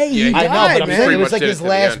day he Yeah, I died, know, but I'm man. saying Pretty it was much like did his it to the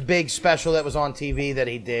last end. big special that was on TV that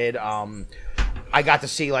he did. I got to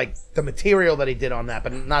see like the material that he did on that,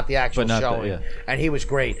 but not the actual But not the- showing. yeah. And he was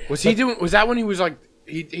great. Was he doing? Was that when he was like?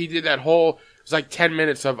 He did that whole. It was like 10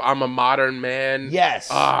 minutes of "I'm a modern man." Yes.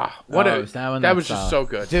 What Oh, a was that one? that was That's just solid. so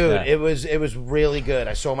good. Dude, Yeah. it was really good.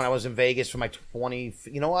 I saw him when I was in Vegas for my 20.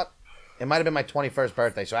 You know what? It might have been my 21st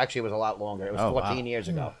birthday, so actually it was a lot longer. It was Oh, 14 wow. years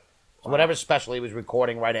ago. So whatever special he was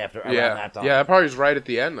recording right after around Yeah, that time. yeah. That probably was right at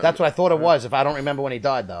the end. That's what I thought it was. If I don't remember when he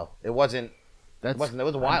died, though, it wasn't. That's, It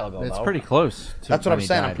was a while ago. It's though. pretty close. To That's what when I'm he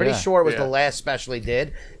saying. I'm died, pretty yeah. sure it was Yeah. the last special he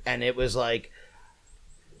did, and it was like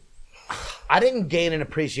I didn't gain an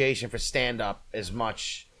appreciation for stand up as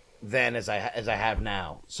much then as I have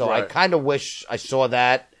now. So I Right. kind of wish I saw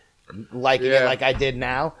that, liking it Yeah. like I did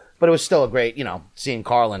now. But it was still a great, seeing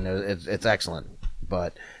Carlin. It's excellent.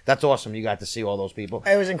 But that's awesome. You got to see all those people.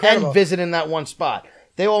 It was incredible. And visiting that one spot.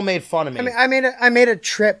 They all made fun of me. I mean, I made a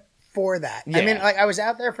trip for that. I Yeah. mean, like I was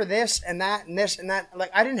out there for this and that and this and that.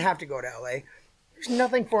 Like I didn't have to go to LA. There's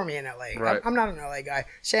nothing for me in LA. Right. I'm not an LA guy.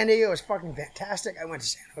 San Diego was fucking fantastic. I went to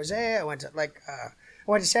San Jose. I went to I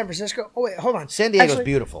went to San Francisco. Oh wait, hold on. San Diego's Actually,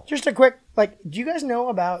 beautiful. Just a quick do you guys know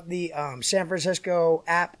about the San Francisco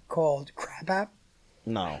app called Crap App?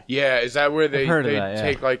 No. Yeah, is that where they heard of that, yeah.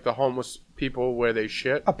 take like the homeless people where they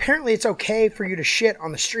shit? Apparently, it's okay for you to shit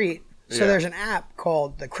on the street. So Yeah. there's an app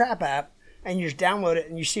called the Crap app, and you just download it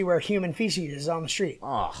and you see where human feces is on the street.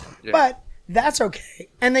 Oh. Yeah. But that's okay.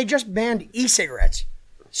 And they just banned e-cigarettes.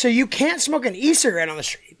 So you can't smoke an e-cigarette on the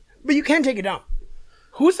street, but you can take a dump.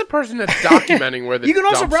 Who's the person that's documenting where the You can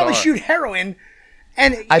also dumps probably are? shoot heroin.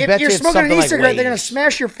 And I if bet you're you it's smoking an something like e-cigarette, they're going to Waze.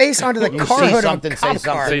 smash your face onto the You car see hood something, of a cop say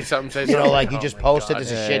car. something. Say something. Say You something. know, like you just posted God.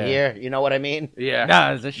 there's a Yeah, shit yeah. here. You know what I mean? Yeah. Nah,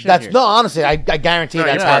 there's a shit That's here. no, honestly, I guarantee No,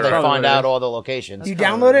 that's you're how right, they right. find Probably out is. all the locations. You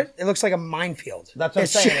download it, it looks like a minefield. That's what I'm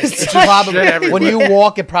It's saying. just- It's probably Shit everywhere. when you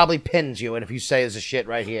walk, it probably pins you, and if you say there's a shit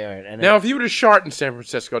right here, and Now, if you were to shart in San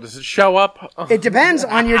Francisco, does it show up? It depends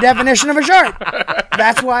on your definition of a shark.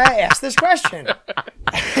 That's why I asked this question.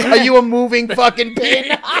 are you a moving fucking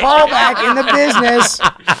pin? Call back in the business.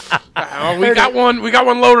 Oh, we got one. We got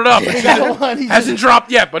one loaded up. That one, he's Hasn't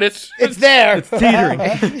dropped yet, but it's it's there. Teetering.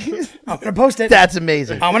 I'm going to post it. That's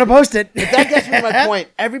amazing. I'm going to post it. That gets me to my point.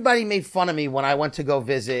 Everybody made fun of me when I went to go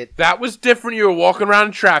visit, that was different. You were walking around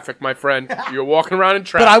in traffic, my friend. You were walking around in but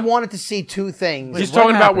traffic. I wanted to see two things. He's what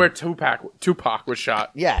talking about happened? where Tupac was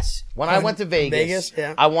shot. Yes, when I went to Vegas,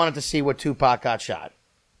 yeah. I wanted to see where Tupac got shot,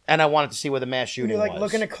 and I wanted to see where the mass shooting You're like was.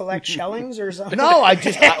 looking to collect shellings or something? No,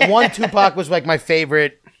 one Tupac was like my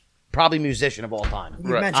favorite, probably musician of all time.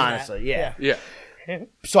 You Right. mentioned Honestly, that. yeah. Yeah.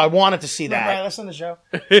 So I wanted to see Remember I that. listened to the show?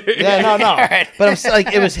 Yeah, no. But I'm still,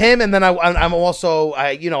 like, it was him, and then I'm also,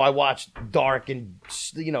 I watched dark and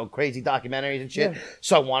crazy documentaries and shit. Yeah.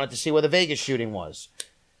 So I wanted to see where the Vegas shooting was.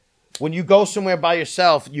 When you go somewhere by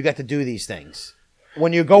yourself, you get to do these things.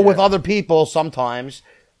 When you go with other people, sometimes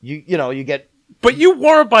you get. But you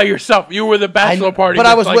weren't by yourself. You were the bachelor party. But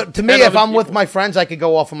I was like to me, 10 if other I'm with people. my friends, I could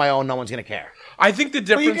go off on my own. No one's gonna care. I think the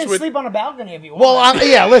Well, you difference can with sleep on a balcony if you want.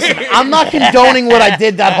 Well, listen, I'm not condoning what I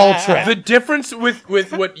did that whole trip. the difference with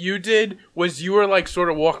what you did was you were like sort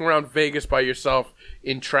of walking around Vegas by yourself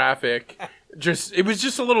in traffic. It was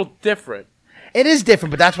just a little different. It is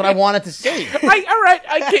different, but that's what I wanted to see. All right,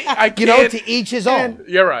 I can't. You know, to each his own.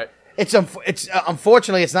 You're right. It's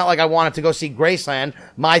unfortunately, it's not like I wanted to go see Graceland.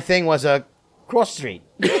 My thing was a cross street.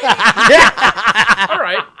 All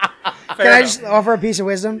right. Can I just offer a piece of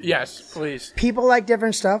wisdom? Yes, please. People like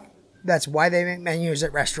different stuff. That's why they make menus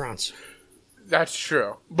at restaurants. That's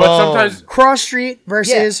true. But sometimes Cross Street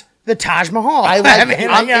versus the Taj Mahal. I'm you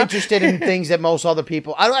know, interested in things that most other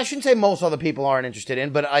people. I shouldn't say most other people aren't interested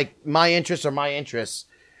in, but my interests are my interests,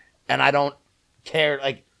 and I don't care.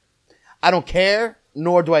 Like, I don't care,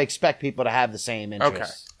 nor do I expect people to have the same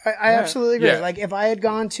interests. I absolutely agree. Yeah. Like, if I had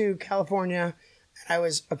gone to California and I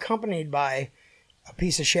was accompanied by a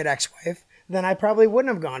piece of shit ex-wife, then I probably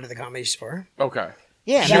wouldn't have gone to the Comedy Store. okay.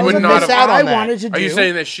 Yeah, She that would was a not miss have- out on I that. wanted to do. Are you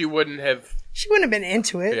saying that she wouldn't have? She wouldn't have been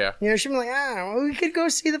into it. Yeah. You know, she'd be like, well, we could go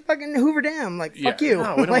see the fucking Hoover Dam. Like, fuck Yeah. you.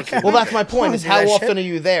 No, we don't Like, wanna see Well, that's my I point. don't Is do how that often shit. are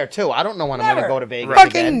you there too? I don't know when I'm Never. going to go to Vegas.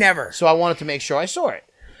 Fucking again. never. So I wanted to make sure I saw it,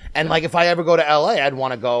 and like if I ever go to LA, I'd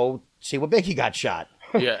want to go see where Biggie got shot.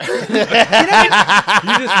 Yeah.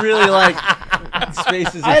 You just really like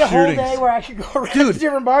spaces I had a of whole shootings. day where I could go around to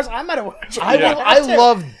different bars. I might have watched it. I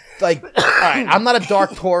love like. All right, I'm not a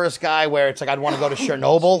dark tourist guy where it's like I'd want to go to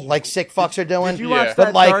Chernobyl, like sick fucks are doing. Did you Yeah. watch But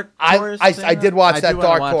that like Dark I Tourist thing? I did watch I that do wanna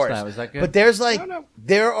Dark watch Tourist. that. Was that good? But there's like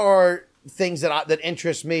there are things that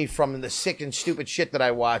interest me from the sick and stupid shit that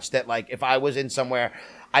I watch. That like if I was in somewhere,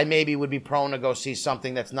 I maybe would be prone to go see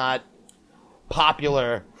something that's not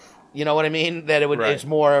popular. You know what I mean? That Right. it's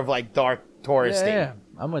more of like dark touristy. yeah,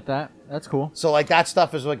 I'm with that. That's cool. So like that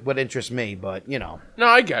stuff is like what interests me. But you know, No,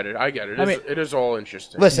 I get it. It is all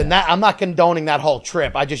interesting. listen, that I'm not condoning that whole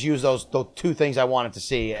trip. I just use those two things I wanted to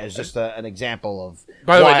see as just an example of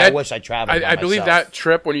By the why way, I that- wish I traveled. I by believe myself. that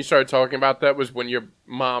trip when you started talking about that was when your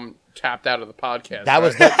mom tapped out of the podcast. That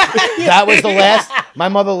was right? that was the last. My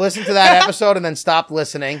mother listened to that episode and then stopped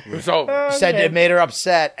listening. It was over. Said it made her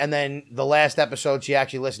upset, and then the last episode she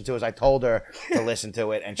actually listened to is I told her to listen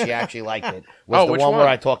to it, and she actually liked it. Was Oh, the which one where one?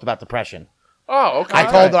 I talked about depression. Oh, okay. I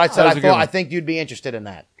told her I said That was a good one. I think you'd be interested in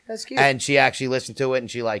that, That's cute. and she actually listened to it and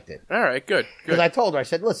she liked it. All right, good. Because Good. I told her I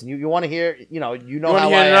said, listen, you want to hear You how want to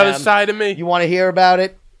hear I another am. side of me? You want to hear about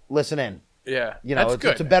it? Listen in. Yeah, You know, that's it's,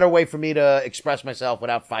 good. it's a better way for me to express myself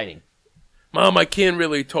without fighting. Mom, I can't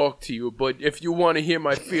really talk to you, but if you want to hear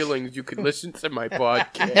my feelings, you can listen to my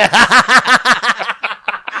podcast.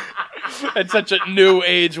 That's such a new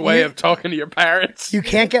age way of talking to your parents. You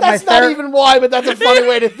can't get That's my not therapist. even why, but that's a funny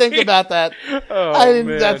way to think about that.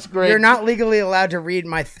 Man. That's great. You're not legally allowed to read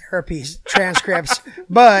my therapy transcripts,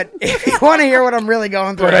 but if you want to hear what I'm really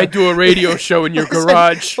going through, But I do a radio show in your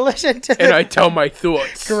garage, listen to and the I tell my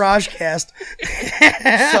thoughts. Garage Cast.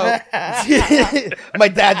 So, my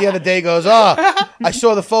dad the other day goes, "Oh, I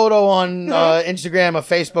saw the photo on Instagram or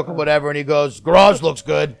Facebook or whatever," and he goes, "Garage looks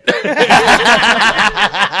good." It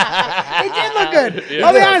did look good.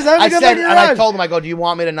 I'll be honest, that was I a good said, looking and I garage. told him, "I go, do you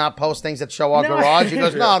want me to not post things that show our No. garage?" He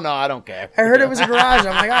goes, "No, I don't care." I heard it was a garage.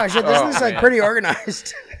 I'm like, oh shit, this Oh, looks like man. pretty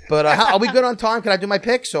organized. But are we good on time? Can I do my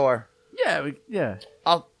picks or? Yeah.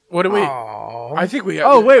 What do we? Oh, I think we.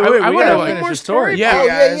 Oh, wait, I we wanna, gotta like- finish more the story. Yeah. for you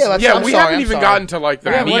guys. let's- Yeah, I'm we sorry, haven't I'm even sorry. gotten to like the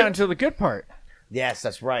Yeah, we meat. got into the good part. Yes,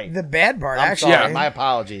 that's right. The bad part, I'm actually. sorry. Yeah. My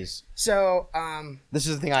apologies. So, This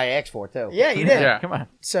is the thing I asked for too. yeah, you did. Yeah. Come on.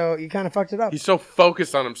 So you kind of fucked it up. He's so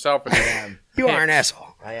focused on himself. And You are an asshole.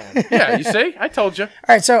 All I am. yeah, you see, I told you.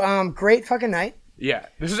 right, so great fucking night. Yeah,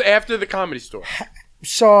 this is after the Comedy Store.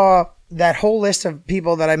 Saw that whole list of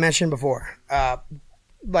people that I mentioned before.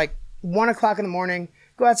 Like 1 o'clock in the morning,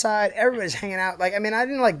 go outside. Everybody's hanging out. Like, I mean, I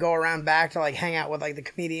didn't like go around back to like hang out with like the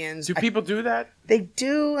comedians. Do people do that? They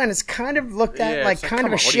do, and it's kind of looked at Yeah, like it's like, kind of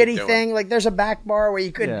come a on, what are you shitty doing? thing. Like, there's a back bar where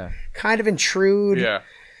you could Yeah. kind of intrude Yeah.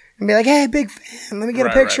 and be like, "Hey, big fan, let me get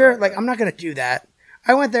Right, a picture." right. Like, I'm not gonna do that.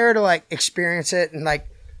 I went there to like experience it and like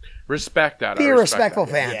Respect that. be I a respect respectful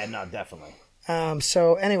that. fan. Yeah, no, definitely.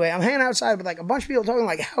 So anyway, I'm hanging outside with like a bunch of people talking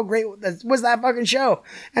like how great was that fucking show,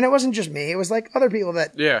 and it wasn't just me. It was like other people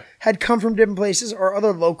that Yeah. had come from different places or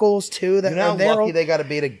other locals too. That You know are how there. lucky they got to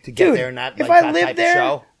be to get Dude, there and not if like I that lived type there,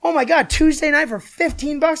 of show. oh my god, Tuesday night for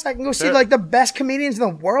 $15, I can go see Yeah. like the best comedians in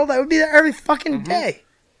the world. I would be there every fucking Mm-hmm. day.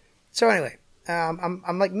 So anyway,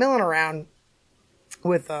 I'm like milling around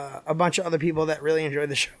with a bunch of other people that really enjoyed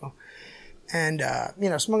the show, and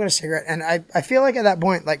smoking a cigarette. And I feel like at that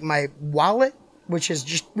point, like my wallet, which is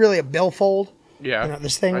just really a billfold, Yeah.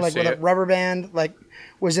 this thing I like see with a it. rubber band, like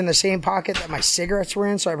was in the same pocket that my cigarettes were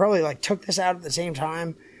in. So I probably like took this out at the same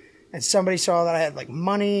time, and somebody saw that I had like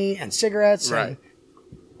money and cigarettes, Right. and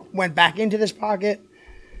went back into this pocket.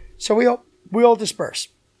 So we all disperse.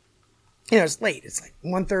 It's late. It's like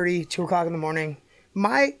 1:30, 2 o'clock in the morning.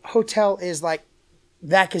 My hotel is like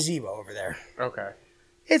that gazebo over there. Okay.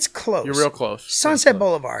 It's close. You're real close. Sunset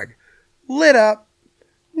Boulevard, lit up,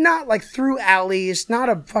 not like through alleys, not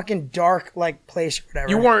a fucking dark like place or whatever.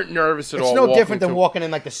 You weren't nervous at It's all. no walking different than through- walking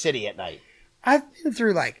in like the city at night. I've been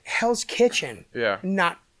through like Hell's Kitchen. Yeah.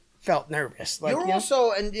 Not felt nervous. Like, You're you know,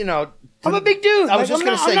 also, and I'm a big dude. I was Like, just I'm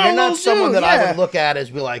going to say, I'm you're a not little someone dude, that I yeah. would look at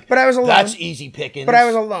as be like, But I was alone. that's easy pickings. But I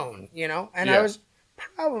was alone, and Yeah. I was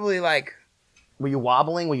probably like, Were you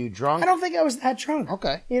wobbling? Were you drunk? I don't think I was that drunk.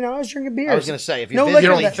 Okay. I was drinking beers. I was going to say, if No you're liquor You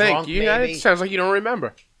visually don't think? drunk, maybe. It sounds like you don't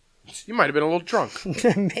remember. You might have been a little drunk.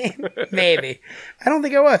 Maybe. I don't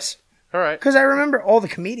think I was. All right. Because I remember all the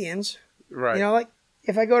comedians. Right. Like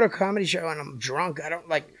if I go to a comedy show and I'm drunk, I don't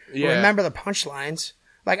Yeah. remember the punchlines.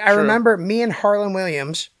 Like I True. remember me and Harlan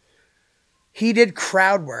Williams, he did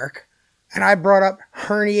crowd work and I brought up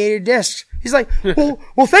herniated discs. He's like,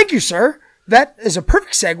 well, thank you, sir. That is a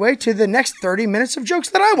perfect segue to the next 30 minutes of jokes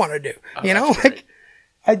that I want to do. that's Like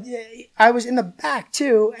I was in the back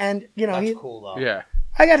too, and That's cool, though. Yeah.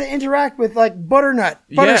 I got to interact with like butter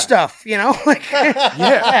Yeah. stuff, like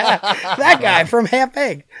Yeah. that guy from Half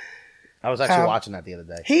Baked. I was actually watching that the other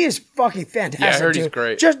day. He is fucking fantastic. Yeah, I heard he's dude.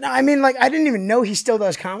 great. I didn't even know he still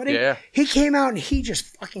does comedy. Yeah. He came out and he just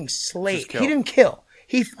fucking slayed. Just killed. He didn't kill.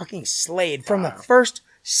 He fucking slayed from the first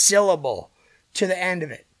syllable to the end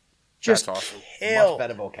of it. Just That's awesome. kill. Much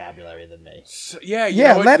better vocabulary than me. Yeah.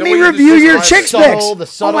 Yeah, what- let the me way you review just your described chick's it. pics. Subtle, the Oh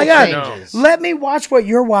subtle my god! changes. Let me watch what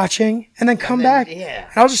you're watching and then come back. yeah.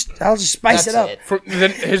 And I'll just spice That's it up. it. From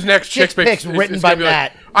his next Chick's chick Pics is written gonna by be like,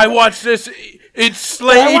 Matt. I watched this. It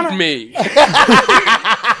slayed wanna- me.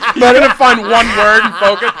 You're gonna find one word and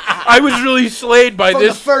focus. I was really slayed by From the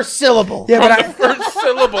this first syllable. Yeah, but first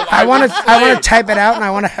syllable. I want was to slayed. type it out and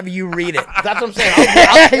I want to have you read it. That's what I'm saying.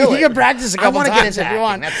 I'll do You it. can practice a I couple want to get times into if you acting.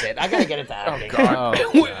 want. That's it. I got to get into acting.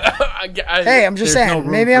 Hey, I'm just There's saying. no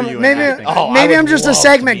room maybe for I'm you in maybe acting. Oh, I maybe would I'm just a love to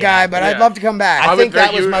segment be guy, acting. but I'd Yeah. love to come back. I would think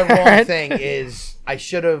that think was you- my wrong thing. Is I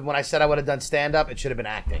should have when I said I would have done stand up. It should have been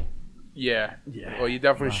acting. Yeah. Well, you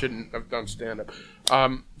definitely shouldn't have done stand up.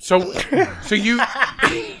 So you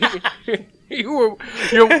you're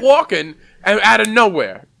walking and out of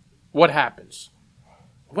nowhere, what happens?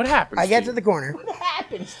 What happens? I get to you? the corner, What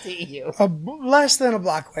happens to you? less than a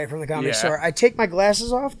block away from the comedy Yeah. store. I take my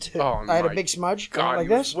glasses off. Oh, I had a my big smudge going God, like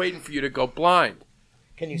he was this. waiting for you to go blind.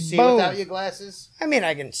 Can you see Boom. without your glasses? I mean,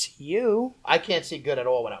 I can see you. I can't see good at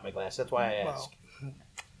all without my glasses. That's why I ask.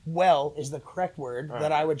 Well is the correct word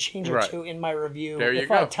that I would change it Right. to in my review There you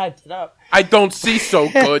if I go. typed it up. I don't see so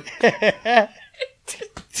good.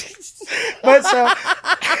 But so,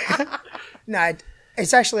 no,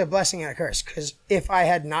 it's actually a blessing and a curse because if I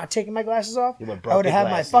had not taken my glasses off, You would've I broke would have your had my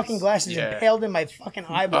glasses. fucking glasses Yeah. impaled in my fucking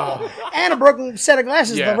eyeball and a broken set of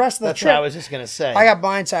glasses Yeah. the rest of the That's trip. what I was just gonna say. I got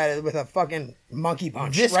blindsided with a fucking monkey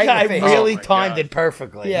punch. this right guy in the face. really Oh my timed God. it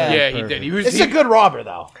perfectly. Yeah. Yeah, he did. He was. This is he- a good robber,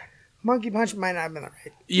 though. Monkey punch might not have been the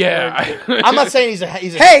right. Yeah. I'm not saying he's a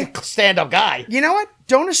Hey! stand-up guy. You know what?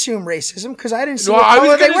 Don't assume racism because I didn't see Well, what I was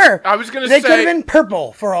color they gonna- were. I was gonna They say- could have been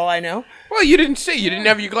purple for all I know. Well, you didn't see. You didn't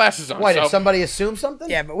have your glasses on. Why, so did somebody assume something?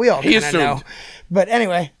 Yeah, but we all He kind of know. assumed. But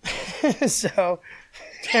anyway, so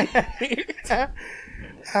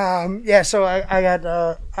yeah, so I got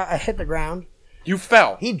I hit the ground, you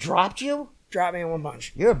fell. He dropped you? dropped me in one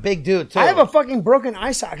punch. You're a big dude, too. I have a fucking broken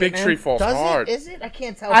eye socket. Big man. tree falls Does hard. it? Is it? I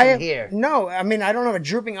can't tell I from here. no, I mean I don't have a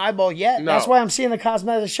drooping eyeball yet. No. That's why I'm seeing the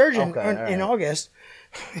cosmetic surgeon Okay, in all right. August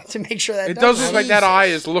to make sure that It does look happen. like that eye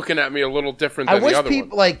is looking at me a little different I than wish the other people,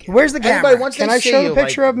 one. like... Where's the everybody, camera? once Can they I see show you, the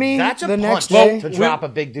picture like, of me That's a the punch next day? to drop a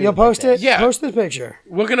big dude. You'll post like it. that. Yeah. Post the picture.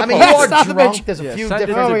 We're gonna I mean, post you it. are Stop the drunk. bitch. There's a Yeah, few send it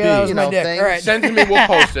different, to Oh, yeah, that was you my know, dick. things. All right. Send to me. We'll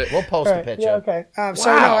post it. We'll post All a right, picture. yeah, okay. So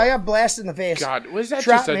Wow. no, I got blasted in the face. God, was that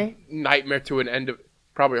Dropped just a me. nightmare to an end of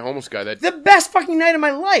probably a homeless guy? That The best fucking night of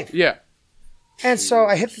my life. yeah. And so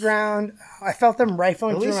I hit the ground. I felt them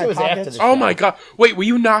rifling At through least my it was after pockets. the Oh my God! Wait, were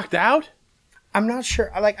you knocked out? I'm not sure.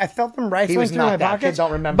 I felt them He rifling was through my knocked out. pockets. Kids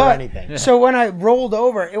don't remember but- anything. So when I rolled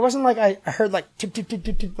over, it wasn't like I heard like tip, tip, tip,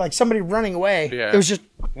 tip, tip, like somebody running away. Yeah. It was just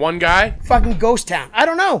One guy? fucking ghost town. I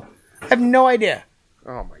don't know. I have no idea.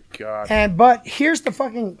 Oh my God! But here's the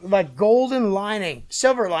fucking like golden lining,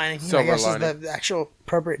 silver lining. Silver I guess lining. is the actual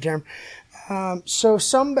appropriate term.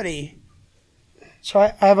 So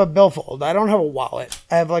I have a billfold. I don't have a wallet.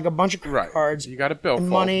 I have like a bunch of credit Right. cards, You got a bill. and full.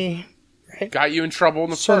 money. Got you in trouble in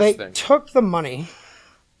the So first they thing. took the money.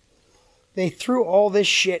 They threw all this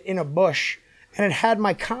shit in a bush, and it had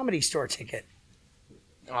my Comedy Store ticket.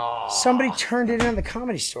 Somebody turned it into the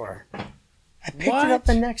Comedy Store. I picked it up What?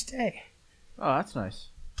 the next day. Oh, that's nice.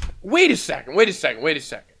 Wait a second.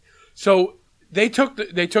 So they took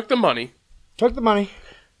the money, Took the money,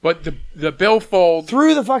 but the billfold.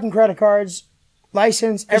 threw the fucking credit cards,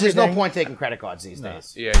 license, There's everything. no point taking credit cards these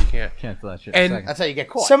days. Yeah, you can't. Can't do that shit. And- in a second. That's how you get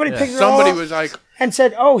caught. Somebody Yeah. picked it Somebody all up was like, and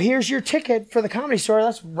said, "Oh, here's your ticket for the Comedy Store.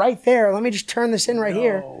 That's right there. Let me just turn this in right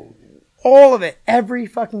here." All of it, every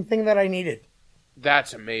fucking thing that I needed,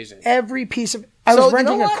 "That's amazing." every piece of. I So, was you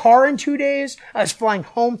renting know a what? car in 2 days. I was flying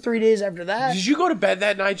home 3 days after that. Did you go to bed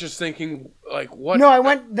that night just thinking like what? No, I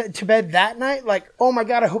went to bed that night like, oh my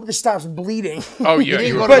God, I hope this stops bleeding. Oh yeah, didn't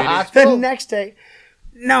you go were to the bleeding. hospital? The next day,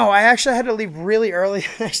 no, I actually had to leave really early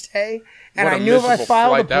the next day. And What a I knew if I miserable filed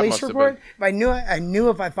a flight that police must have report, been. if I knew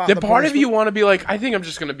if I filed Did a part police of you want to be like, I think I'm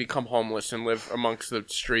just going to become homeless and live amongst the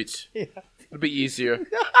streets? Yeah. It'd be easier.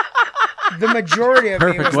 the majority of me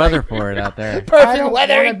Perfect was weather like, for it out there. I Perfect don't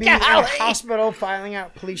weather want to in be in a Cali. hospital filing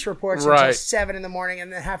out police reports until Right. 7 in the morning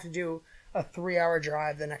and then have to do a 3-hour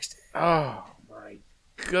drive the next day. Oh my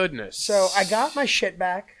goodness. So I got my shit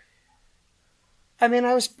back. I mean,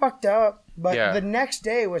 I was fucked up, but Yeah. the next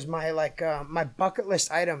day was my my bucket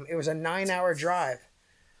list item. It was a 9-hour drive.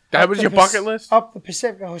 that up was the your Pac- bucket list. Up the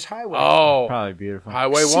Pacific Coast Highway. Oh, Probably beautiful.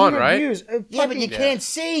 Highway Scenic 1, right? views. Yeah, but you can't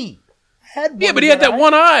see. Yeah, But he had that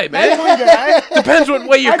one eye, man. One guy. Depends what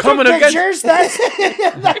way you're I coming took against. pictures. That's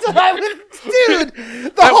That's what I was,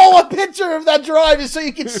 dude. The whole picture of that drive is so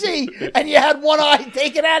you can see, and you had one eye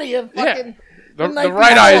taken out of you. Fucking, The night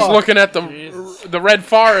right eye is before. looking at the red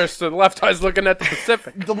forest. The left eye's looking at the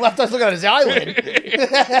Pacific. The left eye's looking at his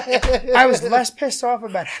eyelid. I was less pissed off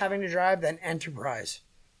about having to drive than Enterprise.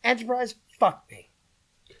 Enterprise fucked me.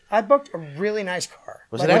 I booked a really nice car.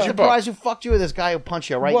 Was Like, it What'd you Enterprise who fucked you, or this guy who punched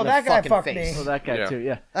you right Well, in the that guy fucking fucked face? me. Well, that guy Yeah. too.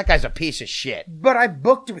 Yeah. That guy's a piece of shit. But I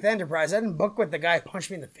booked with Enterprise. I didn't book with the guy who punched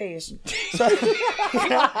me in the face.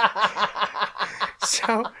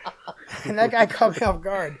 So, and that guy caught me off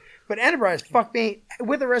guard. But Enterprise fucked me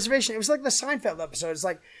with a reservation. It was like the Seinfeld episode. It's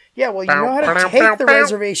like, yeah, well, you know how to take the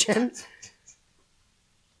reservation.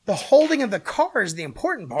 The holding of the car is the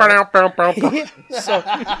important part. so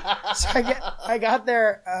I got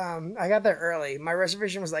there. I got there early. My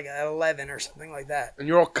reservation was like at 11 or something like that. And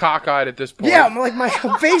you're all cockeyed at this point. Yeah, I'm like my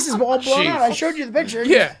face is all blown out. I showed you the picture.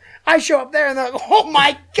 Yeah. I show up there and they're like, "Oh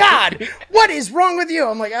my god, what is wrong with you?"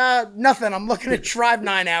 I'm like, nothing. I'm looking to drive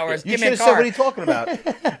 9 hours. You Give should me a have said car. what are you talking about.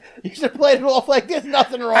 You should have played it off like there's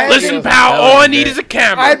nothing wrong. Listen, pal, all I need is a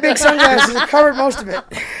camera. I had big sunglasses. I covered most of it.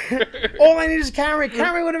 All I need is a Camry.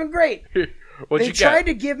 Camry would have been great. What'd They you tried get?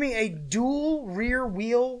 to give me a dual rear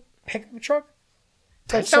wheel pickup truck.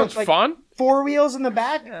 That sounds fun. 4 wheels in the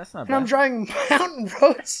back. Yeah, that's not and I'm bad. driving mountain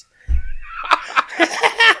roads.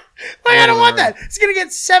 Like, I don't want that. It's going to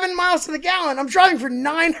get 7 miles to the gallon. I'm driving for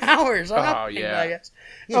 9 hours. I'm not paying yeah. that, I guess.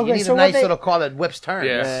 Yeah, you need so a what nice they- little car that whips turns.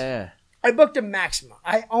 Yeah. Yeah. I booked a Maxima.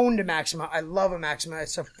 I owned a Maxima. I love a Maxima.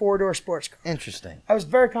 It's a 4-door sports car. Interesting. I was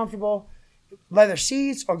very comfortable. Leather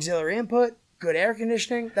seats, auxiliary input, good air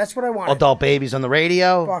conditioning. That's what I wanted. Adult babies on the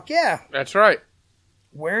radio. Fuck yeah. That's right.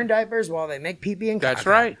 Wearing diapers while they make pee-pee and That's caca.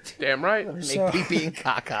 right. Damn right. Make So- pee-pee and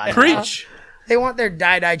cockeye. Preach. They want their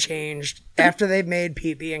dye changed after they've made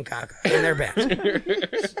pee-pee and caca in their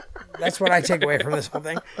pants. That's what I take away from this whole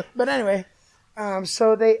thing. But anyway,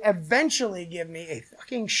 so they eventually give me a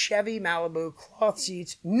fucking Chevy Malibu cloth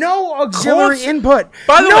seats, no auxiliary Cloth? input.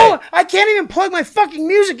 By the no, way- I can't even plug my fucking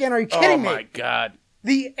music in. Are you Oh kidding my me? god.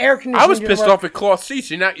 The air conditioning. I was didn't pissed work. off at cloth seats.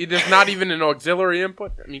 There's not even an auxiliary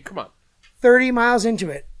input. I mean, come on. 30 miles into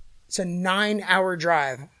it, it's a 9-hour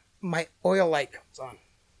drive. My oil light comes on.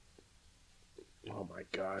 Oh my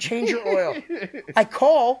god. Change your oil. I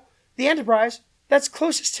call the Enterprise that's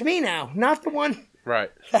closest to me now, not the one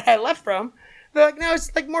Right. that I left from. They're like, no,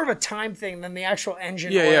 it's like more of a time thing than the actual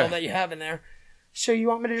engine Yeah, oil yeah. that you have in there. So you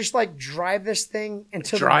want me to just like drive this thing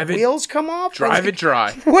until Drive the it- wheels come off? Drive Like, it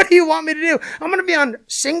dry. What do you want me to do? I'm going to be on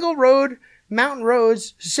single road mountain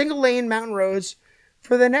roads, single lane mountain roads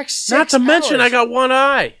for the next 6 Not to mention, hours. I got one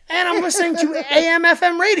eye. And I'm listening to AM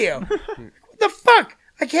FM radio. What the fuck?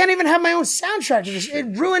 I can't even have my own soundtrack to this. It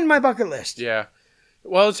ruined my bucket list. Yeah.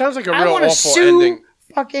 Well, it sounds like a I real want to awful sue ending.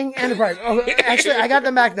 fucking Enterprise. Oh, actually, I got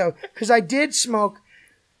them back though because I did smoke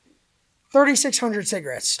 3,600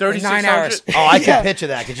 cigarettes in 9 hours. 3,600? Oh, I can Yeah. picture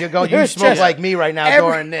that because you It's smoke just- like me right now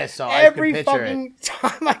every- during this, so I Every can picture it. fucking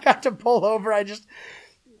time I got to pull over, I just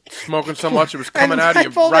Smoking so much it was coming and out I of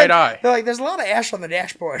your pulled right in, eye. They're like, "There's a lot of ash on the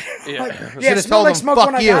dashboard." I'm Yeah. like, Should've yeah, it smelled told like them, smoke "Fuck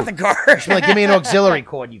when I you." got the car. You're like, give me an auxiliary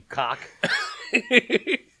cord, you cock.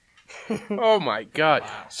 Oh my god.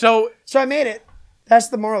 So So I made it. That's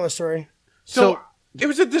the moral of the story. so it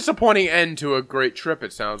was a disappointing end to a great trip,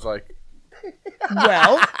 it sounds like.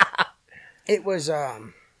 Well, it was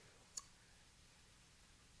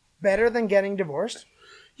better than getting divorced,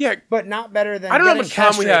 Yeah, but not better than I don't know how getting much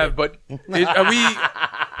time we castrated. have, but are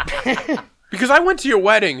we? Because I went to your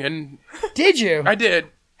wedding and Did you? I did.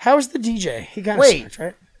 How was the DJ? He got Wait. sucked,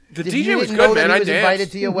 right? The Did DJ you was didn't good, know that man. he I was danced.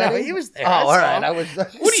 invited to your No, wedding? he was there. Oh, I all saw right. him. I was.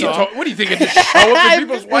 What do you think? I just show up to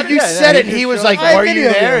people's When weddings? you said it, and he was like, I "Were you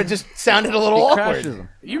videoed there?" him. It just sounded a little He awkward. crashes them.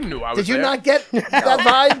 You knew I was Did you there. not get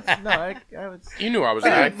that vibe? No, I was. You knew I was I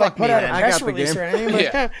there. didn't like Fuck me, put out a man. I press got the release game. or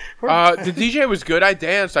anything. But Yeah. The DJ was good. I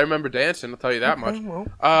danced. I remember dancing. I'll tell you that much.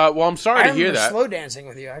 Well, I'm sorry I to hear remember that. slow dancing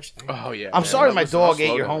with you, actually. Oh yeah. I'm man, sorry, that my was all dog ate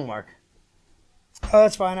slow your down. homework. Oh,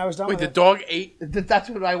 that's fine. I was done Wait, with the it. dog ate. That's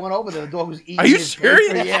what I went over there. The dog was eating. Are you his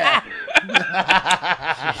serious? paper. Yeah.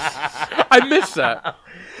 I missed that.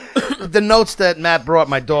 The notes that Matt brought,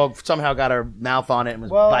 my dog somehow got her mouth on it and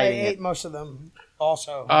was Well, I biting ate it. most of them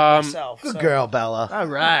also Um, myself. Good so. girl, Bella. All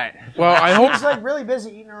right. Well, I hope. She's like really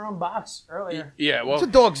busy eating her own box earlier. Yeah. Well, That's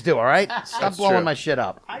what dogs do, all right? Stop That's blowing true. my shit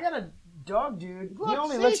up. I got a dog, dude. He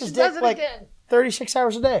only see, licks she his does dick it like again. 36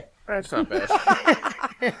 hours a day. that's not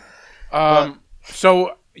bad.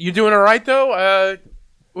 So you doing all right though?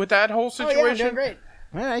 With that whole Oh situation. yeah, I'm doing great.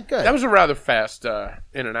 All right, good. That was a rather fast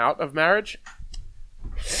in and out of marriage,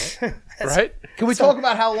 right? Can we talk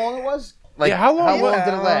about how long it was? Like, Yeah, how long-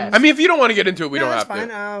 did it last? I mean, if you don't want to get into it, we No, don't that's have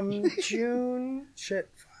fine. to. June,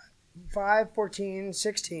 5, 14,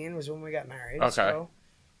 16 was when we got married. Okay. So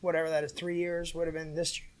whatever that is, 3 years would have been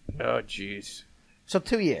this June. Oh, jeez. so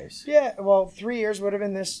 2 years. Yeah, well, 3 years would have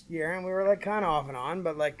been this year, and we were like kind of off and on,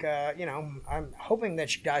 but like, I'm hoping that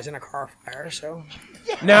she dies in a car fire, so.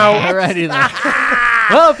 Now, Alrighty then.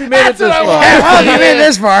 Well, if you made it this far. Well, you made it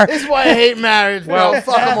this far. This is why I hate marriage. Well,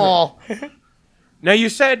 fuck them all. now you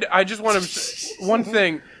said I just want to one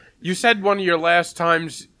thing. You said one of your last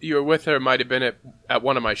times you were with her might have been at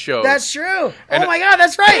one of my shows. That's true. And- oh my God,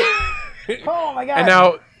 that's right. Oh my God. and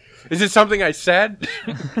now, is it something I said?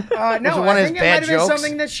 no, it one of I his think it bad might have been jokes?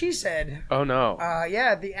 something that she said. Oh no.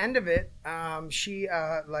 Yeah, at the end of it, she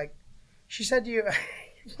she said to you,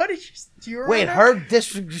 What did you? Do you remember? Wait, her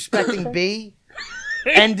disrespecting B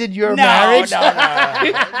ended your No, marriage? no, that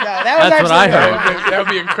was That's what I actually- heard. That would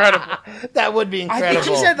be incredible. That would be I incredible.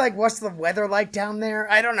 think she said like, "What's the weather like down there?"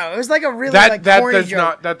 I don't know. It was like a really That like that corny does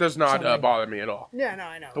joke. not bother me at all. Yeah, no,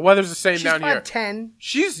 I know. The weather's the same She's down here. 5'10".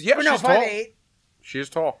 She's Or no, she's tall. 5'8". She is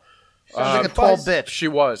tall. Sounds like a tall bitch. She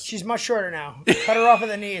was. She's much shorter now. Cut her off at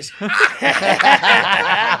the knees.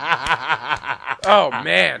 Oh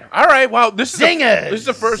man! All right. Well, this is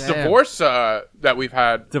the first Damn. divorce that we've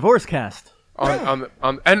had Divorce cast. on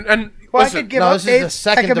and Well, I listen. could give No, this updates. is the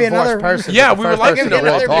second that could be divorced another person. Yeah, The we were first like person to that get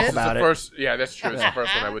really another talk bit. about the it. first. Yeah, that's true. It's the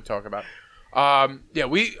first one I would talk about. Yeah,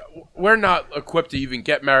 we're not equipped to even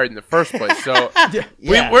get married in the first place, so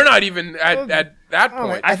Yeah. we're not even at that Oh,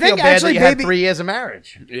 point. I I feel think bad that actually you had Baby- 3 years of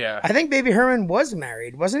marriage. Yeah, I think Baby Herman was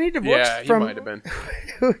married, wasn't he? Divorced yeah, he from might have been.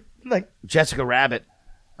 like Jessica Rabbit.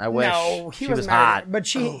 I wish. no, he she was was married, hot. but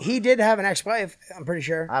he did have an ex-wife. I'm pretty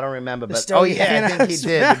sure. I don't remember, but Still, oh yeah, I think he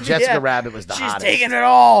did. But Jessica Yeah. Rabbit was the She's hottest. taking it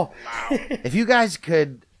all. If you guys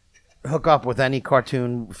could hook up with any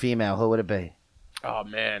cartoon female, who would it be? Oh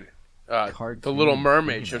man, Cartoon the Little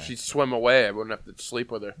Mermaid. So she'd swim away. I wouldn't have to sleep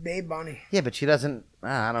with her. Babe Bunny. Yeah, but she doesn't.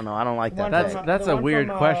 I don't know. I don't like that. That's a weird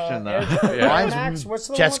question, though. Yeah. Mine's What's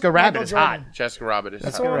the Jessica one with Rabbit Michael is Jordan? hot. Jessica Rabbit is.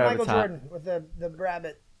 That's hot. the one with Rabbit's Michael hot. Jordan with the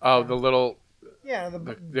rabbit. Oh, the little, Yeah, the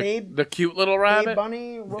the, babe. the cute little Babe rabbit.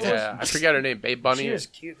 Bunny. What Yeah, I forget her name. Babe Bunny. She was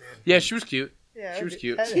cute, man. Yeah, she was cute. Yeah, She was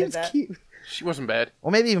cute. I'd hit that. She wasn't bad.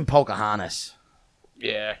 Or maybe even Pocahontas.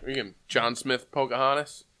 Yeah, we can John Smith,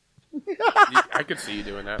 Pocahontas. I could see you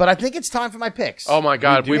doing that. But I think it's time for my picks. oh my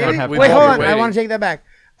God, do we've not been, have we've Wait, been hold on. waiting. I want to take that back.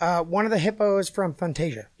 One of the hippos from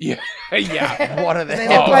Fantasia. Yeah, yeah, What are the They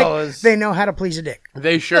look like hippos? they know how to please a dick.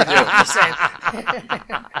 they sure do. Just saying.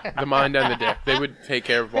 The mind and the dick. They would take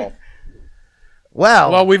care of both.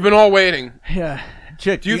 Well, We've been all waiting. Yeah.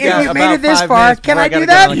 Chick, you If got you about made it this 5 far, minutes can before I gotta do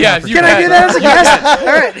get on that? the Yes, conference you Can I do that as a guest? All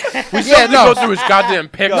right. We still have to go through his goddamn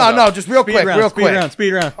pick. no, just real Speed quick, round, real speed quick. round,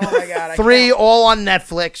 speed round. Oh my god. I 3 can't. all on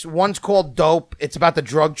Netflix. One's called Dope. It's about the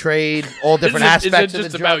drug trade, all different Is aspects it of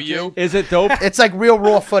just the drug about trade. you? Is it dope? It's like real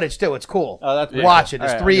raw footage too. It's cool. Oh, that's pretty Watch cool. it.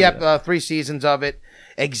 There's All right, three I'll give it 3 seasons of it.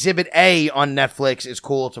 Exhibit A on Netflix is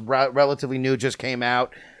cool. It's relatively new. Just came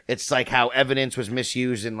out. It's like how evidence was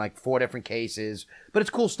misused in like 4 different cases, but it's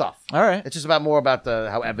cool stuff. All right. It's just about more about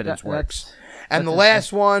how evidence works. That's- And the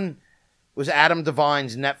last one was Adam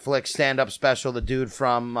Devine's Netflix stand-up special. The dude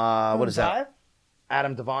from what is that? Five?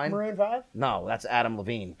 Adam Devine? Maroon 5? No, that's Adam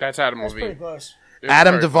Levine. That's Adam That's pretty Levine. close.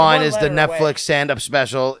 Adam Sorry. Devine One is the letter away. Netflix stand-up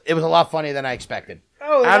special. It was a lot funnier than I expected.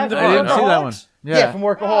 Oh, Adam that's Devine. I didn't see that one. Workaholics? Yeah, from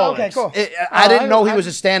Workaholics. Oh, okay, cool. I didn't know he I- was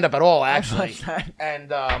a stand-up at all, actually, like that.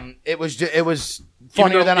 and it was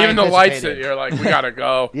funnier than Even I the lights, anticipated. you're like, we gotta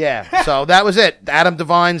go. Yeah, so that was it. Adam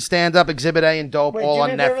Devine stand-up, Exhibit A, and Dope, Wait, all do on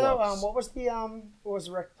me a favor, Netflix. though? What was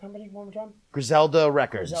the record company one more time? Griselda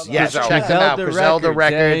Records. Griselda. Yes, Griselda. check them out. Griselda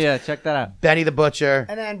Records. Yeah, check that out. Benny the Butcher.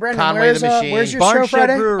 And then Brendan, Conway the Machine. where's your Barnshed show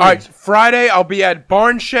Friday? Brewery. All right, Friday I'll be at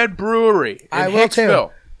Barnshed Brewery in I will, too.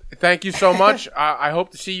 Hicksville. Thank you so much. I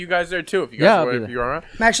hope to see you guys there too. If you Yeah, guys I'll be if there. you're around.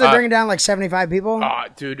 I'm actually bringing down like 75 people.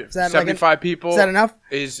 Dude, that like 75 people. Is that enough?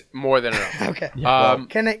 Is more than enough. Okay. Can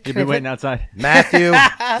Can it? You'll Can be I fit- waiting outside. Matthew,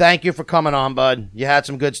 thank you for coming on, bud. You had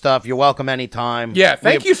some good stuff. You're welcome anytime. Yeah,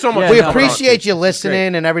 thank you so much. Yeah, for We no, coming on. appreciate you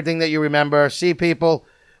listening and everything that you remember. See people.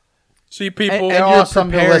 See people. They're your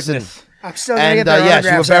awesome to listen. preparedness. I'm still going to And get their yes, you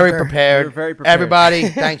were autographs very after. prepared. You were very prepared. Everybody,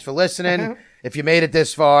 thanks for listening. If you made it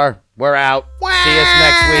this far, we're out. See us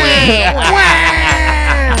next week.